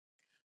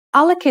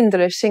 Alle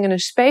kinderen zingen een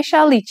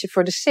speciaal liedje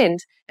voor de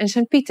Sint en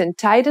zijn Pieten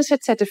tijdens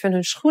het zetten van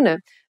hun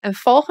schoenen en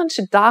volgen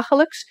ze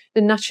dagelijks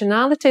de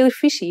nationale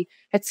televisie,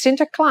 het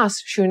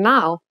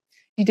Sinterklaasjournaal,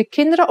 die de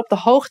kinderen op de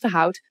hoogte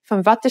houdt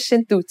van wat de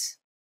Sint doet.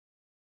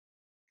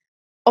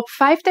 Op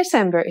 5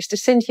 december is de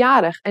Sint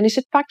jarig en is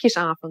het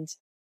pakjesavond.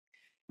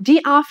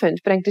 Die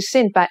avond brengt de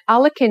Sint bij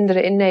alle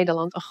kinderen in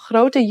Nederland een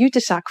grote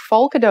jutezak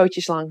vol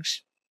cadeautjes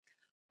langs.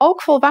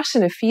 Ook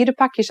volwassenen vieren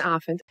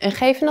pakjesavond en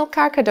geven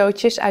elkaar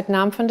cadeautjes uit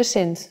naam van de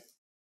Sint.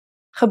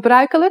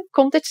 Gebruikelijk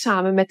komt dit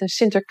samen met een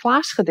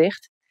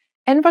Sinterklaasgedicht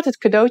en wordt het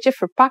cadeautje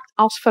verpakt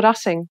als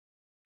verrassing.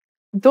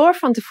 Door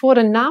van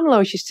tevoren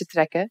naamloodjes te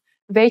trekken,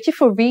 weet je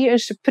voor wie je een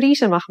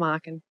surprise mag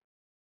maken.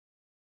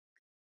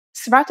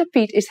 Zwarte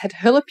Piet is het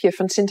hulpje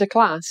van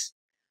Sinterklaas.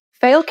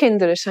 Veel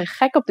kinderen zijn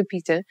gek op de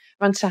Pieten,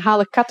 want ze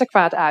halen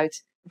kattenkwaad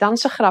uit,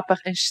 dansen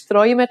grappig en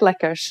strooien met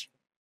lekkers.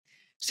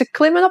 Ze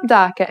klimmen op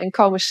daken en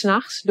komen 's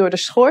nachts door de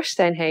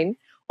schoorsteen heen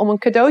om een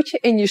cadeautje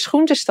in je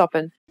schoen te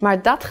stoppen.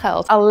 Maar dat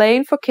geldt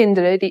alleen voor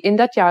kinderen die in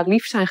dat jaar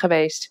lief zijn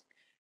geweest.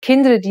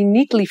 Kinderen die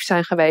niet lief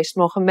zijn geweest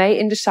mogen mee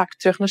in de zak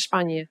terug naar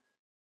Spanje.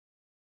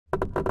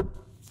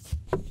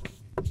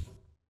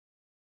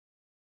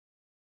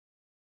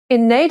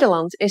 In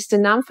Nederland is de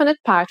naam van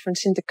het paard van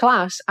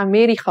Sinterklaas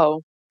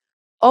Amerigo.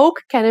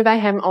 Ook kennen wij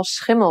hem als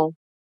schimmel.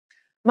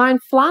 Maar in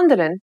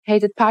Vlaanderen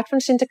heet het paard van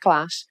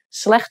Sinterklaas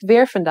Slecht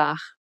Weer Vandaag.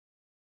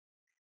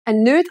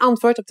 En nu het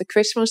antwoord op de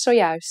quiz van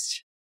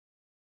zojuist.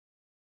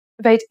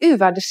 Weet u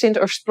waar de Sint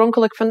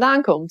oorspronkelijk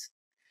vandaan komt?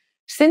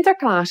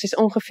 Sinterklaas is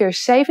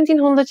ongeveer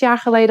 1700 jaar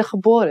geleden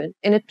geboren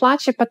in het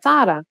plaatsje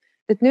Patara,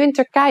 dat nu in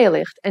Turkije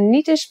ligt en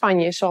niet in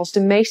Spanje zoals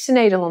de meeste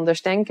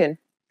Nederlanders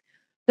denken.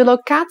 De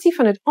locatie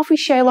van het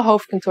officiële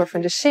hoofdkantoor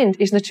van de Sint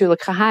is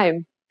natuurlijk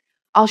geheim.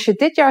 Als je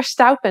dit jaar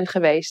stout bent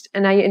geweest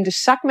en hij je in de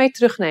zak mee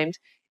terugneemt,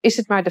 is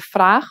het maar de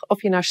vraag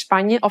of je naar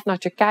Spanje of naar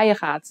Turkije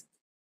gaat.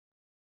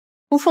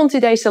 Hoe vond u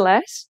deze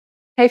les?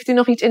 Heeft u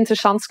nog iets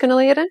interessants kunnen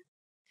leren?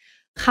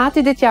 Gaat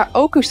u dit jaar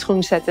ook uw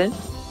schoen zetten?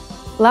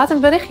 Laat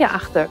een berichtje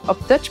achter op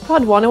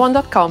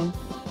DutchPod101.com.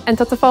 En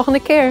tot de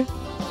volgende keer!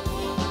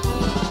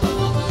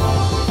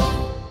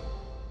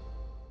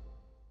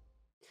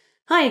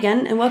 Hi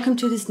again and welcome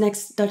to this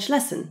next Dutch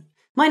lesson.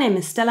 My name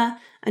is Stella,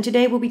 and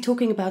today we'll be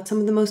talking about some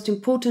of the most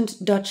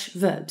important Dutch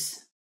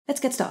verbs. Let's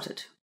get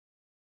started.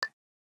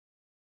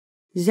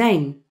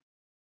 Zijn.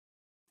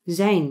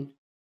 Zijn.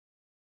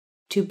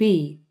 To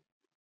be.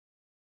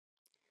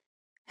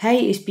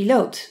 Hij is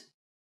piloot.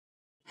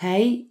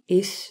 Hij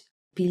is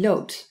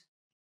piloot.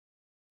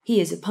 He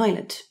is a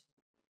pilot.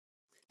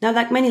 Now,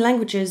 like many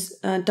languages,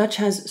 Dutch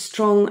has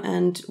strong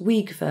and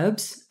weak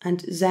verbs,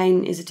 and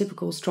zijn is a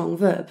typical strong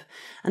verb.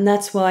 And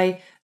that's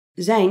why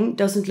zijn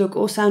doesn't look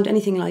or sound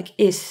anything like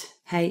is.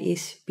 Hij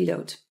is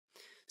piloot.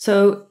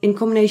 So, in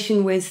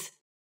combination with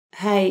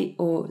hij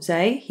or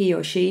zij, he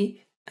or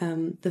she,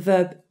 the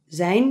verb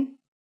zijn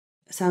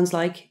sounds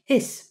like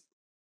is.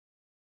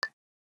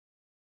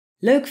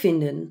 Leuk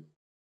vinden.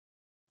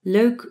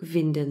 Leuk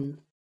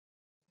vinden.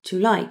 To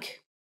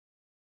like.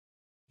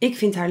 Ik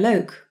vind haar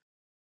leuk.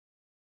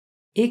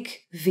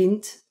 Ik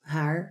vind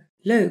haar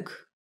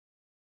leuk.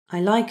 I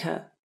like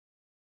her.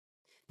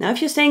 Now, if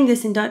you're saying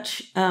this in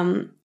Dutch,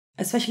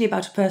 especially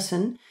about a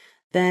person,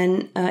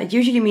 then it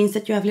usually means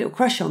that you have a little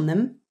crush on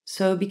them.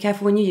 So be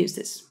careful when you use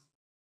this.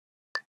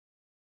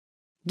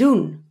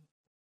 Doen.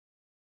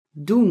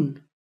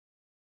 Doen.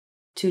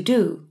 To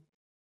do.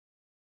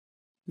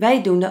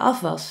 Wij doen de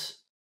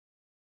afwas.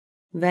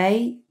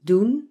 Wij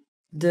doen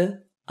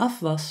de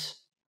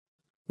afwas.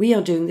 We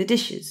are doing the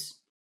dishes.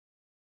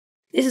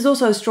 This is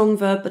also a strong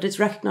verb, but it's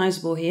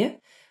recognizable here.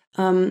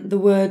 The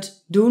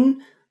word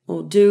doen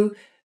or do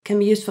can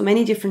be used for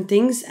many different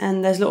things,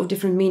 and there's a lot of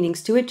different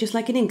meanings to it, just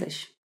like in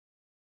English.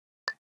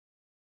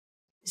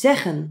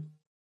 Zeggen.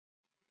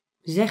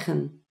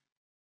 Zeggen.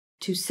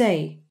 To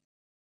say.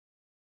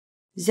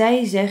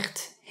 Zij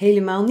zegt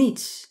helemaal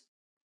niets.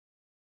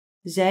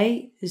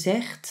 Zij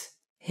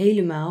zegt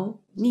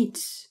helemaal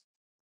niets.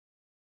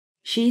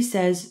 She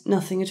says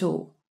nothing at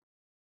all.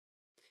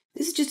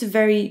 This is just a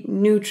very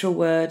neutral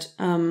word.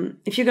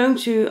 If you're going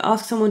to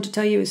ask someone to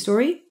tell you a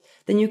story,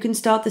 then you can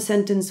start the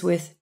sentence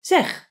with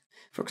zeg.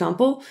 For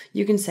example,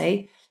 you can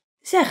say,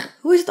 zeg,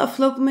 hoe is het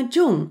afgelopen met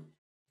John?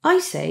 I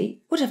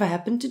say, whatever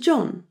happened to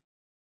John?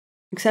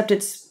 Except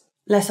it's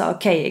less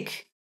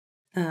archaic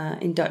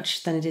in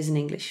Dutch than it is in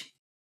English.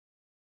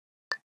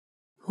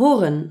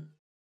 Horen.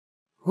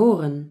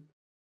 Horen.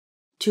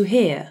 To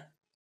hear.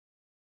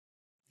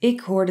 Ik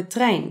hoor de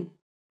trein.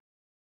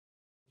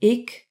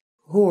 Ik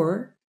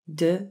hoor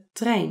de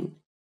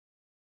trein.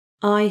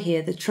 I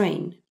hear the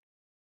train.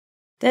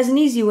 There's an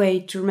easy way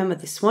to remember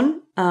this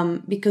one,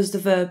 because the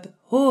verb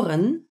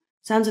horen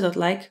sounds a lot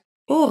like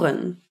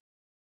oren.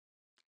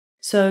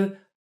 So,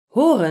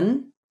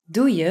 horen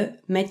doe je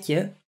met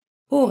je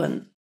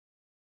oren.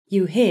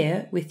 You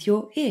hear with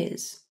your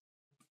ears.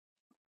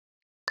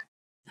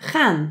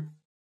 Gaan.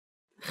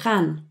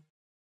 Gaan.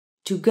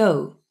 To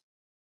go.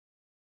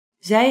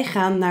 Zij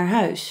gaan naar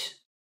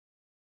huis.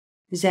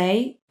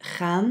 Zij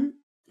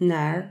gaan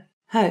naar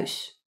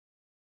huis.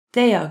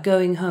 They are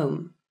going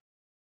home.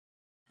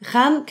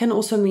 Gaan can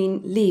also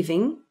mean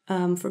leaving.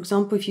 For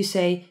example, if you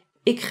say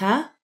ik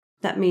ga,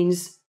 that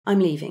means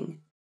I'm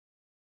leaving.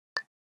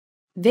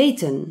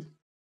 Weten.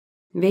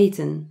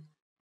 Weten.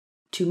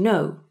 To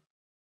know.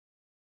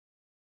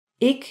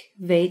 Ik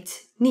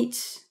weet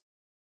niets.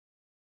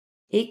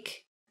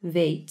 Ik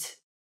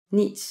weet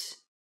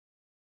niets.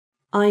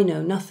 I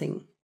know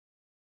nothing.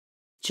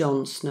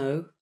 Jon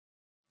Snow.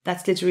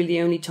 That's literally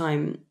the only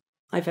time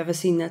I've ever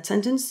seen that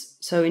sentence.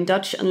 So in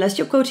Dutch, unless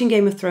you're quoting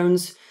Game of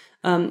Thrones,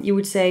 you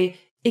would say,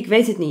 ik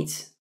weet het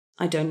niet.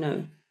 I don't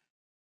know.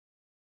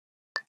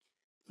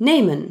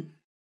 Nemen.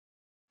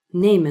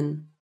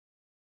 Nemen.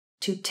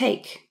 To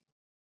take.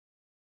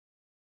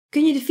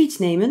 Kun je de fiets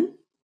nemen?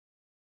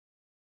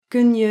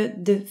 Kun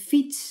je de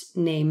fiets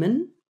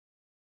nemen?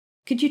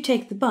 Could you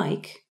take the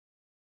bike?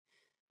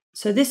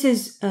 So this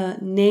is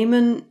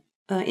nemen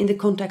in the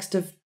context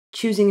of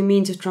choosing a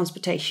means of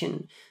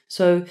transportation.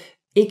 So,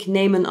 ik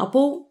neem een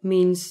appel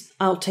means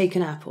I'll take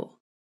an apple.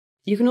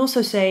 You can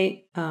also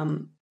say,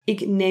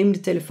 ik neem de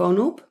telefoon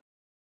op.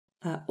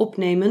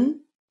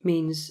 Opnemen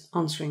means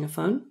answering a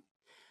phone.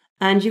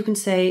 And you can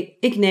say,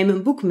 ik neem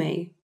een boek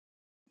mee.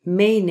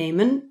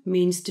 Meenemen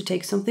means to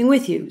take something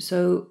with you.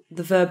 So,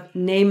 the verb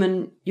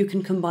nemen, you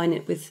can combine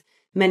it with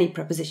many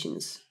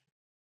prepositions.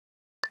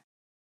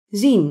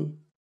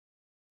 Zien.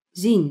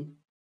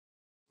 Zien.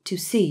 To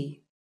see.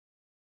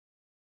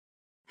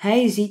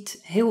 Hij ziet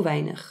heel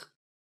weinig.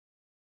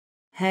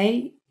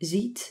 Hij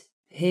ziet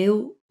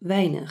heel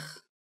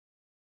weinig.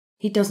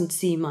 He doesn't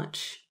see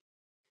much.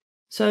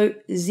 So,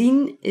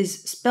 zien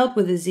is spelled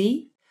with a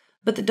Z,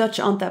 but the Dutch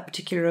aren't that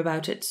particular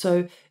about it,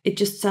 so it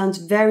just sounds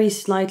very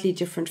slightly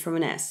different from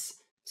an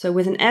S. So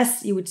with an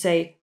S, you would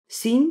say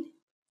zien,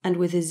 and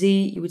with a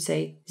Z, you would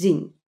say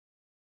zien.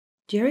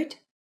 Do you hear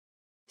it?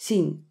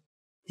 Zien.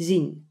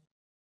 Zien.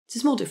 It's a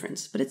small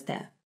difference, but it's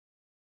there.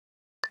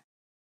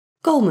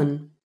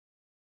 Komen.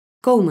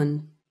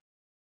 Komen.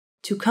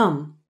 To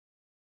come.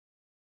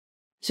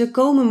 Ze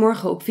komen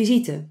morgen op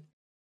visite.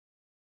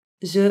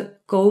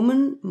 Ze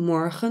komen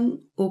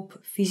morgen op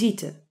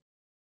visite.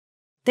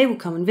 They will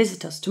come and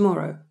visit us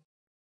tomorrow.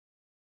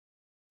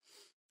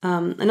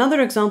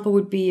 Another example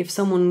would be if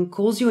someone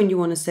calls you and you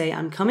want to say,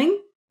 I'm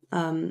coming,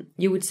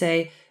 you would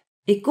say,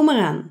 ik kom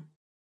eraan.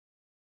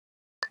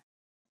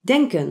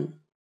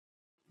 Denken,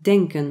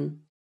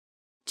 denken,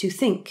 to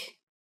think.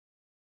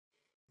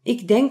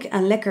 Ik denk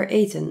aan lekker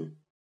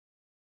eten.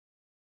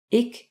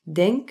 Ik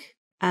denk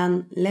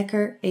aan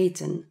lekker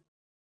eten.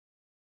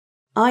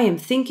 I am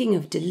thinking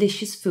of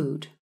delicious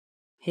food.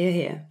 Hear,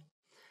 hear.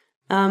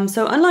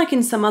 So unlike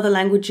in some other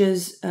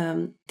languages,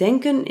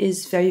 denken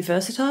is very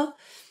versatile.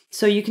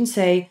 So you can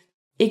say,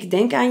 ik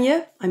denk aan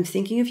je, I'm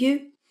thinking of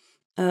you.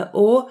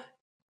 Or,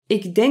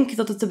 ik denk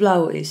dat het de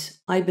blauwe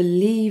is. I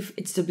believe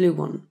it's the blue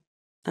one.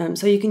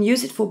 So you can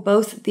use it for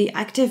both the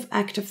active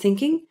act of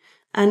thinking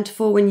and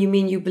for when you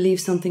mean you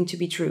believe something to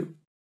be true.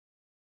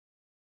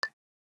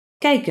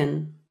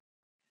 Kijken,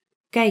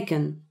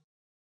 kijken,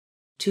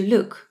 to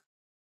look.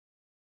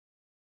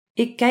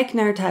 Ik kijk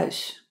naar het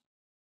huis.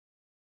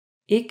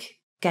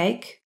 Ik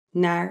kijk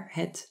naar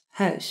het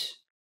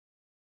huis.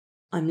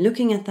 I'm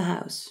looking at the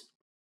house.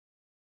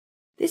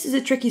 This is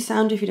a tricky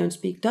sound if you don't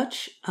speak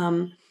Dutch.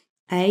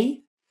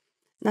 Ei.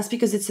 That's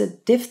because it's a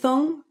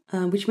diphthong,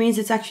 which means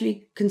it's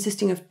actually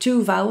consisting of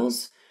two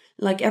vowels,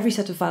 like every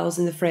set of vowels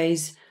in the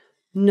phrase,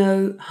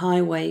 no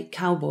highway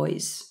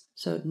cowboys.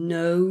 So,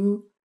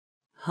 no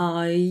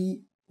highway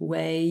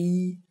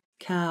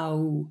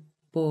cowboys.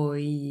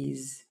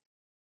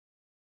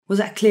 Was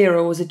that clear,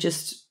 or was it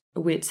just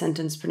a weird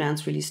sentence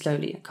pronounced really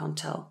slowly? I can't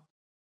tell.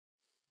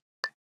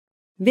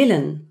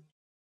 Willen,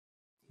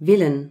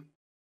 willen,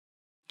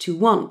 to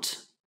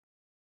want.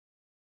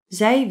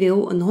 Zij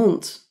wil een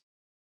hond.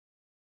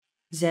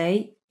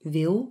 Zij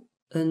wil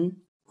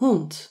een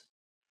hond.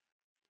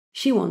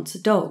 She wants a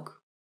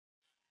dog.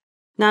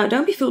 Now,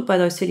 don't be fooled by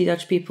those silly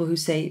Dutch people who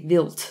say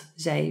wilt,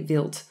 zij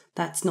wilt.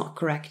 That's not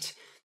correct.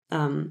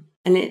 And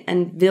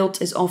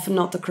wilt is often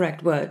not the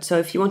correct word. So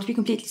if you want to be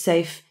completely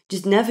safe,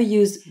 just never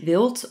use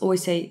wilt,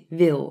 always say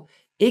wil.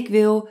 Ik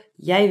wil,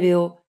 jij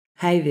wil,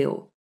 hij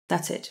wil.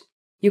 That's it.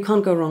 You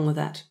can't go wrong with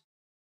that.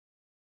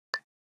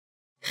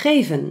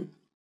 Geven.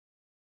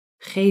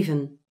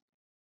 Geven.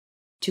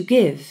 To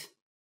give.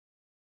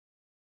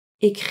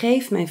 Ik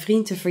geef mijn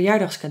vriend een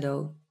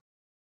verjaardagscadeau.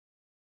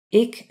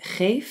 Ik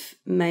geef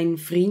mijn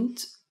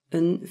vriend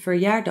een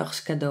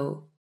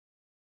verjaardagscadeau.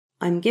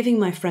 I'm giving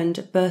my friend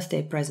a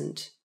birthday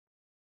present.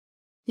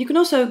 You can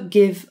also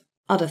give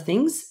other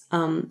things,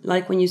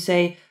 like when you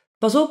say,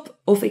 pas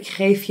op of ik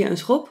geef je een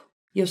schop.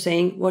 You're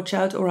saying, watch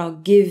out or I'll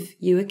give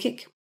you a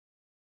kick.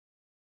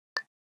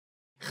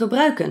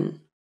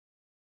 Gebruiken.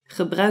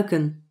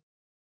 Gebruiken.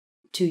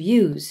 To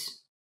use.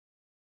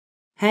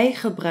 Hij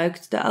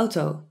gebruikt de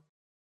auto.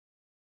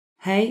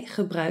 Hij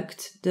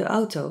gebruikt de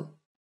auto.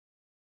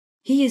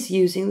 He is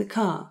using the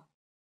car.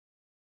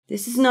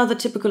 This is another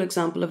typical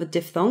example of a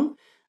diphthong.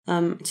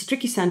 It's a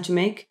tricky sound to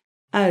make.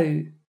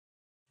 Ui.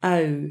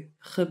 Ui.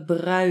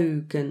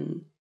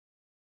 Gebruiken.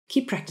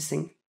 Keep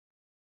practicing.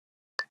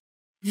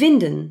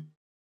 Vinden.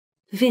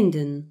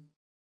 Vinden.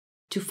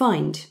 To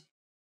find.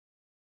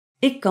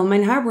 Ik kan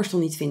mijn haarborstel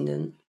niet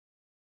vinden.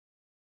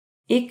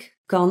 Ik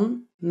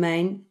kan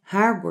mijn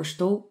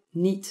haarborstel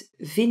niet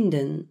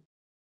vinden.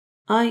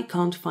 I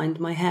can't find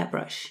my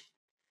hairbrush.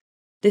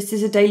 This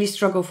is a daily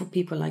struggle for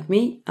people like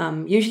me.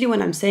 Usually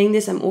when I'm saying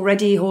this, I'm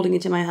already holding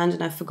it in my hand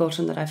and I've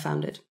forgotten that I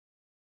found it.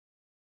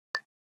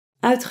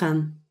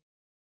 Uitgaan.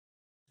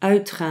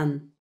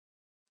 Uitgaan.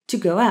 To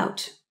go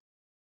out.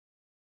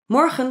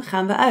 Morgen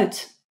gaan we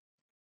uit.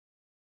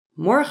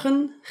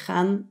 Morgen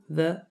gaan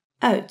we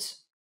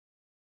uit.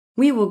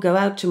 We will go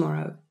out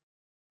tomorrow.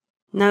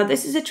 Now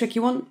this is a tricky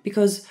one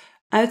because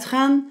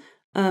uitgaan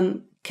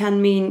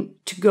can mean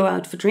to go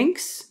out for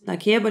drinks,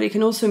 like here, but it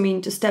can also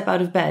mean to step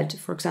out of bed.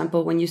 For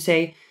example, when you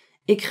say,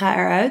 ik ga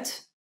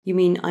eruit, you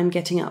mean I'm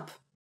getting up.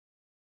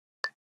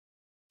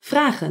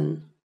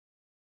 Vragen.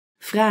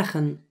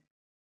 Vragen.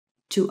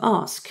 To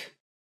ask.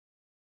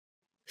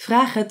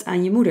 Vraag het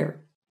aan je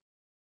moeder.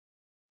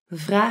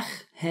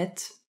 Vraag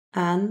het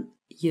aan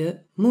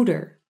je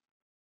moeder.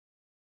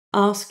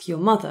 Ask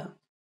your mother.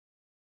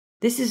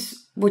 This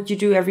is what you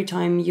do every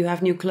time you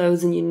have new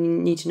clothes and you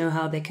need to know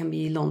how they can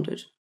be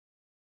laundered.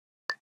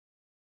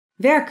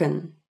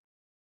 Werken.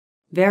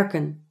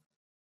 Werken.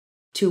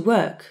 To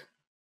work.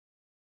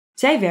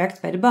 Zij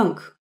werkt bij de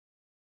bank.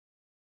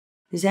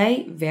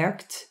 Zij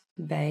werkt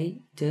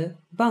bij de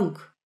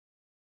bank.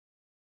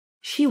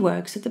 She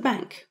works at the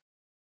bank.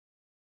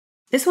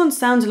 This one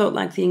sounds a lot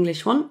like the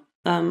English one,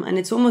 and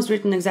it's almost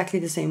written exactly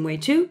the same way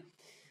too.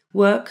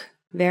 Work,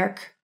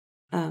 werk,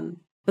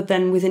 but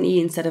then with an E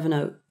instead of an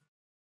O.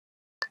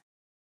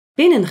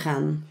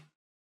 Binnengaan.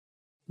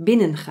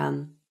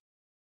 Binnengaan.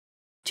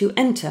 To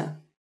enter.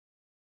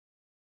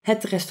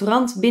 Het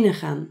restaurant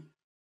binnengaan.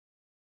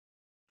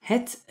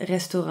 Het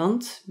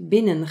restaurant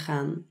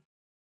binnengaan.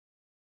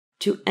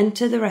 To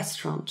enter the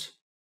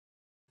restaurant.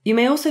 You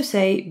may also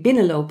say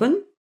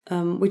binnenlopen,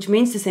 which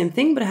means the same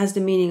thing but has the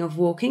meaning of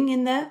walking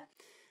in there.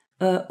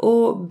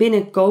 Or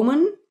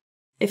binnenkomen,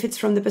 if it's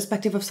from the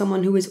perspective of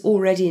someone who is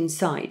already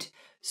inside.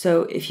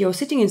 So if you're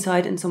sitting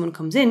inside and someone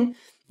comes in,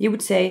 you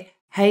would say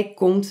Hij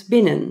komt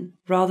binnen,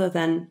 rather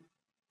than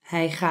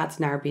hij gaat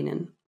naar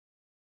binnen.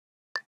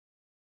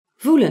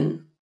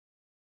 Voelen.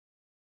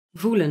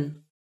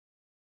 Voelen.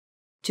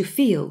 To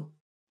feel.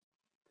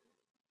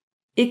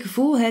 Ik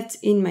voel het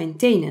in mijn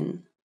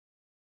tenen.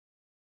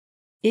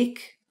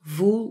 Ik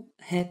voel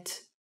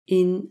het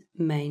in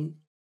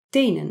mijn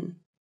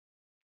tenen.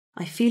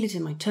 I feel it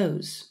in my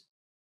toes.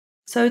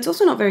 So it's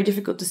also not very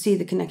difficult to see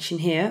the connection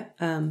here.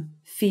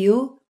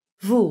 Feel,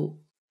 voel.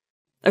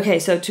 Okay,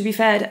 so to be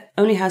fair, it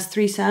only has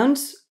 3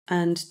 sounds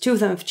and 2 of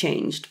them have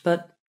changed,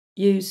 but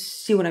you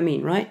see what I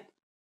mean, right?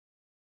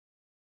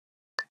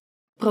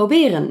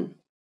 Proberen.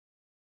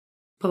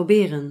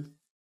 Proberen.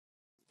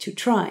 To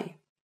try.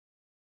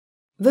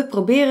 We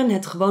proberen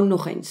het gewoon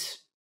nog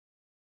eens.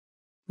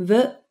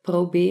 We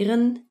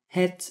proberen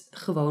het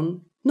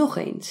gewoon nog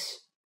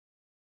eens.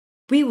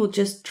 We will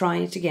just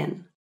try it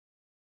again.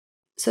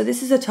 So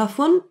this is a tough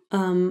one,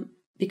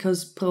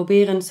 because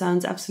proberen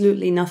sounds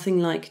absolutely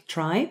nothing like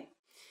try.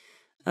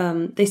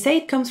 They say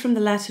it comes from the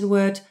Latin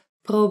word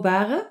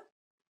probare,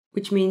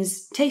 which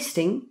means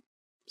tasting.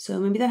 So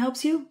maybe that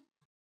helps you.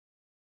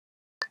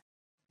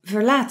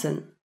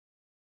 Verlaten.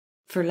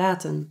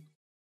 Verlaten.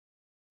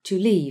 To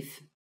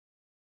leave.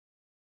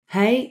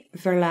 Hij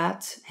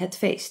verlaat het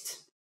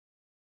feest.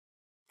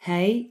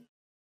 Hij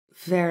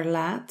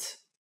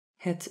verlaat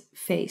het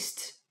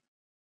feest.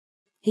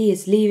 He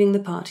is leaving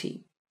the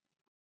party.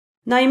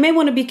 Now you may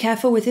want to be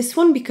careful with this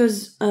one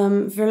because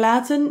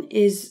verlaten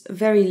is a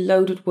very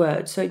loaded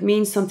word. So it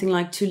means something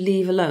like to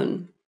leave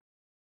alone.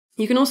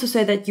 You can also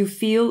say that you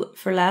feel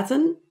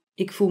verlaten.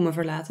 Ik voel me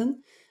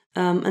verlaten.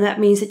 And that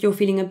means that you're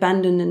feeling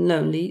abandoned and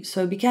lonely.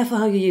 So be careful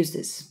how you use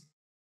this.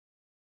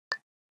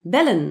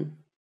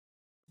 Bellen.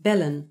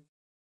 Bellen.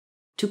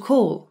 To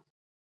call.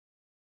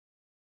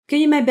 Kun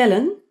je mij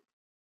bellen?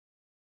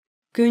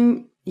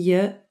 Kun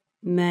je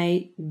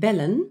mij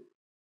bellen?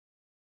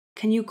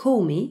 Can you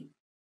call me?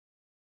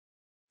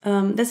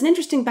 There's an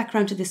interesting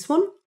background to this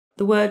one.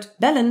 The word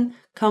bellen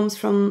comes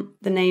from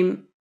the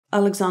name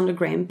Alexander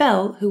Graham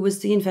Bell, who was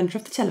the inventor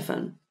of the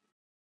telephone.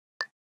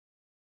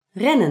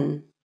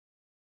 Rennen.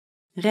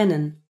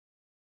 Rennen.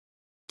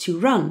 To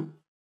run.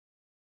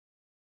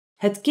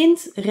 Het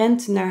kind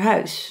rent naar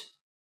huis.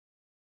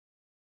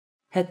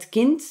 Het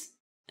kind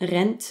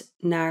rent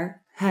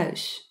naar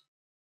huis.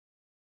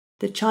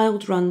 The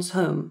child runs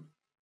home.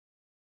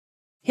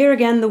 Here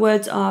again, the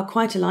words are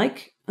quite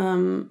alike,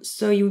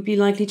 so you would be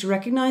likely to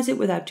recognize it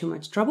without too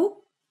much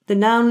trouble. The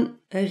noun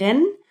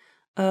ren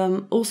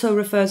also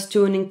refers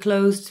to an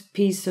enclosed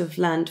piece of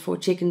land for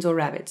chickens or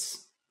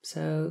rabbits.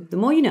 So the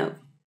more you know.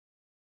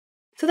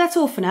 So that's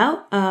all for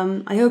now.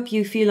 I hope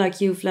you feel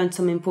like you've learned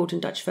some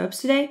important Dutch verbs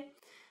today.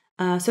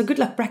 So good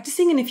luck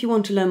practicing, and if you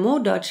want to learn more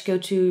Dutch, go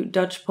to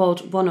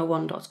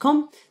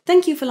dutchpod101.com.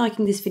 Thank you for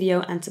liking this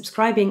video and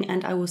subscribing,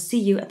 and I will see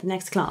you at the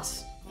next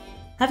class.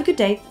 Have a good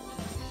day.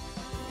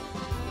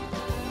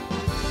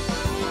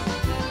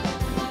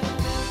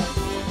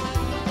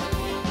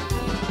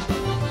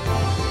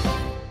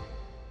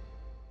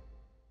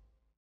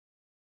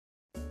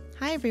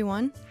 Hi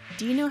everyone!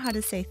 Do you know how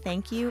to say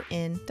thank you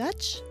in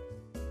Dutch?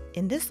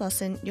 In this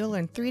lesson, you'll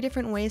learn 3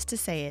 different ways to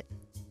say it.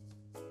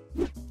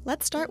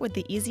 Let's start with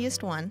the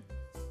easiest one.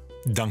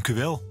 Dank u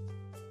wel.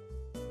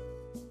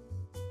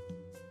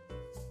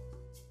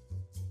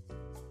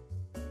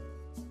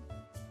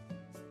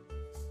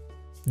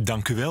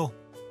 Dank u wel.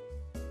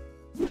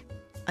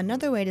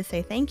 Another way to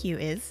say thank you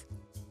is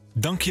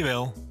Dank je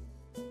wel.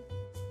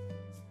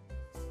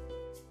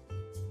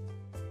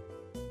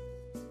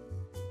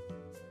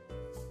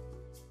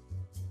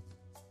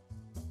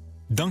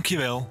 Dank je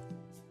wel.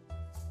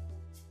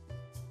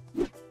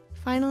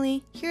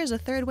 Finally, here's a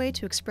third way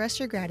to express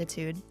your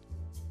gratitude.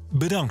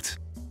 Bedankt.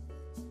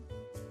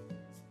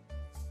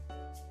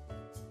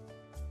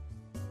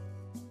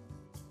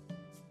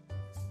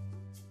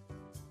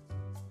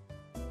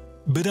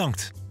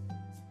 Bedankt.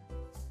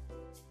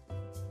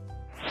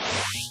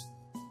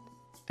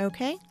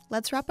 Okay,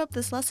 let's wrap up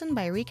this lesson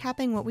by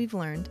recapping what we've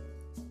learned.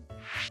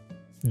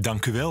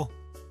 Dank u wel.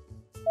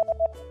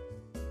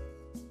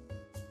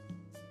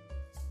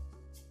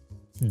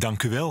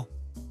 Dank u wel.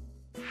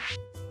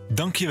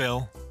 Dank je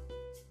wel.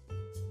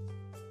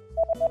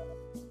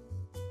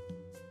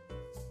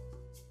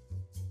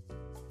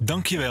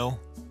 Dank je wel.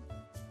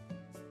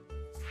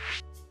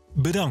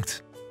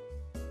 Bedankt.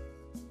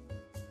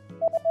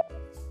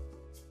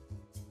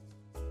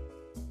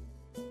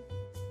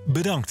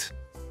 Bedankt.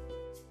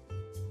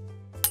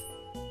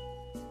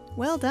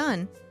 Well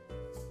done!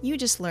 You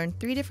just learned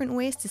 3 different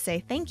ways to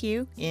say thank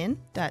you in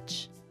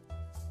Dutch.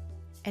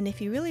 And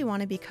if you really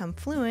want to become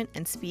fluent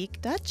and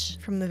speak Dutch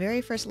from the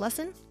very first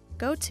lesson,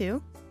 go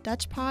to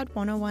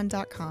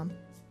dutchpod101.com.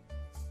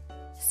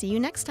 See you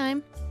next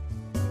time!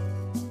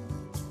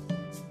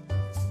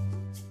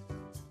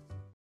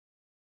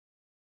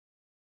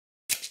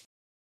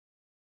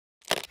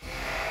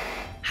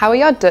 How are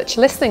your Dutch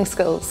listening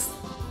skills?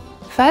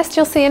 First,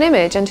 you'll see an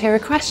image and hear a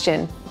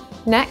question.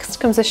 Next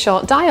comes a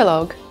short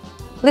dialogue.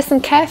 Listen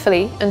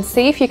carefully and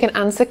see if you can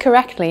answer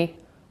correctly.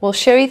 We'll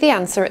show you the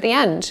answer at the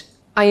end.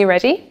 Are you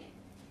ready?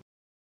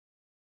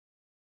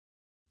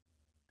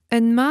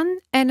 Een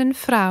man en een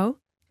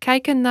vrouw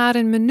kijken naar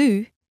een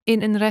menu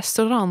in een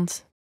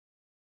restaurant.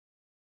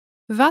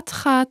 Wat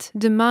gaat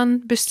de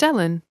man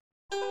bestellen?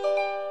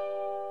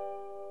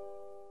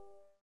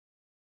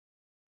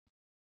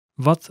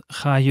 Wat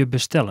ga je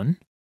bestellen?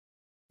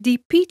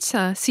 Die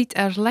pizza ziet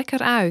er lekker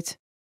uit.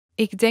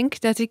 Ik denk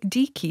dat ik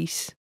die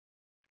kies.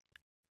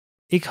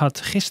 Ik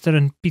had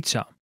gisteren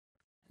pizza.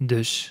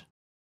 Dus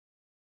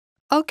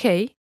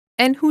Oké,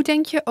 en hoe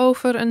denk je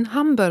over een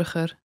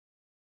hamburger?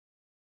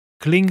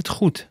 klinkt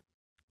goed.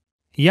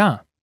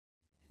 Ja,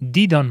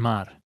 die dan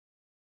maar.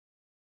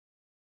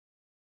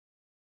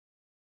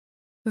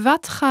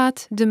 Wat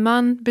gaat de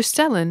man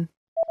bestellen?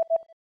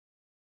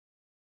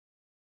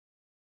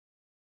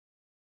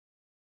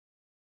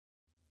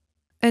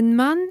 Een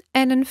man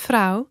en een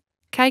vrouw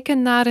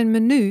kijken naar een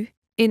menu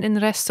in een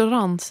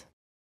restaurant.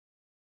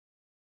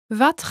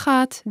 Wat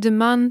gaat de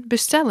man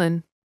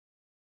bestellen?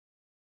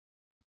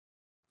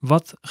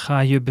 Wat ga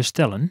je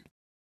bestellen?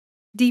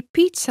 Die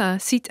pizza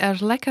ziet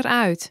er lekker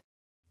uit.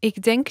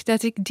 Ik denk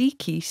dat ik die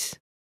kies.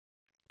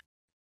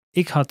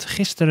 Ik had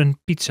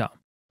gisteren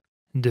pizza.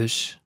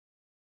 Dus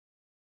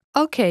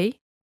Oké,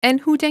 en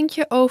hoe denk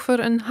je over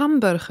een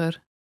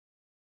hamburger?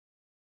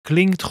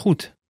 klinkt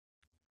goed.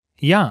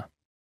 Ja,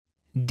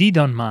 die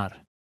dan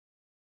maar.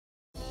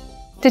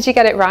 Did you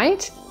get it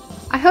right?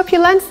 I hope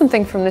you learned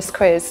something from this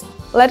quiz.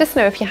 Let us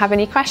know if you have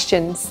any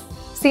questions.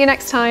 See you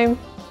next time.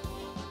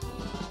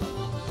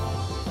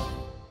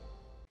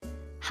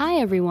 Hi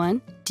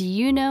everyone! Do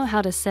you know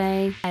how to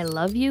say I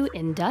love you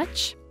in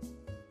Dutch?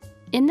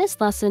 In this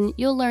lesson,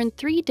 you'll learn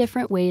 3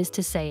 different ways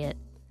to say it.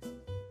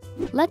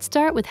 Let's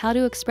start with how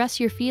to express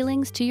your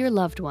feelings to your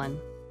loved one.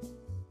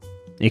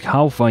 Ik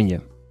hou van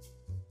je.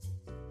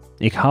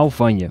 Ik hou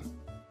van je.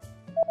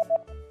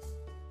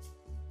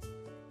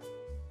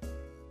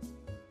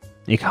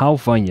 Ik hou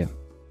van je.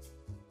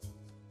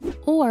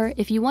 Or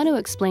if you want to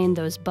explain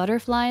those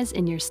butterflies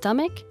in your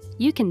stomach,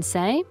 you can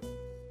say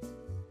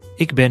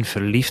Ik ben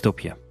verliefd op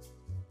je.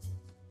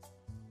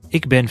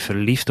 Ik ben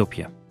verliefd op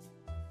je.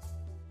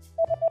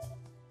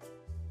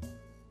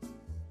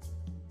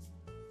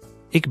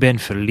 Ik ben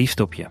verliefd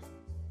op je.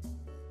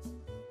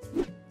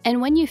 And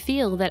when you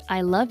feel that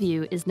I love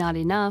you is not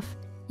enough,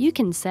 you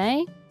can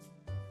say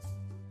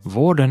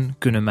Woorden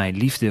kunnen mijn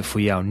liefde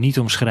voor jou niet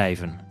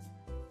omschrijven.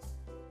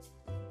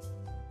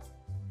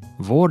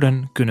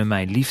 Woorden kunnen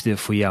mijn liefde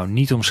voor jou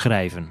niet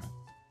omschrijven.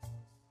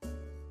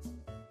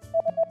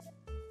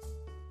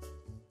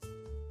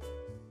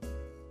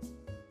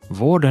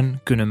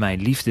 Woorden kunnen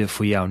mijn liefde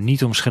voor jou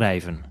niet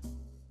omschrijven.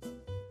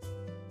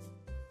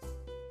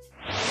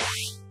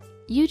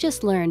 You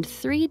just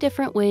learned 3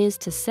 different ways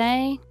to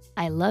say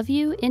I love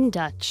you in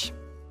Dutch.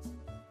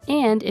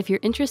 And if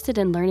you're interested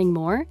in learning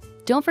more,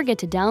 don't forget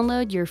to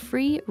download your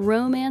free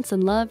Romance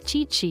and Love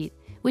cheat sheet,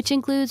 which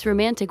includes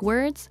romantic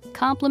words,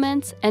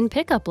 compliments, and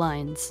pickup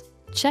lines.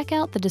 Check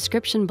out the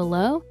description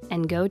below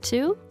and go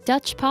to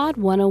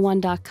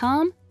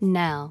DutchPod101.com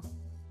now.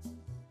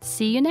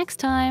 See you next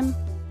time!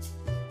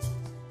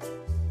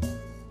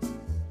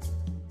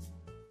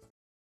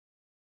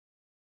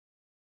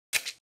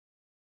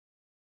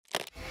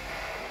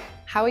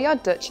 How are your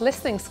Dutch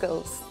listening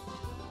skills?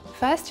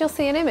 First, you'll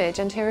see an image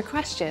and hear a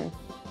question.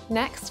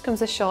 Next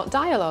comes a short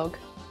dialogue.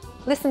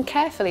 Listen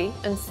carefully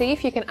and see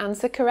if you can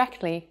answer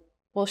correctly.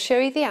 We'll show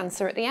you the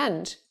answer at the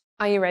end.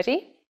 Are you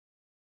ready?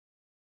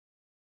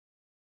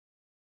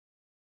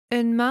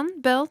 Een man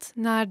belt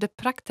naar de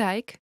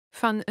praktijk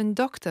van een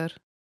dokter.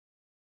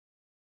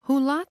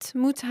 Hoe laat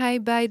moet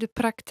hij bij de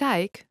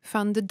praktijk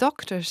van de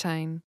dokter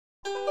zijn?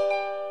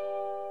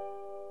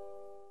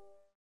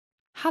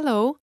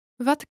 Hallo,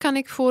 wat kan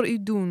ik voor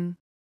u doen?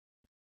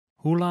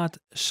 Hoe laat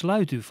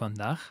sluit u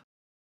vandaag?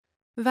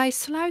 Wij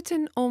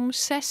sluiten om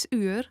 6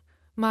 uur,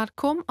 maar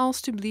kom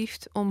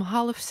alstublieft om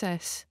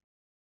 5:30.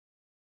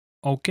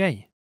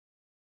 Oké,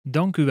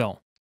 dank u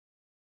wel.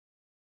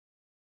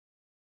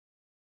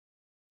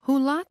 Hoe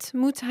laat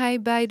moet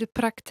hij bij de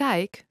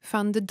praktijk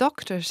van de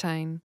dokter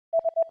zijn?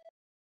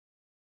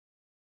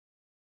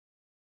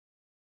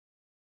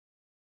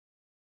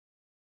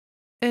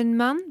 Een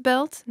man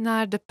belt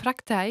naar de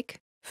praktijk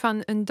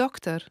van een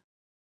dokter.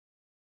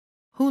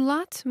 Hoe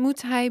laat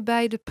moet hij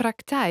bij de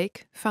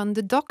praktijk van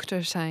de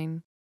dokter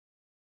zijn?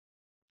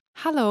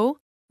 Hallo,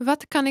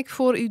 wat kan ik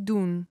voor u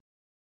doen?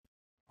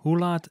 Hoe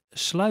laat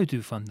sluit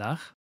u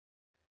vandaag?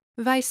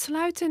 Wij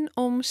sluiten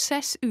om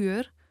 6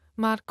 uur,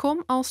 maar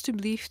kom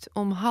alstublieft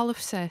om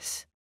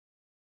 5:30.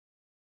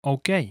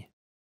 Oké,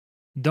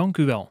 dank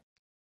u wel.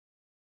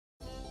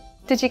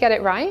 Did you get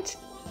it right?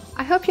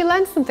 I hope you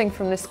learned something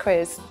from this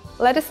quiz.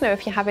 Let us know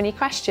if you have any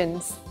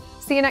questions.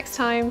 See you next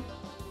time.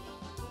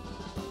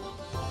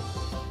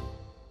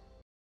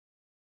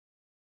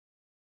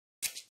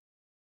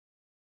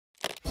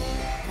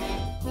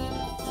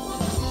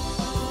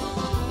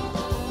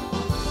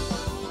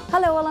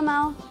 Hallo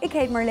allemaal, ik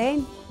heet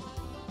Marleen.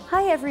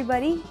 Hi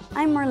everybody,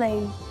 I'm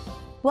Marleen.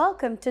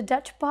 Welcome to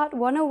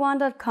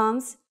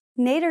DutchPod101.com's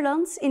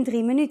Nederlands in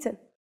 3 minuten.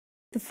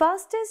 the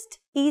fastest,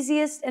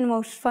 easiest and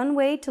most fun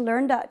way to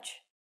learn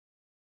Dutch.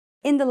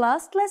 In the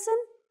last lesson,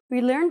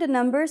 we learned the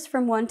numbers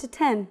from 1 to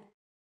 10.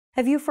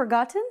 Have you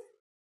forgotten?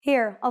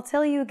 Here, I'll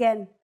tell you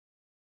again.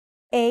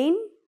 1,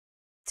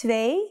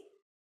 2,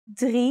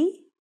 3,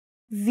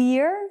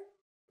 4,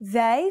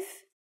 5,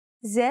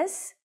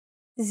 6,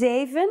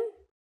 7,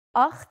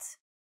 8,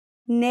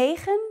 9,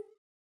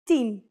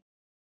 10.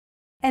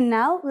 And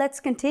now let's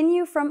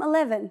continue from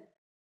 11.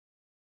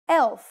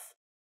 11,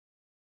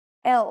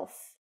 11,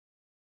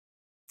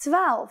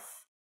 12,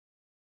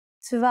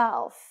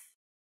 12,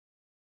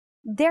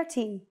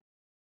 13,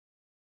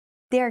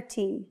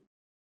 13,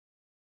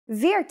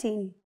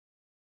 14,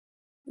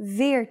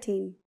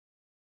 14,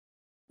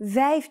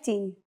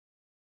 15,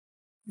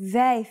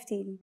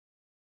 15,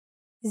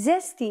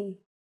 16,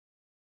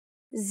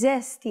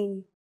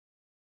 16,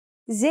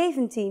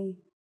 17,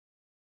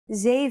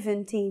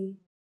 17,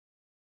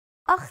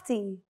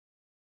 18,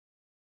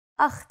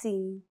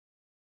 18,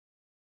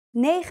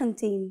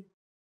 19,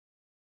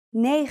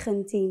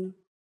 19.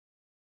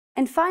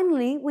 And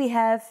finally we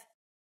have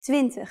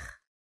 20,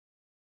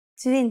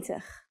 20.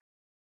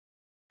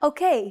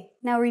 Okay,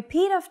 now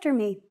repeat after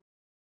me.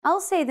 I'll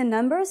say the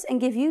numbers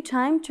and give you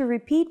time to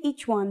repeat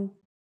each one.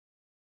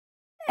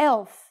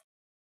 11,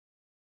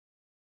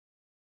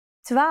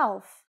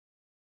 12,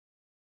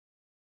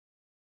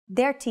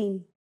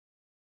 13,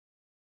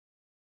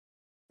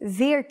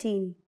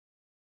 14,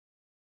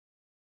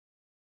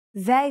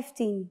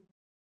 15,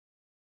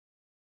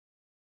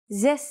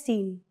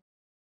 16,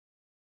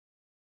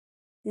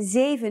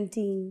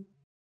 17,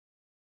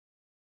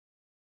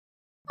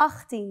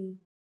 18,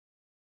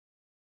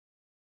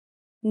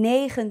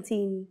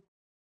 19,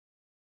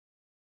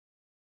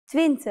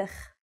 20.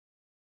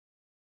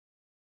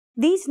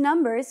 These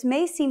numbers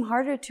may seem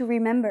harder to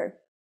remember,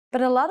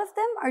 but a lot of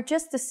them are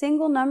just a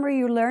single number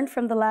you learned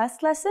from the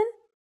last lesson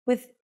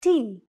with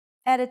 10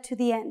 added to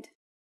the end.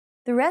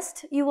 The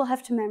rest you will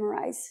have to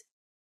memorize.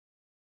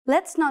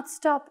 Let's not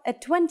stop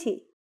at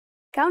 20.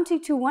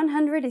 Counting to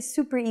 100 is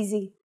super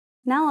easy.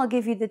 Now I'll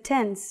give you the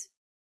tens.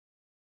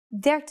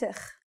 30,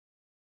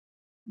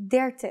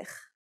 30,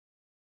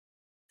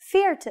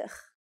 40,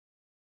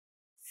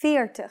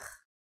 40,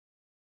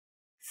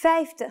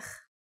 50,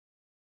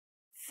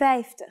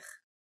 50,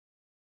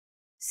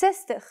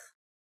 60,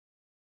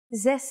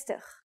 60,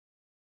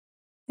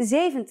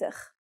 70,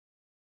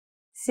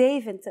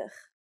 70,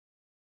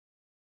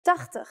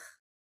 80,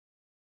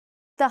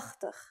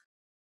 80,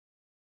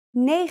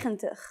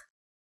 90,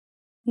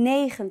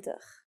 90,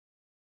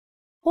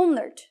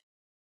 100,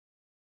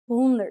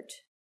 100.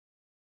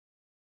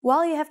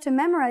 While you have to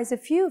memorize a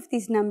few of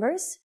these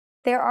numbers,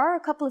 there are a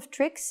couple of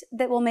tricks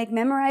that will make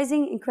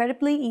memorizing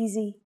incredibly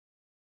easy.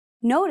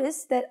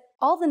 Notice that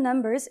all the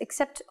numbers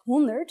except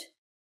 100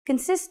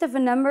 consist of a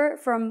number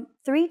from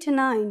 3 to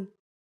 9,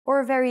 or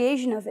a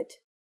variation of it,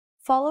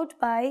 followed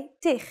by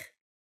tig.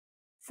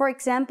 For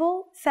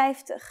example,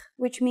 50,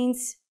 which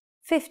means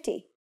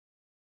 50.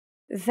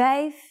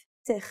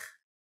 50.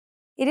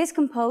 It is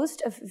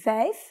composed of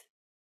 5,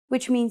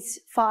 which means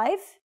 5,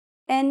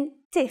 and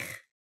tig,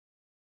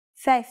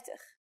 50.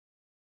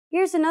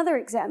 Here's another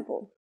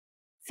example.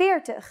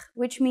 40,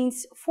 which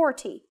means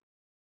 40.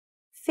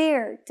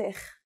 40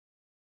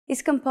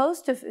 is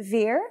composed of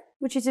veer,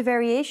 which is a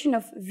variation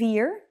of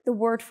vier, the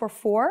word for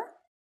 4,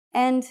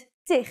 and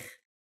tig,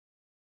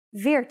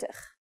 40.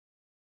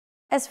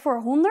 As for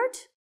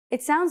 100,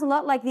 it sounds a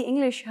lot like the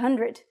English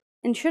 100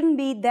 and shouldn't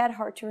be that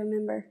hard to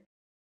remember.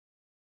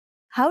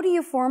 How do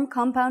you form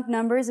compound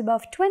numbers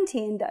above 20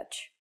 in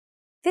Dutch?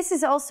 This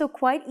is also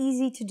quite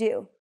easy to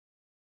do.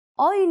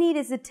 All you need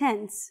is the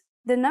tens,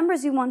 the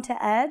numbers you want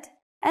to add,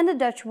 and the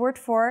Dutch word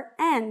for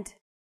and,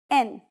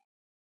 n.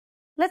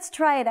 Let's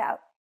try it out.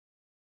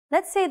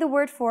 Let's say the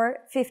word for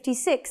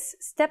 56,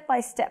 step by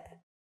step.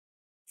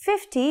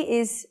 50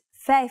 is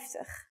 50.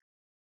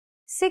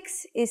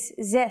 6 is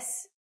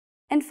 6.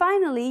 And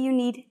finally you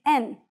need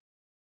n,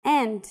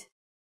 and,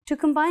 to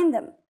combine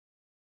them.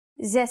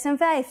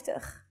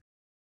 56.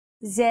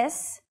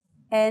 6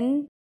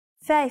 en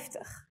 50.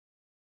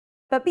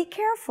 But be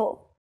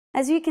careful.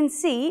 As you can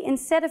see,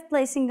 instead of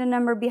placing the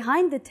number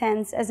behind the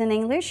tens as in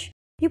English,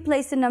 you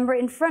place the number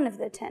in front of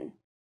the 10.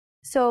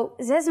 So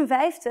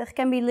 56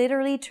 can be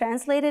literally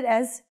translated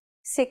as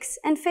 6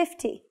 and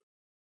 50.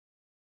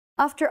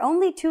 After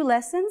only 2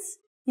 lessons,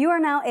 you are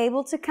now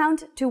able to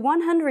count to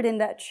 100 in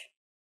Dutch.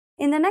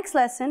 In the next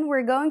lesson,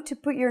 we're going to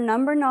put your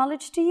number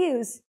knowledge to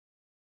use.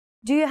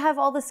 Do you have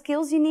all the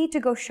skills you need to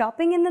go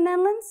shopping in the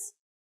Netherlands?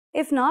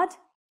 If not,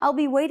 I'll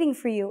be waiting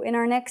for you in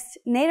our next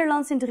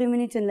Nederlands in 3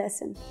 minuten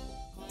lesson.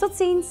 Tot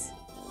ziens!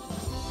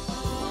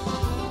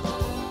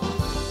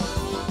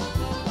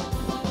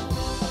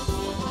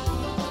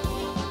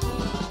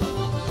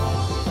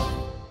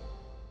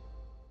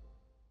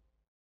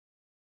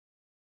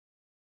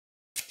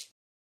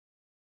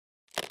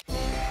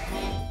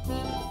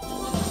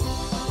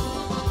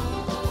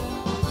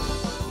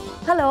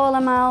 Hallo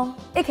allemaal,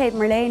 ik heet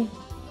Marleen.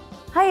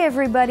 Hi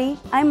everybody,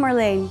 I'm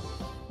Marleen.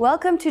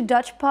 Welcome to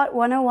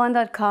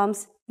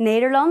DutchPod101.com's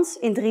Nederlands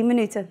in 3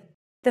 minuten.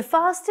 the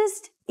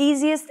fastest,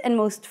 easiest and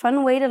most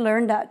fun way to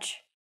learn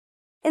Dutch.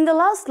 In the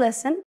last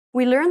lesson,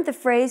 we learned the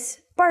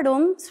phrase,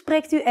 pardon,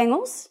 spreekt u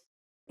Engels?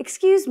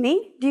 Excuse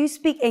me, do you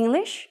speak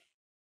English?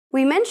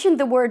 We mentioned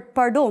the word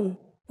pardon,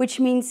 which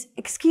means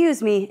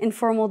excuse me in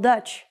formal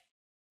Dutch.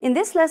 In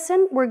this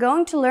lesson, we're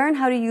going to learn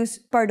how to use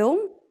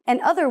pardon and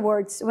other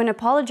words when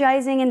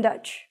apologizing in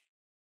Dutch.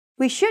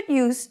 We should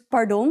use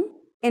pardon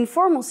in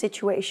formal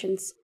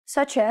situations,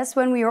 such as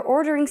when we are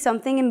ordering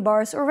something in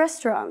bars or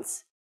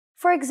restaurants.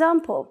 For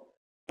example,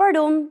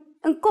 pardon,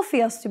 een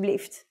koffie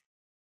alstublieft.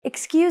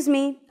 Excuse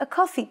me, a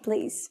coffee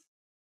please.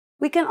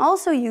 We can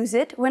also use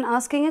it when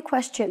asking a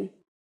question.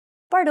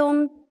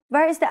 Pardon,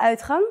 waar is de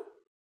uitgang?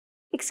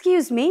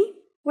 Excuse me,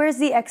 where is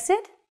the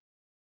exit?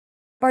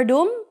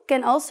 Pardon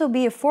can also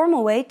be a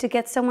formal way to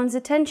get someone's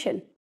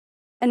attention.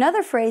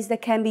 Another phrase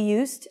that can be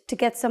used to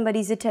get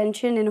somebody's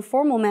attention in a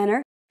formal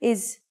manner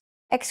is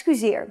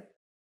excuseer.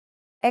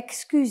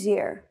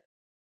 Excuseer.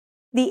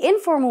 The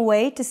informal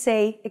way to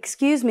say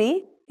excuse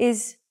me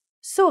is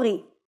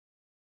sorry.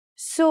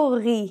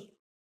 Sorry.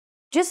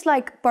 Just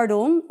like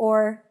pardon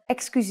or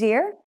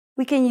excuseer,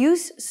 we can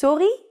use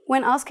sorry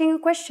when asking a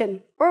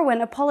question or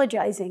when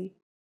apologizing.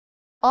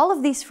 All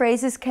of these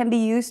phrases can be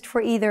used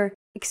for either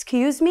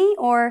excuse me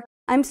or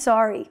I'm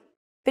sorry.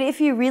 But if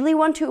you really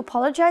want to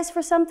apologize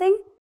for something,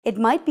 it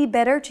might be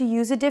better to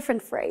use a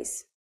different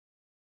phrase.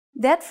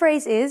 That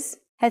phrase is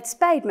het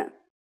spijt me.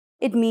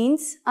 It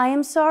means I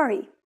am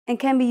sorry and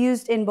can be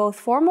used in both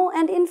formal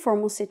and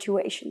informal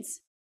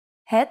situations.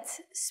 Het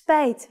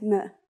spijt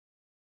me.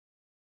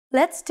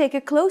 Let's take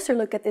a closer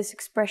look at this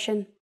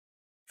expression.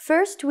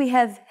 First, we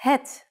have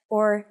het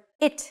or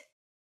it.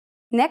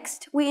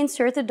 Next, we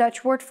insert the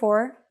Dutch word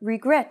for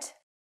regret.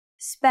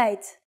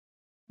 Spijt.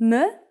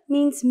 Me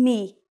means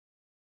me.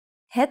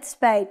 Het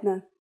spijt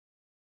me.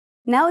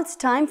 Now it's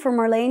time for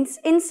Marlene's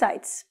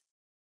insights.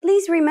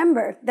 Please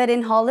remember that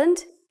in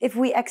Holland, if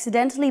we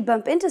accidentally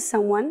bump into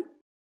someone,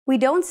 we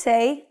don't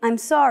say, I'm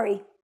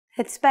sorry,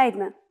 het spijt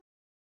me.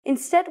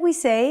 Instead, we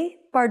say,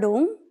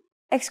 pardon,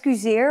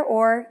 excuseer,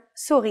 or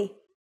sorry.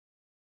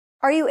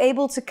 Are you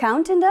able to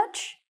count in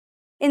Dutch?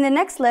 In the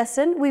next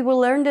lesson, we will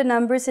learn the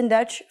numbers in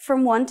Dutch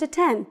from 1 to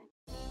 10.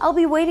 I'll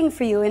be waiting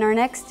for you in our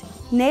next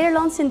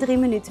Nederlands in 3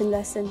 minuten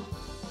lesson.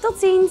 Tot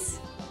ziens!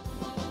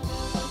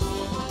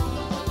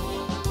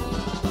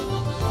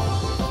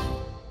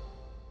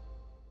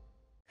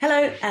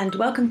 Hello and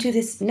welcome to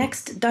this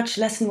next Dutch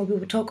lesson where we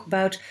will talk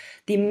about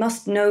the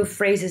must-know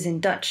phrases in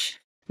Dutch.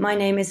 My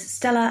name is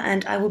Stella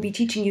and I will be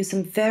teaching you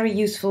some very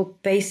useful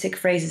basic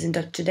phrases in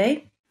Dutch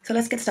today. So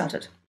let's get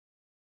started.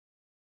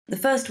 The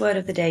first word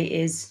of the day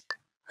is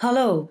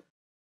hallo.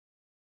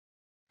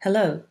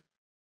 Hello.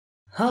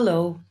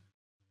 Hallo.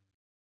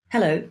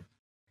 Hello.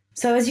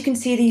 So as you can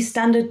see, the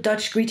standard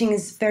Dutch greeting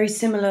is very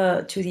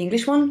similar to the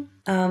English one.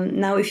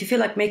 Now, if you feel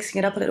like mixing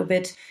it up a little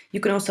bit, you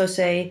can also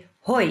say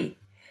hoi,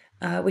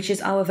 which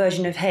is our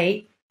version of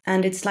hey,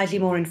 and it's slightly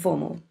more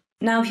informal.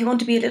 Now, if you want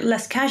to be a little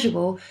less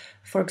casual,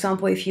 for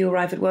example, if you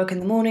arrive at work in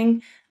the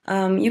morning,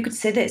 you could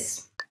say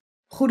this.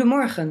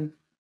 Goedemorgen.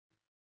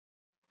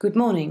 Good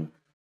morning.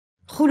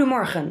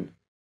 Goedemorgen.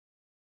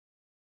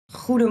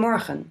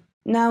 Goedemorgen.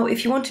 Now,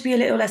 if you want to be a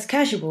little less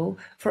casual,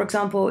 for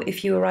example,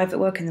 if you arrive at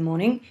work in the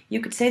morning,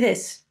 you could say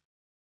this.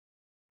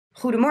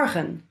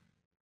 Goedemorgen.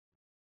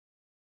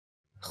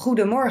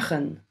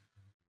 Goedemorgen.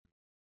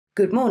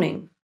 Good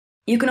morning.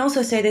 You can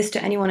also say this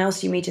to anyone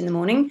else you meet in the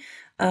morning,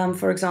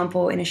 for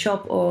example, in a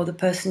shop or the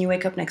person you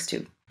wake up next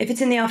to. If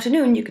it's in the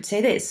afternoon, you could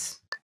say this.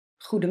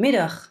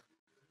 Goedemiddag.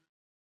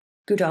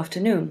 Good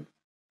afternoon.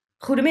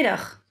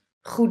 Goedemiddag.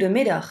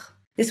 Goedemiddag.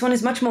 This one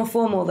is much more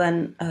formal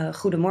than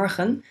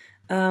goedemorgen.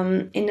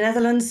 In the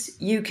Netherlands,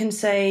 you can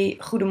say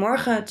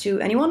goedemorgen to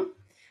anyone,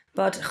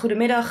 but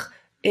goedemiddag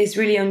is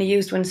really only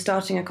used when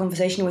starting a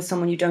conversation with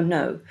someone you don't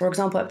know. For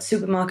example, at the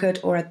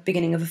supermarket or at the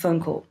beginning of a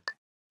phone call.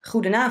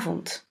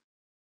 Goedenavond.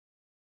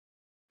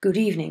 Good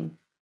evening.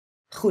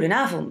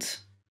 Goedenavond.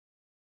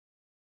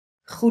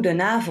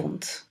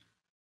 Goedenavond.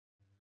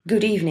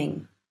 Good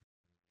evening.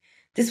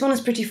 This one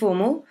is pretty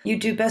formal. You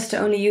do best to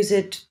only use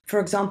it, for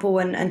example,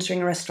 when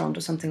entering a restaurant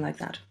or something like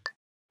that.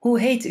 Hoe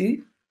heet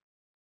u?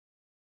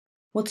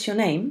 What's your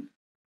name?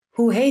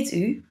 Hoe heet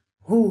u?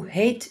 Hoe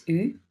heet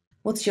u?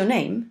 What's your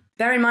name?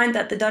 Bear in mind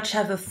that the Dutch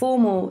have a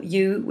formal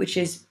you, which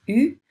is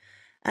u,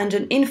 and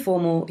an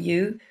informal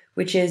you,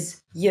 which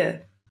is je.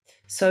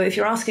 So if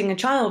you're asking a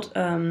child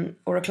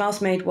or a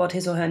classmate what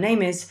his or her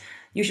name is,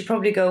 you should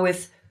probably go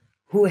with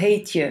hoe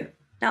heet je?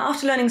 Now,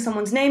 after learning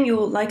someone's name,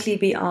 you'll likely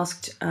be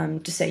asked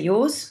to say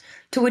yours,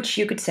 to which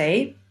you could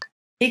say,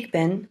 ik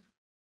ben,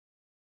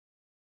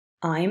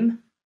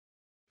 I'm,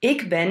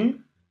 ik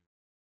ben,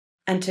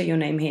 enter your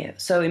name here.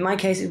 So in my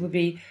case, it would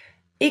be,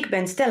 ik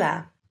ben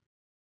Stella.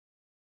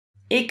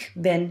 Ik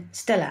ben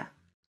Stella.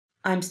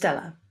 I'm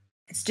Stella.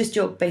 It's just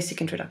your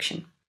basic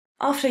introduction.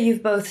 After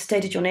you've both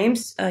stated your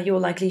names, you'll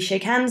likely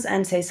shake hands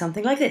and say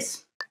something like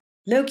this.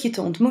 Leuk je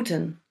te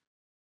ontmoeten.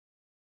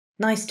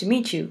 Nice to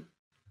meet you.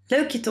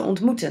 Leuk je te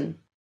ontmoeten.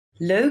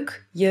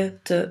 Leuk je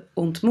te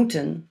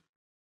ontmoeten.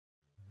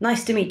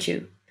 Nice to meet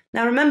you.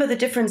 Now remember the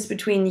difference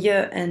between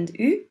je and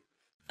u.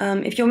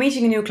 If you're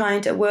meeting a new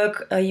client at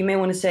work, you may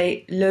want to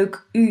say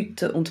leuk u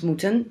te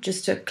ontmoeten,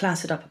 just to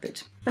class it up a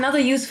bit. Another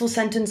useful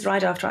sentence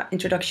right after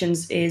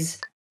introductions is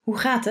hoe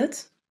gaat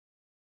het?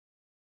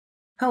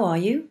 How are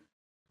you?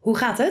 Hoe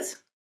gaat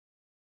het?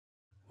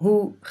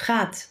 Hoe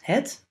gaat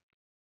het?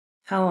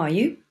 How are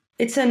you?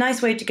 It's a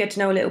nice way to get to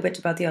know a little bit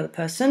about the other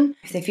person,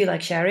 if they feel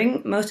like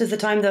sharing. Most of the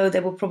time, though,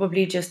 they will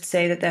probably just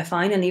say that they're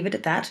fine and leave it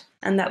at that.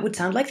 And that would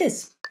sound like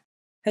this.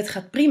 Het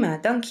gaat prima,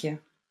 dank je.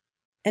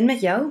 En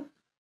met jou?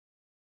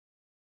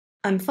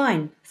 I'm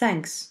fine,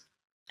 thanks.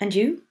 And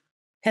you?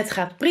 Het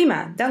gaat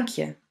prima, dank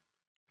je.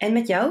 En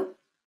met jou?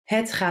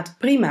 Het gaat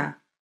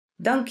prima,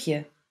 dank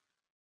je.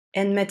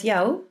 En met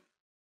jou?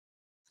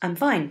 I'm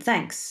fine,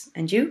 thanks.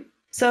 And you?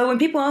 So when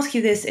people ask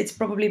you this, it's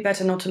probably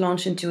better not to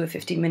launch into a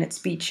 15-minute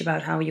speech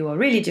about how you are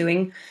really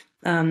doing.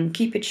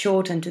 Keep it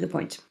short and to the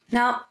point.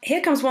 Now,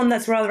 here comes one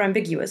that's rather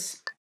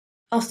ambiguous.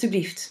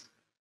 Alstublieft.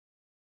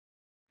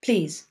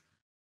 Please.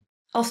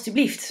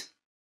 Alstublieft.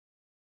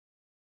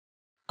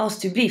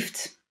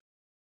 Alstublieft.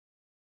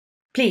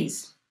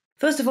 Please.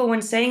 First of all,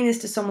 when saying this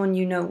to someone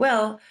you know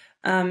well,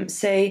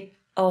 say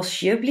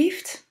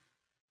alsjeblieft.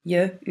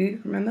 Je,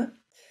 u, remember?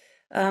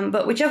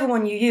 But whichever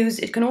one you use,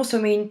 it can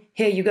also mean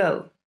here you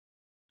go.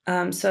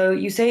 So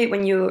you say it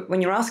when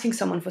you're asking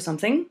someone for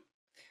something,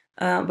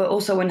 but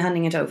also when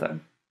handing it over.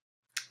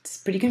 It's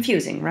pretty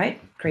confusing,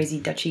 right? Crazy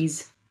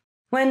Dutchies.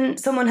 When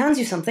someone hands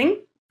you something,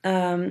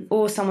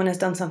 or someone has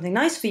done something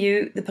nice for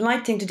you, the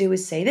polite thing to do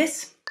is say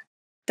this.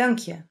 Dank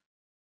je.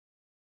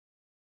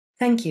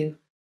 Thank you.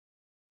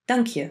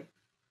 Dank je.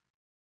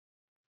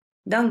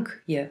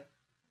 Dank je.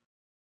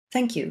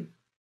 Thank you.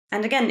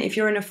 And again, if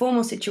you're in a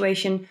formal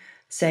situation,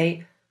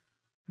 say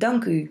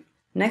dank u.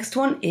 Next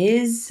one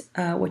is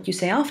what you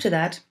say after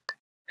that.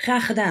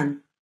 Graag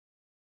gedaan.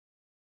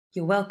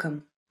 You're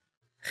welcome.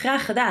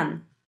 Graag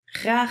gedaan.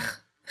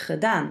 Graag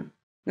gedaan.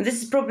 Now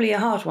this is probably a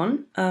hard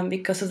one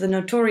because of the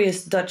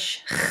notorious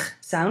Dutch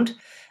sound.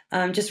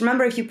 Just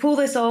remember, if you pull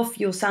this off,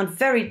 you'll sound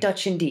very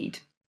Dutch indeed.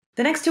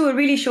 The next two are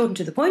really short and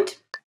to the point.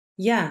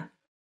 Ja.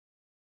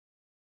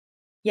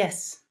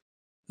 Yes.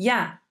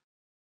 Ja.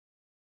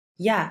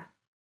 Ja.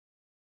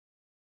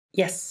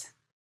 Yes.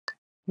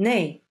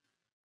 Nee.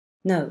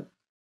 No.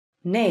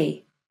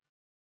 Nee.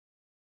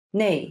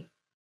 Nee.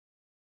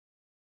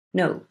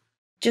 No.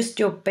 Just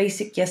your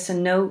basic yes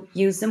and no.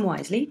 Use them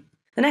wisely.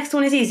 The next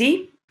one is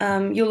easy.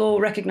 You'll all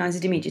recognize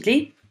it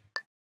immediately.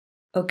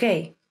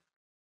 Okay.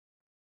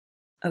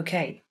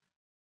 Okay.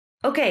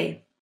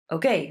 Okay.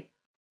 Okay.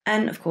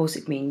 And of course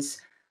it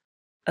means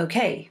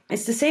okay.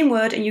 It's the same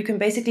word and you can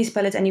basically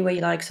spell it any way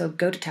you like, so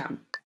go to town.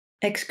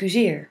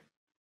 Excuseer.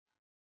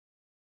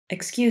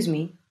 Excuse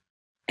me.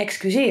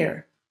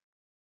 Excuseer.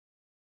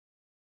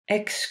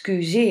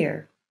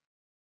 Excuseer.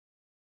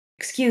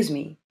 Excuse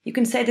me. You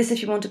can say this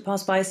if you want to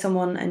pass by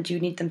someone and you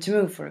need them to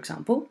move, for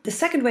example. The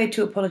second way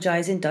to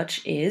apologize in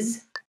Dutch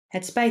is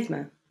het spijt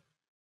me.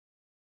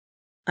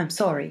 I'm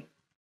sorry.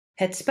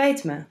 Het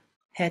spijt me.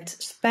 Het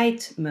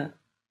spijt me.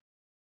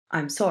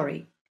 I'm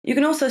sorry. You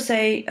can also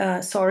say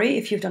sorry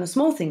if you've done a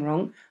small thing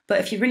wrong, but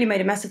if you've really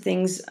made a mess of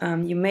things,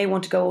 you may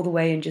want to go all the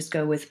way and just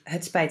go with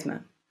het spijt me.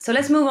 So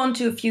let's move on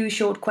to a few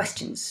short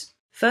questions.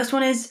 First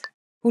one is,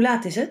 hoe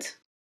laat is het?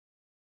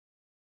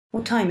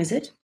 What time is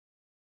it?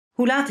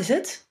 Hoe laat is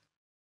het?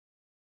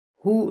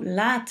 Hoe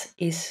laat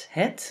is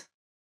het?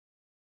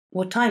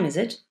 What time is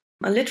it?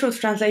 A literal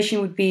translation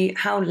would be,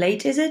 how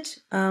late is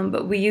it?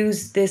 But we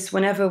use this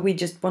whenever we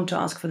just want to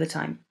ask for the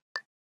time.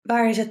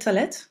 Waar is het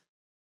toilet?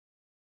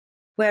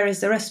 Where is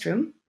the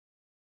restroom?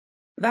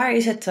 Waar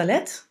is het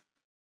toilet?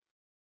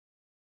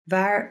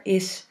 Waar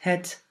is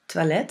het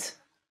toilet?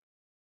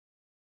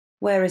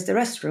 Where is the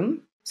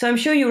restroom? So I'm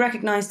sure you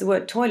recognize the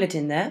word toilet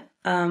in there,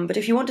 but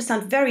if you want to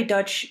sound very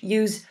Dutch,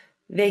 use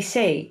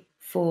wc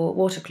for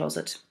water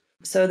closet.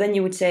 So then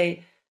you would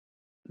say,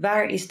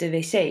 waar is de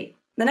wc?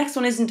 The next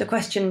one isn't a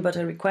question, but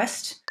a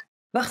request.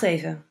 Wacht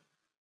even.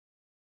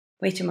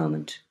 Wait a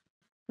moment.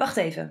 Wacht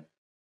even.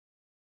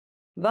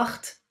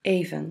 Wacht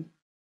even.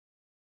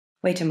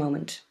 Wait a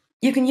moment.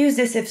 You can use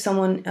this if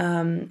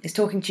someone is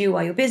talking to you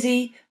while you're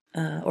busy,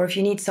 or if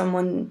you need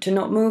someone to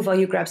not move while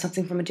you grab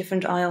something from a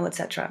different aisle,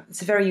 etc.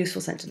 It's a very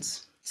useful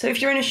sentence. So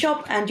if you're in a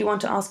shop and you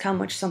want to ask how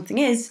much something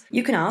is,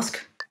 you can ask,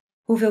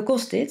 hoeveel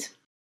kost dit?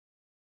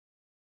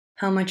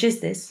 How much is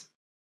this?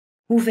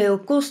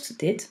 Hoeveel kost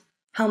dit?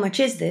 How much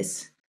is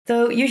this?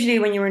 Though usually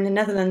when you're in the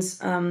Netherlands,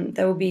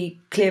 there will be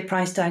clear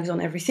price tags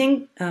on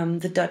everything.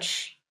 The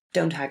Dutch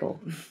don't haggle.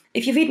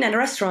 If you've eaten at a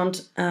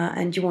restaurant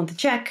and you want the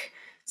check,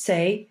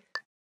 say,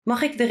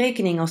 mag ik de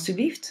rekening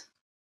alstublieft?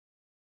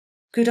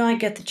 Could I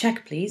get the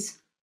check, please?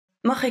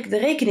 Mag ik de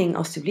rekening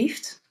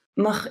alstublieft?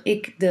 Mag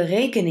ik de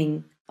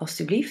rekening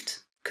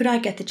alstublieft? Could I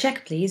get the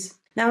check, please?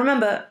 Now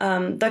remember,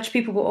 Dutch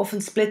people will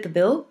often split the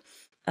bill.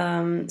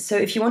 So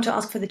if you want to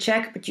ask for the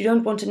check, but you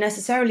don't want to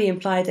necessarily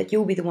imply that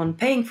you'll be the one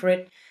paying for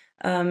it,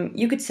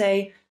 you could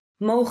say,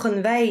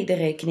 mogen wij de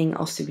rekening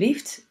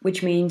alstublieft?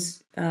 Which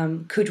means,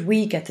 could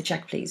we get the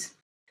check, please?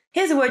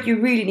 Here's a word you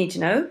really need to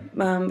know,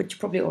 but you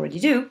probably already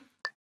do.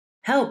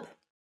 Help.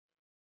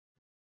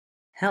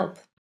 Help.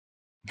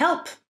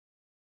 Help.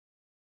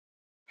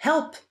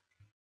 Help.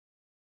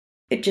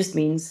 It just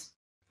means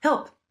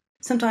help.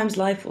 Sometimes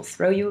life will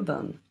throw you a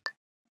bone.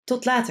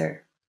 Tot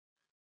later.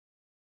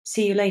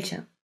 See you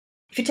later.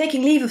 If you're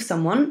taking leave of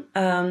someone,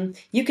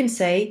 you can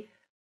say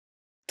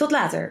tot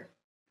later.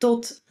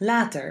 Tot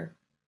later.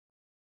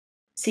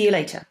 See you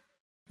later.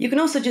 You can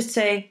also just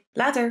say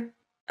later.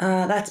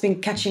 That's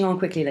been catching on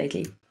quickly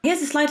lately.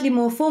 Here's a slightly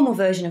more formal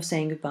version of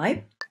saying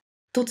goodbye.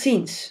 Tot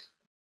ziens.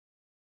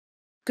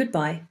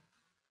 Goodbye.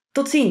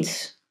 Tot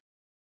ziens.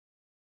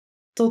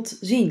 Tot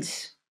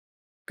ziens.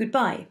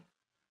 Goodbye.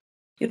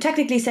 You're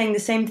technically saying the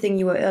same thing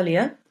you were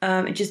earlier.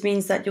 It just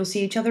means that you'll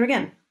see each other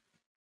again.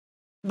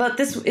 But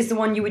this is the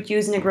one you would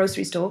use in a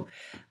grocery store,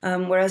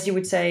 whereas you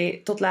would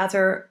say tot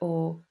later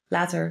or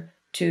later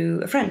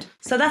to a friend.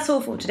 So that's all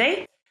for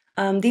today.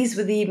 These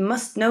were the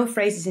must-know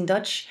phrases in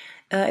Dutch.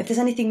 If there's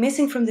anything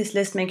missing from this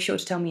list, make sure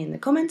to tell me in the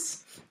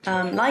comments.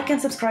 Like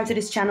and subscribe to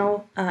this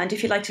channel. And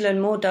if you'd like to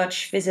learn more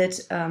Dutch,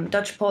 visit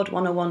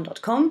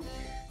dutchpod101.com.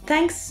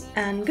 Thanks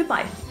and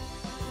goodbye.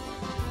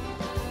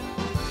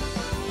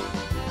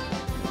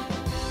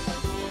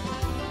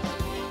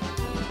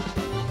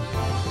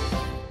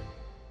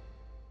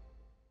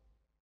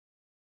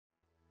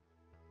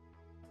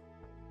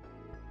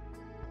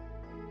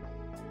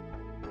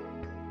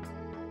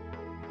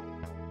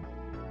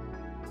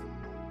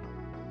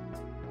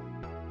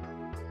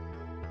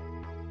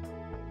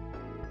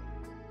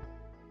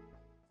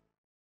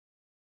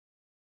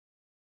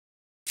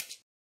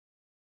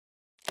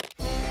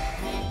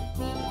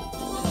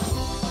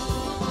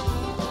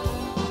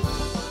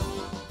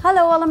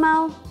 Hallo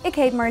allemaal, ik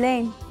heet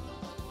Marleen.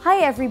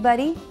 Hi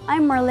everybody,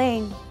 I'm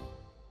Marleen.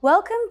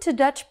 Welcome to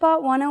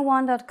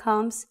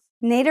DutchPod101.com's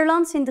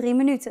Nederlands in 3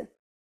 minuten.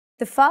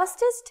 The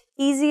fastest,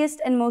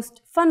 easiest and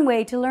most fun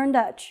way to learn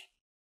Dutch.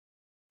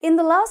 In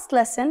the last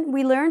lesson,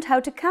 we learned how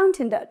to count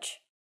in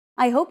Dutch.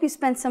 I hope you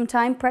spent some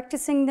time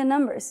practicing the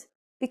numbers,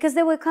 because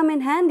they will come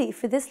in handy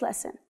for this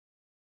lesson.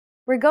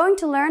 We're going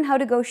to learn how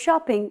to go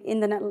shopping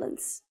in the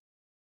Netherlands.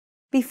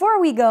 Before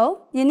we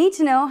go, you need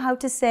to know how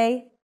to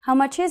say, how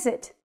much is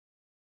it?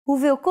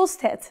 Hoeveel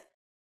kost het?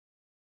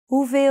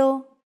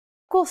 Hoeveel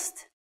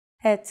kost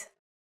het?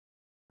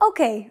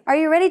 Okay, are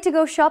you ready to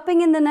go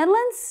shopping in the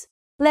Netherlands?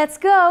 Let's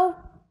go!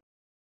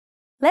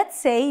 Let's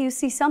say you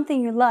see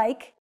something you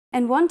like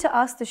and want to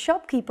ask the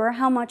shopkeeper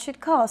how much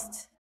it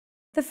costs.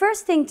 The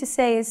first thing to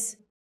say is,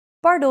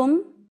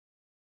 pardon.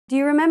 Do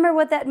you remember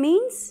what that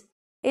means?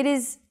 It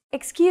is,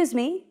 excuse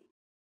me.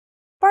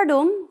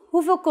 Pardon,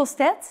 hoeveel kost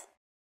het?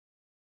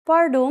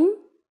 Pardon,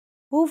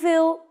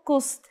 hoeveel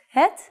kost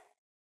het?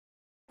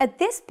 At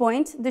this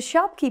point, the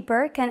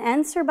shopkeeper can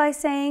answer by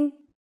saying,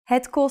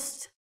 het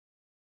kost.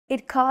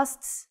 It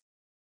costs.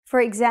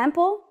 For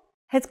example,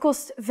 het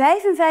kost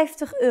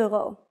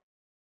 €55.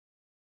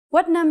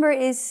 What number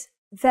is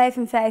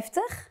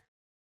 55?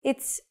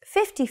 It's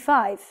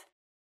 55.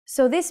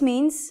 So this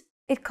means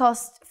it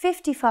costs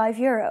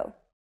 €55.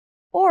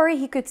 Or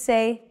he could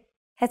say,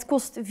 het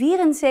kost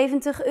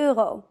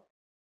 €74.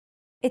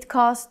 It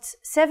costs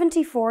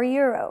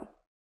 €74.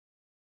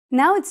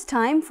 Now it's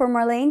time for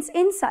Marleen's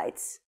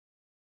insights.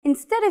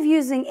 Instead of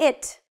using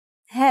it,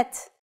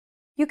 het,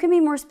 you can be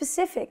more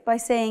specific by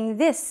saying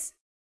this,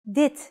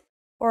 dit,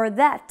 or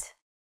that,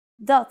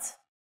 dat.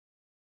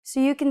 So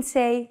you can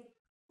say,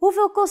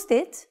 hoeveel kost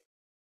dit?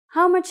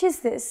 How much is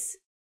this?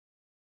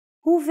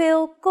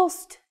 Hoeveel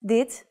kost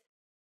dit?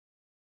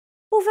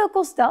 Hoeveel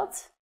kost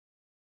dat?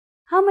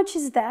 How much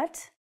is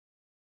that?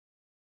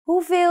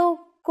 Hoeveel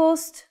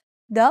kost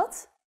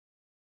dat?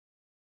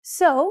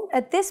 So,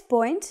 at this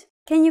point,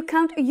 can you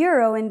count a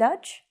euro in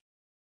Dutch?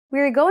 We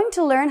are going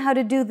to learn how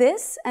to do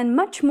this and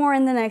much more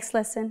in the next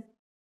lesson.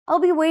 I'll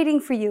be waiting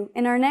for you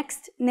in our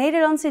next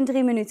Nederlands in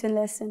 3 minuten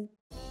lesson.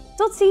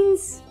 Tot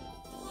ziens!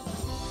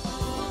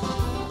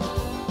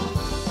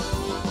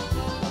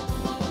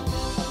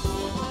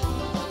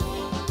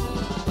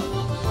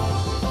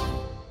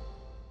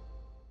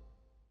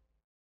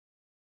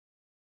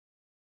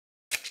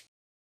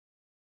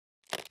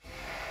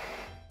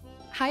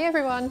 Hi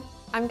everyone,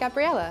 I'm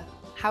Gabriella.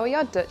 How are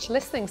your Dutch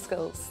listening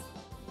skills?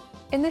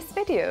 In this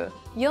video,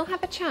 you'll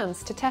have a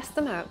chance to test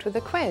them out with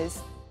a quiz.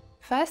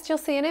 First, you'll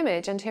see an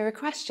image and hear a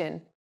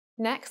question.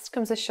 Next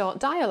comes a short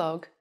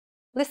dialogue.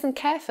 Listen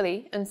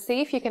carefully and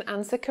see if you can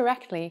answer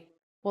correctly.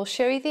 We'll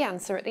show you the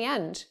answer at the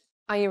end.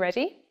 Are you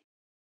ready?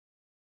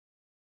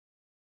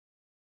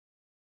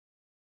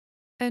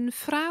 Een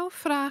vrouw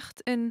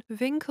vraagt een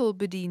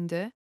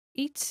winkelbediende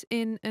iets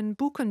in een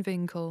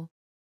boekenwinkel.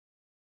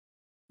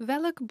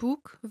 Welk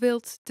boek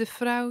wilt de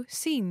vrouw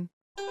zien?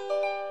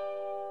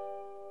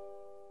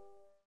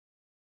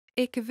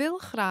 Ik wil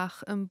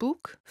graag een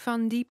boek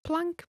van die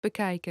plank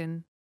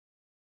bekijken.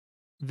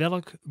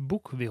 Welk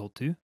boek wilt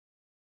u?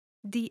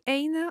 Die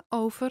ene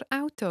over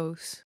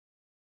auto's.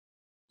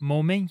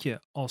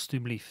 Momentje,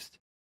 alstublieft.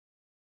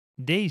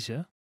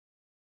 Deze?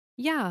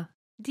 Ja,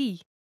 die.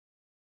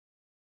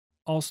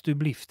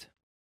 Alstublieft.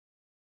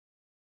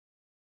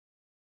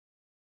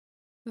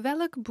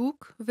 Welk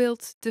boek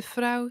wilt de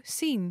vrouw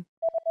zien?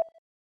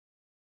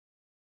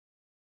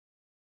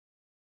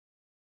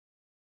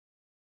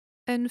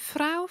 Een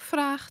vrouw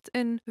vraagt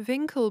een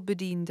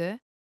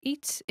winkelbediende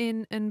iets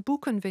in een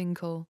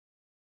boekenwinkel.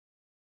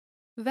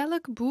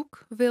 Welk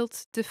boek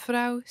wilt de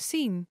vrouw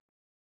zien?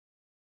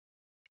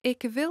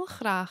 Ik wil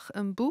graag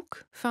een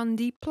boek van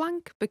die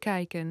plank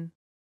bekijken.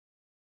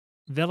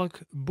 Welk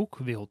boek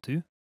wilt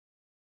u?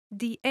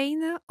 Die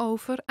ene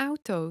over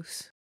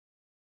auto's.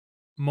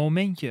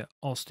 Momentje,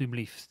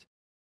 alstublieft.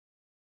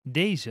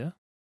 Deze,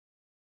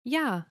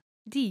 Ja,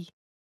 die.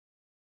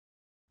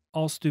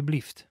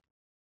 alstublieft.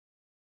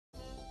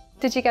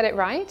 Did you get it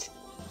right?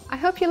 I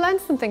hope you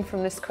learned something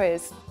from this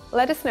quiz.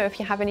 Let us know if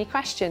you have any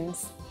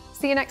questions.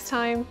 See you next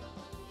time.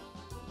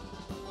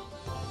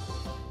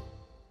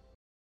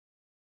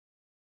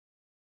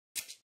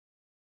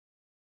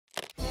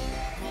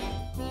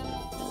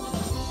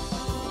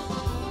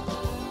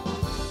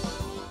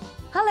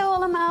 Hallo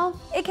allemaal,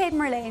 ik heet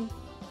Marleen.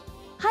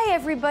 Hi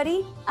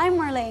everybody, I'm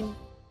Marleen.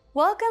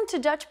 Welcome to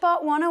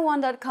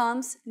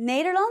DutchPod101.com's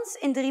Nederlands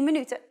in 3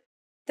 minuten.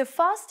 The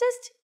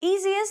fastest,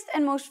 easiest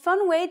and most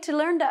fun way to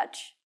learn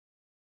Dutch.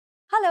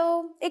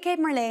 Hallo, ik heet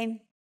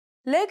Marleen.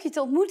 Leuk je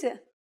te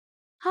ontmoeten.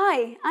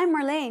 Hi, I'm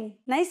Marleen.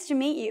 Nice to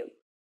meet you.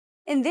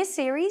 In this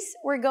series,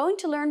 we're going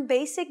to learn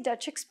basic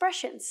Dutch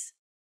expressions.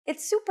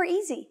 It's super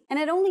easy and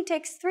it only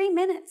takes 3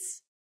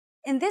 minutes.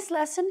 In this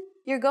lesson,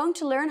 you're going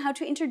to learn how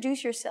to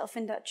introduce yourself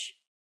in Dutch.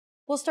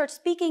 We'll start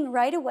speaking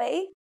right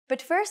away,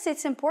 but first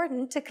it's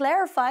important to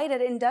clarify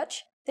that in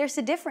Dutch, there's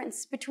a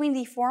difference between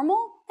the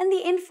formal and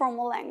the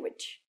informal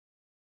language.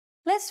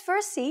 Let's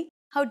first see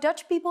how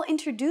Dutch people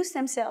introduce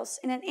themselves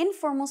in an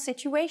informal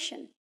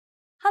situation.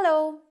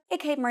 Hallo,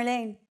 ik heet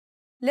Marleen.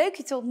 Leuk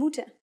je te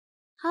ontmoeten.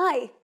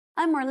 Hi,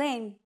 I'm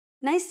Marleen.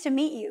 Nice to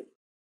meet you.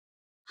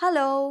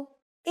 Hallo,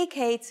 ik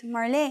heet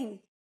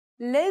Marleen.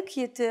 Leuk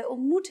je te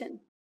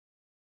ontmoeten.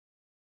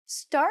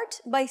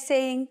 Start by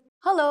saying,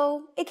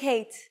 hallo, ik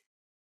heet.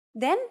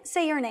 Then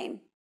say your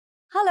name.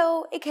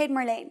 Hallo, ik heet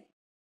Marleen.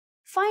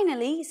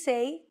 Finally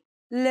say,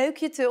 leuk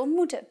je te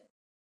ontmoeten.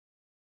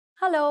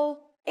 Hallo,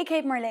 ik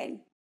heet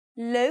Marleen.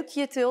 Leuk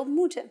je te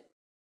ontmoeten.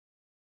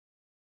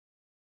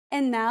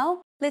 And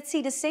now, let's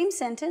see the same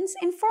sentence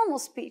in formal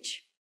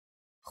speech.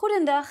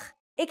 Goedendag,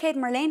 ik heet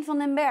Marleen van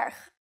den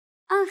Berg.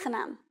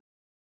 Aangenaam.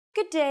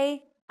 Good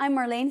day, I'm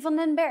Marleen van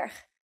den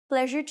Berg.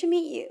 Pleasure to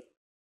meet you.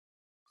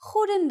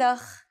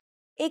 Goedendag,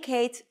 ik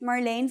heet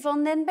Marleen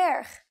van den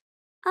Berg.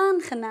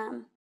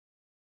 Aangenaam.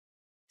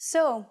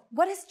 So,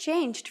 what has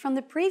changed from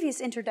the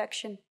previous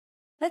introduction?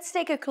 Let's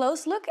take a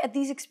close look at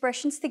these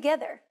expressions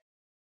together.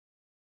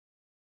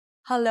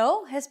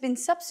 Hallo has been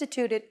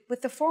substituted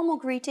with the formal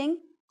greeting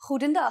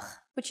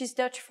goedendag, which is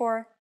Dutch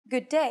for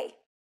good day.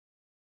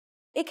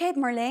 Ik heet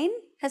Marleen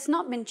has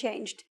not been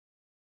changed.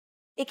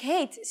 Ik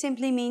heet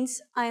simply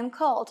means I am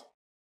called.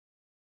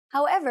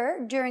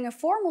 However, during a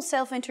formal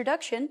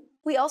self-introduction,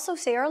 we also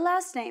say our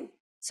last name.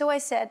 So I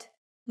said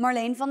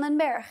Marleen van den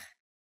Berg.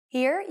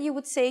 Here you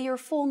would say your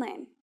full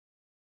name.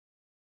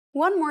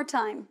 One more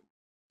time.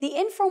 The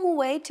informal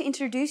way to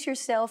introduce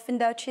yourself in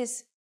Dutch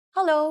is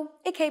hallo,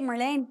 ik heet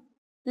Marleen.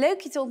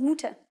 Leuk je te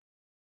ontmoeten.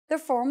 The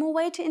formal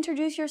way to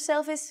introduce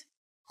yourself is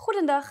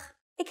goedendag,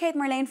 ik heet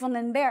Marleen van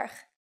den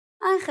Berg.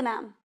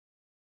 Aangenaam.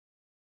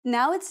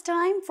 Now it's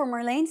time for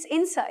Marleen's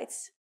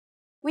insights.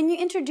 When you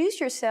introduce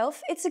yourself,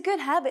 it's a good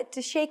habit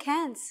to shake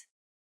hands.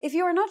 If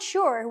you are not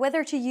sure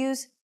whether to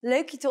use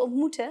leuk je te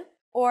ontmoeten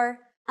or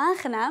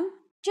aangenaam,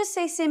 just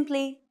say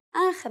simply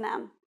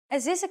aangenaam,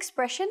 as this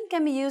expression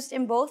can be used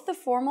in both the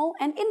formal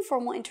and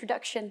informal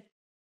introduction.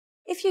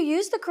 If you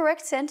use the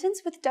correct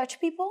sentence with Dutch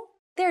people,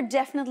 they're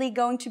definitely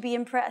going to be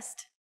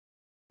impressed.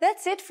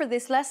 That's it for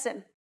this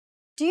lesson.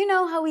 Do you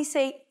know how we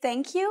say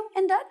thank you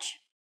in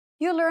Dutch?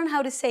 You'll learn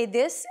how to say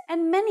this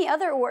and many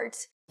other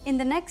words in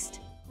the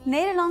next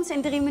Nederlands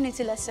in 3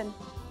 minuten lesson.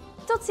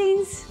 Tot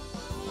ziens!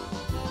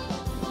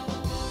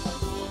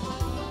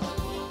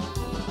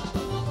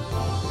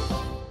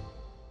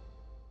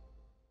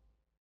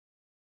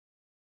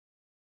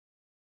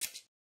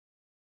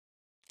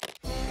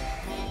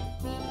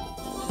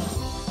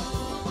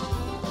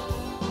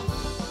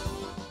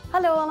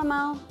 Hallo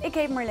allemaal, ik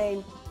heet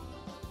Marleen.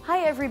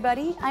 Hi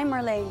everybody, I'm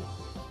Marleen.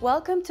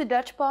 Welcome to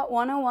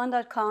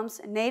DutchPod101.com's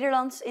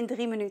Nederlands in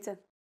 3 minuten.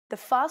 The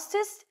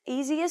fastest,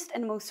 easiest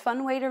and most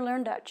fun way to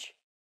learn Dutch.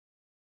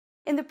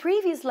 In the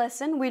previous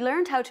lesson, we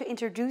learned how to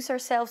introduce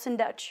ourselves in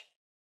Dutch.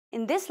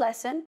 In this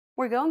lesson,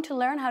 we're going to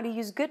learn how to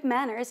use good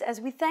manners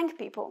as we thank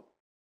people.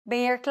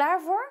 Ben je er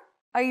klaar voor?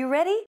 Are you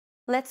ready?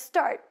 Let's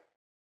start.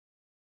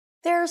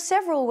 There are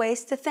several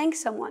ways to thank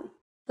someone.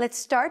 Let's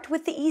start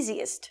with the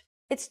easiest.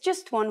 It's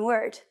just one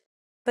word.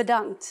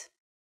 Bedankt.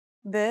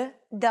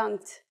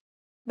 Bedankt.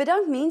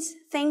 Bedankt means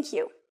thank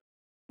you.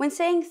 When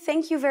saying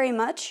thank you very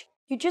much,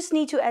 you just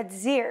need to add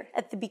zeer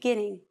at the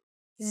beginning.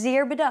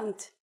 Zeer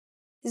bedankt.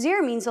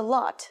 Zeer means a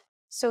lot,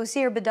 so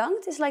zeer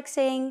bedankt is like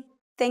saying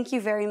thank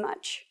you very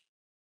much.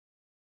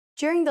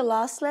 During the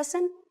last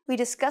lesson, we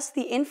discussed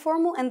the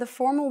informal and the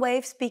formal way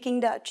of speaking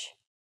Dutch.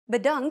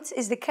 Bedankt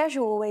is the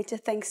casual way to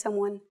thank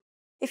someone.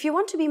 If you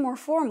want to be more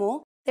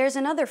formal, there's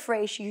another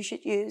phrase you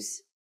should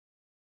use.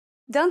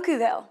 Dank u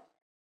wel.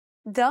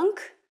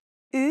 Dank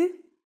u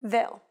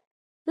wel.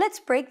 Let's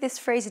break this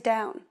phrase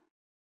down.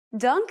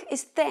 Dank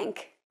is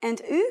thank,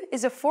 and u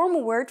is a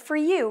formal word for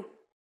you.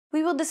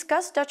 We will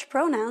discuss Dutch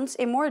pronouns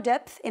in more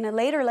depth in a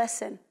later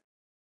lesson.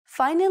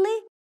 Finally,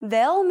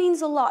 wel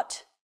means a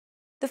lot.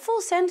 The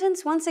full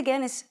sentence once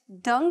again is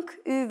dank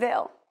u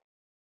wel.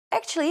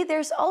 Actually,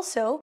 there's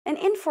also an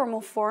informal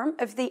form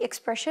of the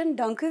expression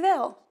dank u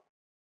wel.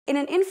 In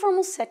an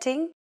informal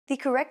setting, the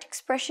correct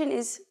expression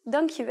is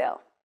dank je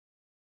wel.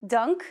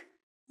 Dank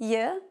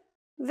je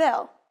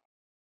wel.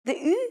 The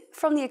u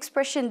from the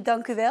expression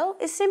dank u wel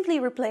is simply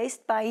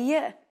replaced by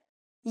je.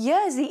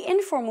 Je is the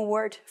informal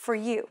word for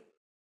you.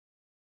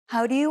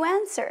 How do you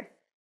answer?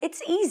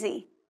 It's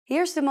easy.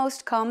 Here's the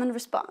most common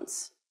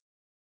response.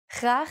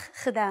 Graag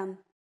gedaan.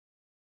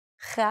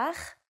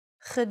 Graag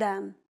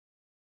gedaan.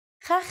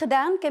 Graag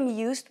gedaan can be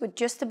used with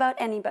just about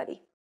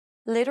anybody.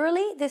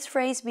 Literally, this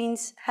phrase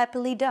means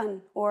happily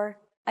done, or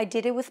I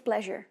did it with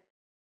pleasure.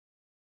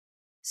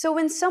 So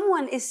when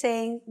someone is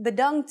saying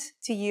bedankt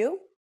to you,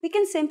 we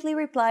can simply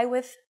reply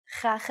with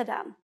graag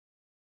gedaan.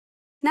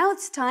 Now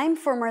it's time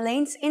for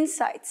Marlene's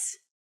insights.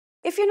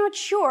 If you're not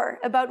sure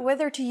about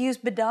whether to use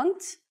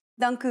bedankt,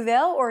 dank u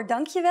wel, or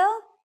dank je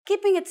wel,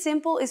 keeping it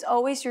simple is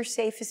always your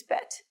safest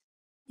bet.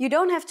 You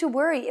don't have to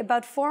worry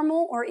about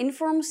formal or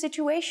informal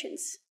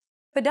situations.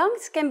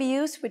 Bedankt can be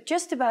used with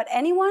just about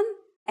anyone,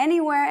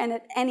 anywhere, and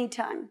at any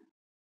time.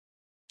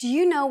 Do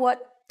you know what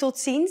tot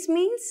ziens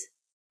means?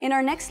 In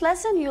our next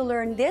lesson, you'll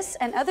learn this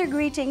and other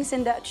greetings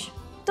in Dutch.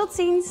 Tot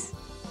ziens!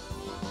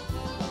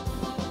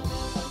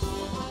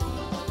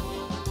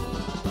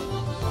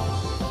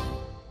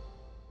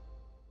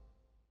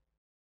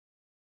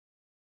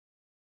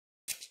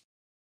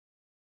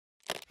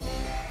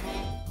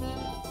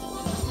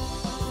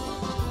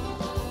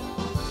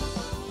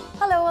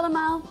 Hallo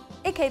allemaal,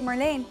 ik heet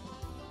Marleen.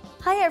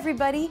 Hi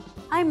everybody,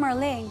 I'm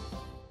Marleen.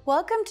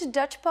 Welcome to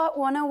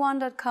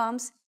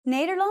DutchPod101.com's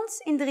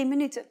Nederlands in 3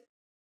 minuten.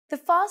 The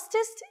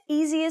fastest,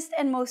 easiest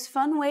and most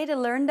fun way to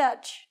learn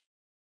Dutch.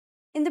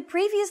 In the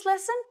previous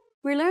lesson,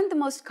 we learned the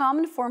most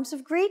common forms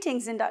of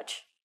greetings in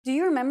Dutch. Do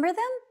you remember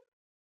them?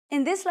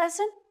 In this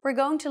lesson, we're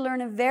going to learn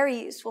a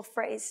very useful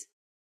phrase.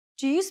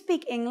 Do you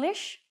speak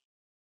English?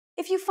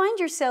 If you find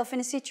yourself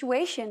in a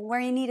situation where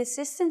you need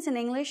assistance in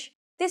English,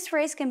 this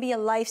phrase can be a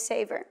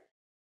lifesaver.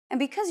 And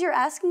because you're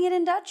asking it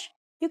in Dutch,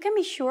 you can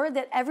be sure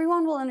that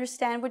everyone will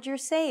understand what you're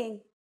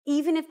saying,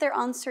 even if their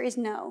answer is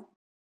no.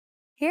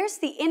 Here's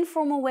the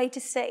informal way to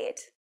say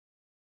it.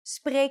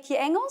 Spreek je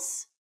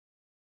Engels?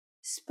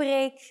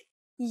 Spreek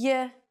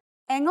je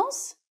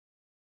Engels?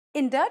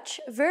 In Dutch,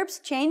 verbs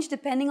change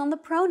depending on the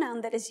pronoun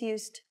that is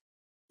used.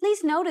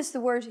 Please notice the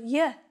word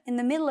je in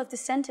the middle of the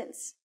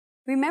sentence.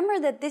 Remember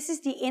that this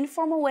is the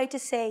informal way to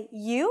say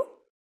you.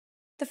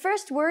 The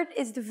first word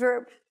is the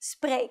verb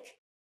spreek,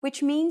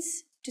 which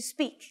means to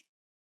speak.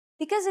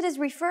 Because it is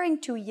referring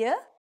to je,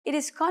 it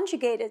is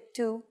conjugated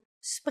to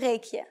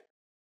spreek je.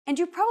 And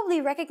you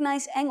probably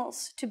recognize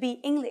Engels to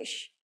be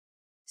English.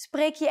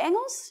 Spreek je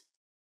Engels?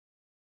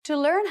 To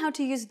learn how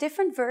to use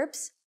different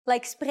verbs,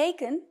 like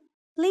spreken,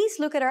 please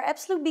look at our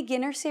Absolute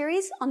Beginner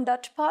series on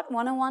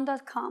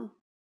DutchPod101.com.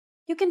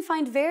 You can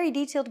find very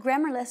detailed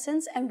grammar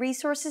lessons and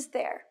resources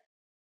there.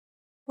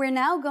 We're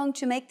now going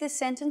to make this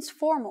sentence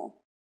formal.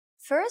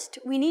 First,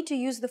 we need to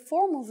use the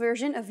formal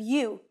version of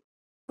you,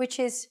 which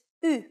is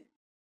u.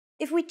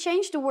 If we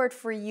change the word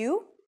for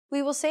you,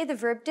 we will say the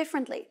verb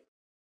differently.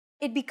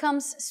 It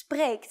becomes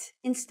spreekt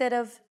instead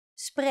of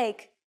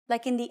spreek,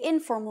 like in the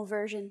informal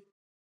version.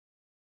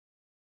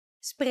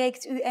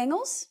 Spreekt u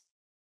Engels?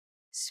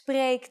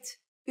 Spreekt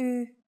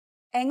u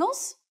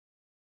Engels?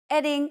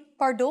 Adding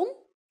pardon,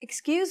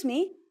 excuse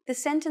me, the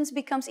sentence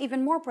becomes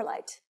even more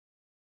polite.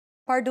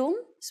 Pardon,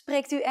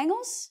 spreekt u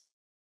Engels?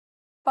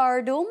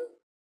 Pardon,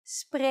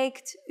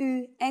 spreekt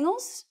u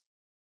Engels?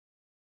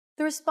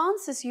 The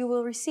responses you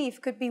will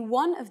receive could be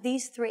one of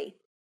these three.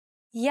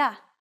 Ja,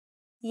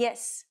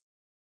 yes.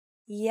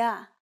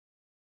 Ja.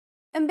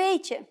 Een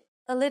beetje,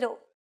 a little.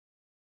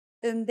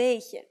 Een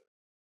beetje.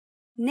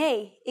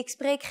 Nee, ik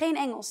spreek geen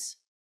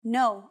Engels.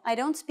 No, I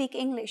don't speak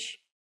English.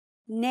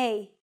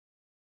 Nee,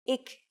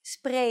 ik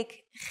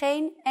spreek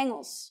geen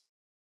Engels.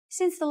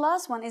 Since the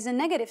last one is a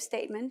negative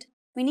statement,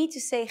 we need to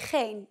say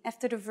geen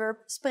after the verb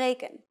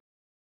spreken.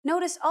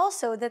 Notice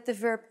also that the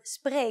verb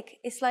spreek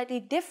is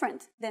slightly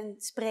different than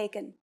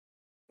spreken.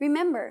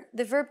 Remember,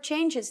 the verb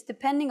changes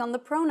depending on the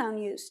pronoun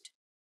used.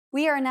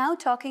 We are now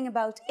talking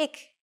about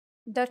ik,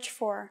 Dutch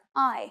for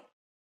I.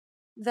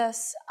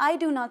 Thus, I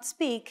do not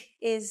speak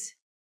is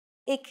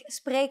ik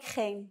spreek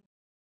geen.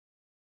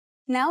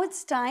 Now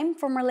it's time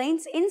for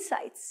Marlene's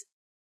insights.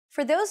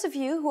 For those of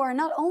you who are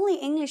not only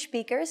English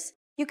speakers,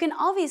 you can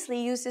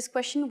obviously use this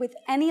question with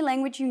any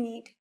language you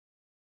need.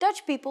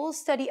 Dutch people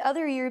study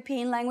other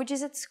European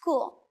languages at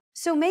school,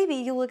 so maybe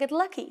you will get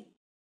lucky.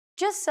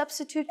 Just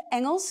substitute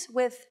Engels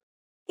with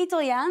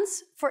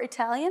Italiaans for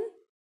Italian,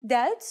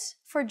 Duits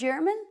for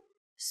German,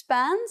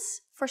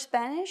 Spaans for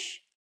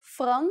Spanish,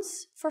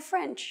 Frans for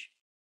French.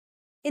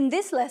 In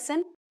this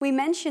lesson, we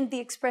mentioned the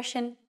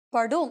expression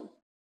pardon.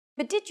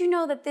 But did you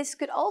know that this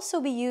could also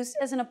be used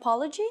as an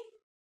apology?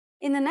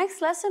 In the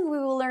next lesson, we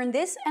will learn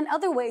this and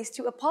other ways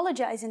to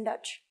apologize in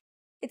Dutch.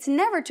 It's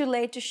never too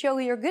late to show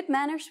your good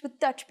manners with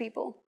Dutch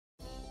people.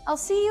 I'll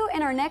see you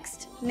in our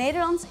next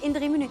Nederlands in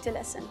 3 minuten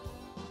lesson.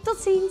 Tot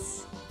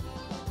ziens!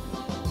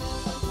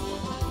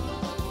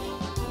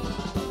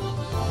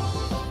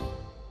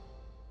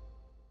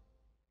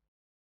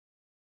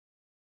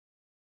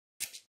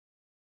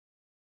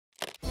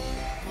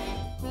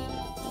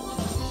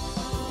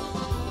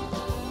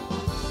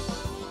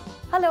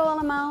 Hallo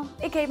allemaal,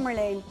 ik heet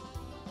Marleen.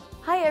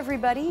 Hi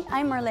everybody,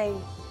 I'm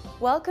Marleen.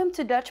 Welcome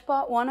to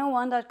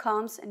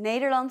DutchPod101.com's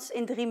Nederlands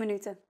in 3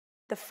 minuten.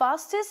 The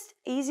fastest,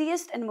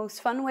 easiest and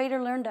most fun way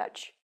to learn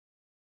Dutch.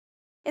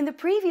 In the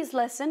previous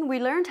lesson, we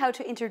learned how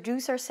to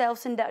introduce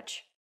ourselves in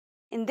Dutch.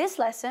 In this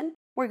lesson,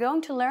 we're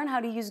going to learn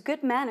how to use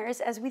good manners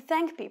as we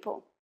thank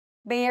people.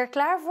 Ben je er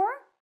klaar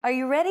voor? Are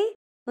you ready?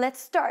 Let's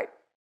start.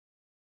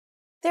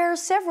 There are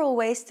several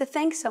ways to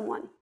thank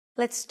someone.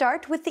 Let's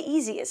start with the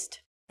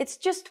easiest. It's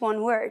just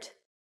one word.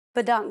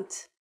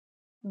 Bedankt.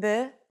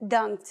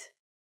 Bedankt.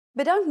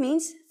 Bedankt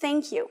means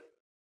thank you.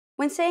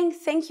 When saying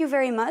thank you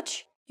very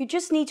much, you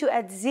just need to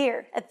add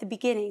zeer at the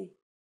beginning.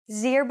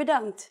 Zeer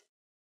bedankt.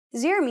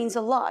 Zeer means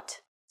a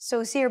lot,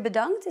 so zeer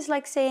bedankt is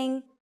like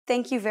saying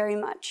thank you very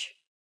much.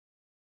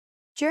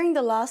 During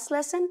the last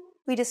lesson,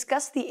 we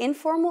discussed the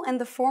informal and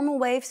the formal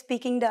way of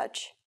speaking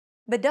Dutch.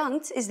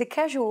 Bedankt is the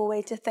casual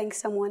way to thank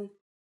someone.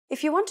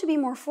 If you want to be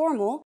more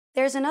formal,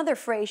 there's another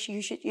phrase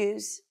you should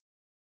use.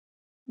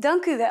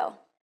 Dank u wel.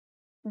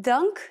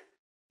 Dank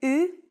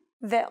u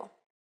wel.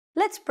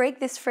 Let's break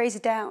this phrase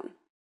down.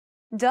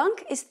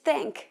 Dank is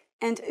thank,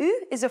 and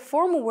u is a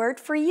formal word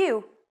for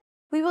you.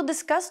 We will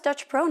discuss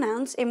Dutch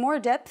pronouns in more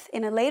depth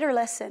in a later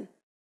lesson.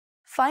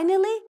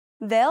 Finally,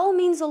 wel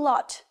means a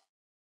lot.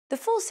 The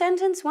full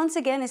sentence once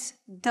again is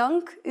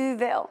dank u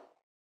wel.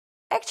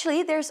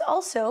 Actually, there's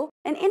also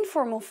an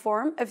informal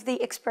form of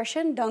the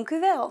expression dank u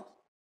wel.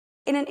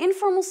 In an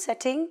informal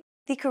setting,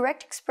 the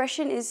correct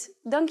expression is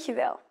dank je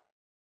wel.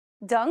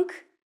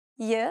 Dank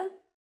je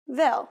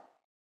wel.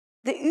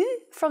 The u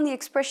from the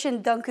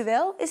expression dank u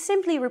wel is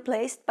simply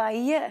replaced by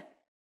je.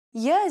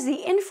 Je is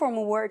the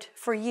informal word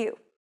for you.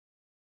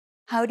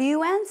 How do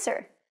you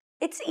answer?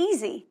 It's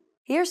easy.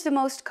 Here's the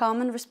most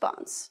common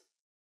response.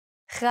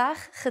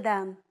 Graag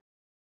gedaan.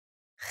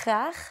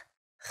 Graag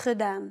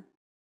gedaan.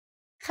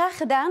 Graag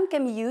gedaan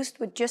can be used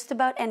with just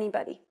about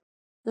anybody.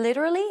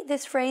 Literally,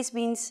 this phrase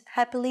means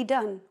happily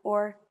done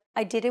or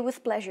I did it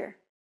with pleasure.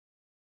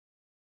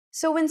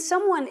 So when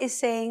someone is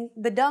saying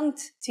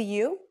bedankt to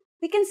you,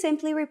 we can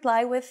simply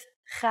reply with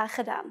graag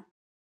gedaan.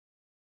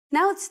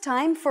 Now it's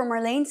time for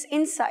Marleen's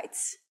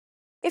insights.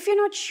 If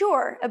you're not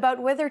sure about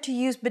whether to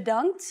use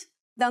bedankt,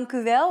 dank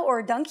u wel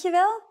or dank je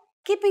wel,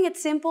 keeping it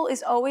simple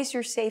is always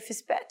your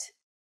safest bet.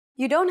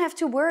 You don't have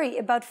to worry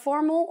about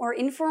formal or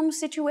informal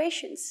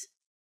situations.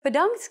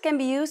 Bedankt can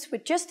be used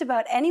with just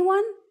about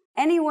anyone,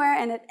 anywhere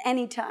and at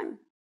any time.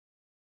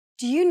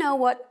 Do you know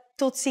what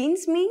tot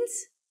ziens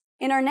means?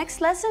 In our next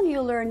lesson,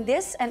 you'll learn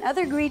this and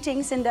other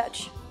greetings in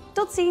Dutch.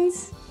 Tot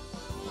ziens!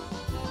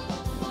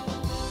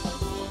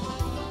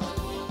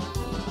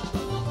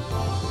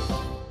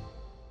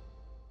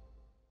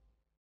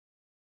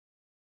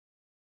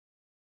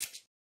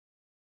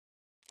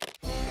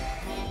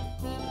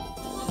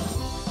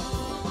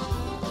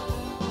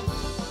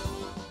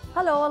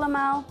 Hallo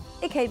allemaal,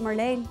 ik heet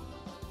Marleen.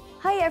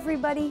 Hi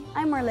everybody,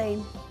 I'm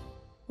Marleen.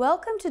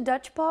 Welcome to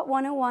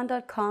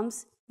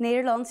DutchPod101.com's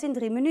Nederlands in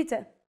 3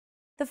 minuten.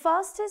 The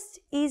fastest,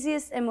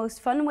 easiest and most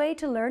fun way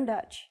to learn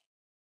Dutch.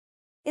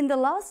 In the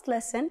last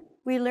lesson,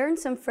 we learned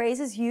some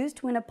phrases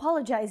used when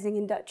apologizing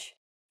in Dutch,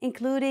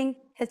 including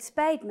het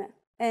spijt me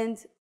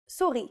and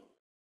sorry.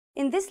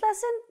 In this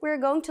lesson, we're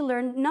going to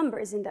learn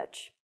numbers in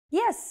Dutch.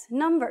 Yes,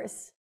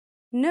 numbers.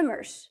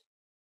 Nummers.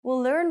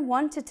 We'll learn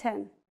 1 to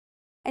 10.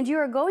 And you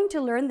are going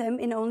to learn them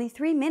in only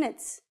 3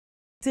 minutes.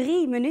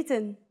 3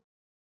 minuten.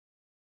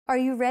 Are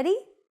you ready?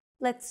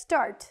 Let's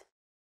start.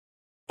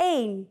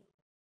 1.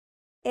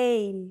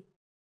 1.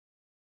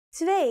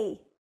 2.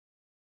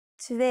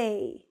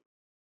 2.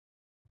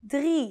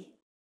 3.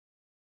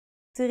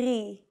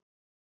 3.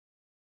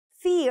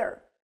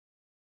 4.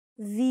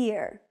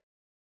 4.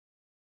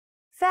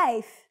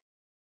 5.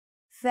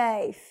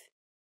 5.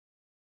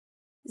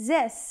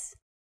 6.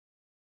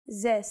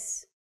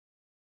 6.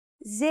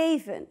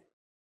 7.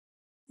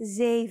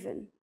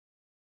 7.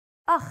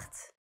 8.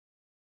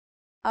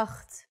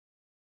 8.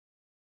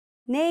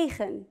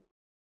 9.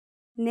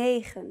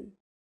 9.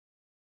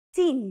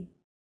 10.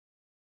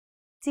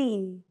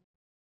 10.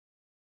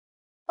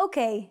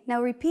 Okay,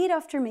 now repeat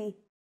after me.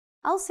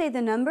 I'll say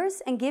the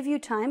numbers and give you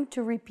time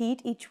to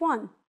repeat each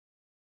one.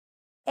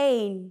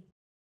 1.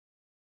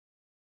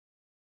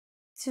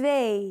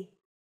 2.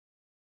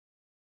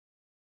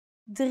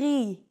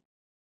 3.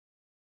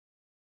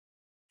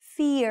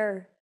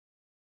 4.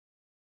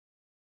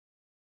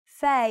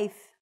 5.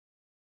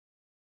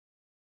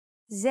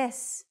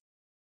 6,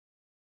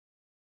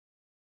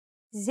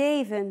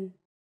 7,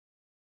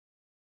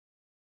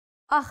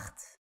 8,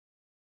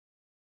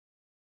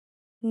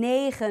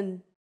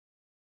 9,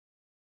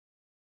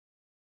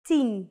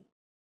 10.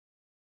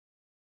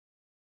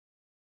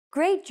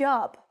 Great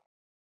job!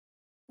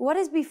 What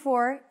is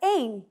before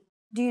 1?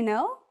 Do you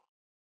know?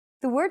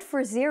 The word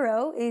for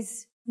 0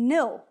 is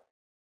 0.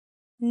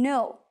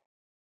 0.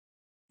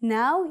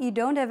 Now you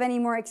don't have any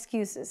more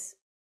excuses.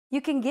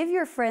 You can give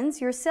your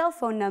friends your cell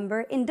phone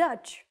number in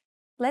Dutch.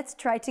 Let's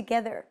try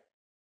together.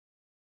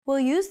 We'll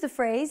use the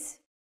phrase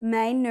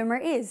mijn nummer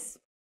is,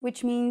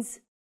 which means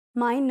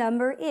my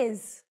number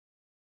is.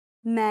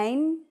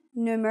 Mijn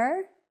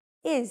nummer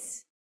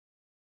is.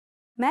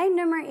 Mijn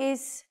nummer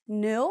is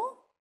 0,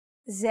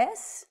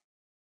 6,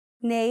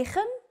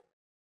 9,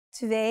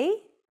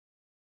 2,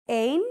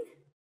 1,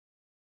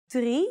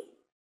 3,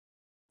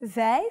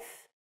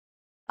 5,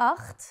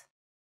 8,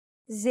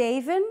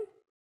 7,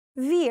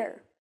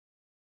 4.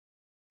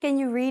 Can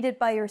you read it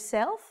by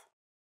yourself?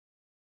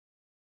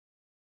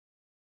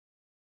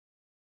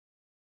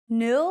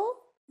 0,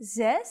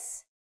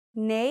 6,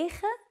 9,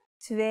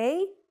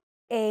 2,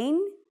 1,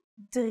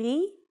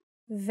 3,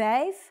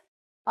 5,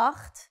 8,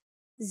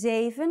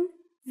 7,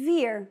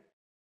 4.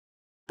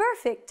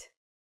 Perfect!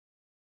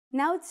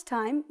 Now it's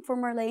time for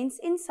Marlene's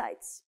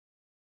insights.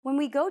 When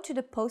we go to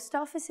the post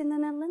office in the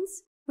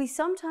Netherlands, we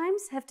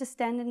sometimes have to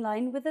stand in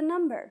line with a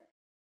number.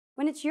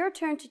 When it's your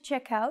turn to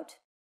check out,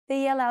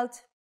 they yell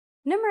out,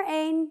 nummer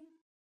 1,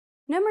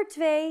 nummer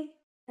 2,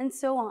 and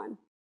so on.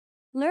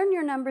 Learn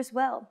your numbers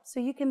well so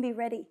you can be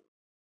ready.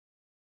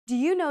 Do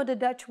you know the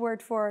Dutch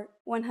word for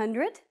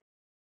 100?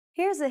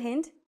 Here's a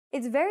hint.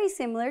 It's very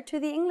similar to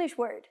the English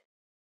word.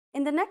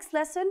 In the next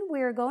lesson,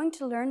 we are going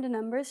to learn the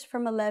numbers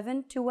from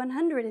 11 to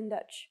 100 in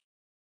Dutch.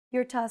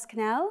 Your task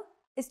now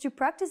is to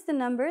practice the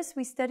numbers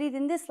we studied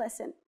in this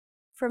lesson,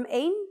 from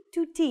 1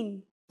 to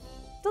 10.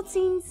 Tot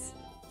ziens!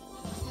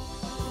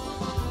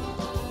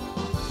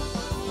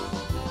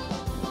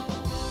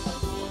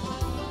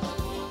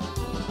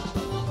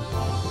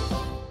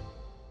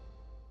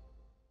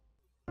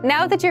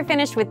 Now that you're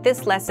finished with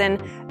this lesson,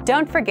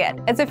 don't forget,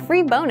 as a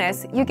free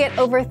bonus, you get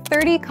over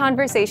 30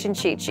 conversation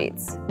cheat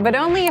sheets, but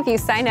only if you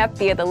sign up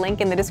via the link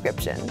in the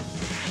description.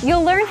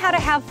 You'll learn how to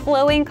have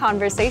flowing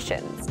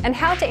conversations and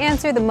how to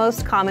answer the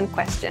most common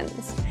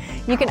questions.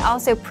 You can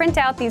also print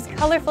out these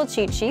colorful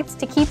cheat sheets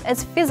to keep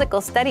as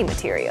physical study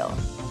material.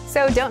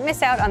 So don't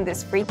miss out on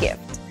this free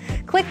gift.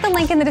 Click the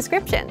link in the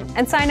description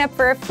and sign up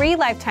for a free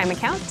lifetime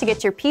account to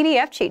get your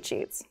PDF cheat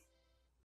sheets.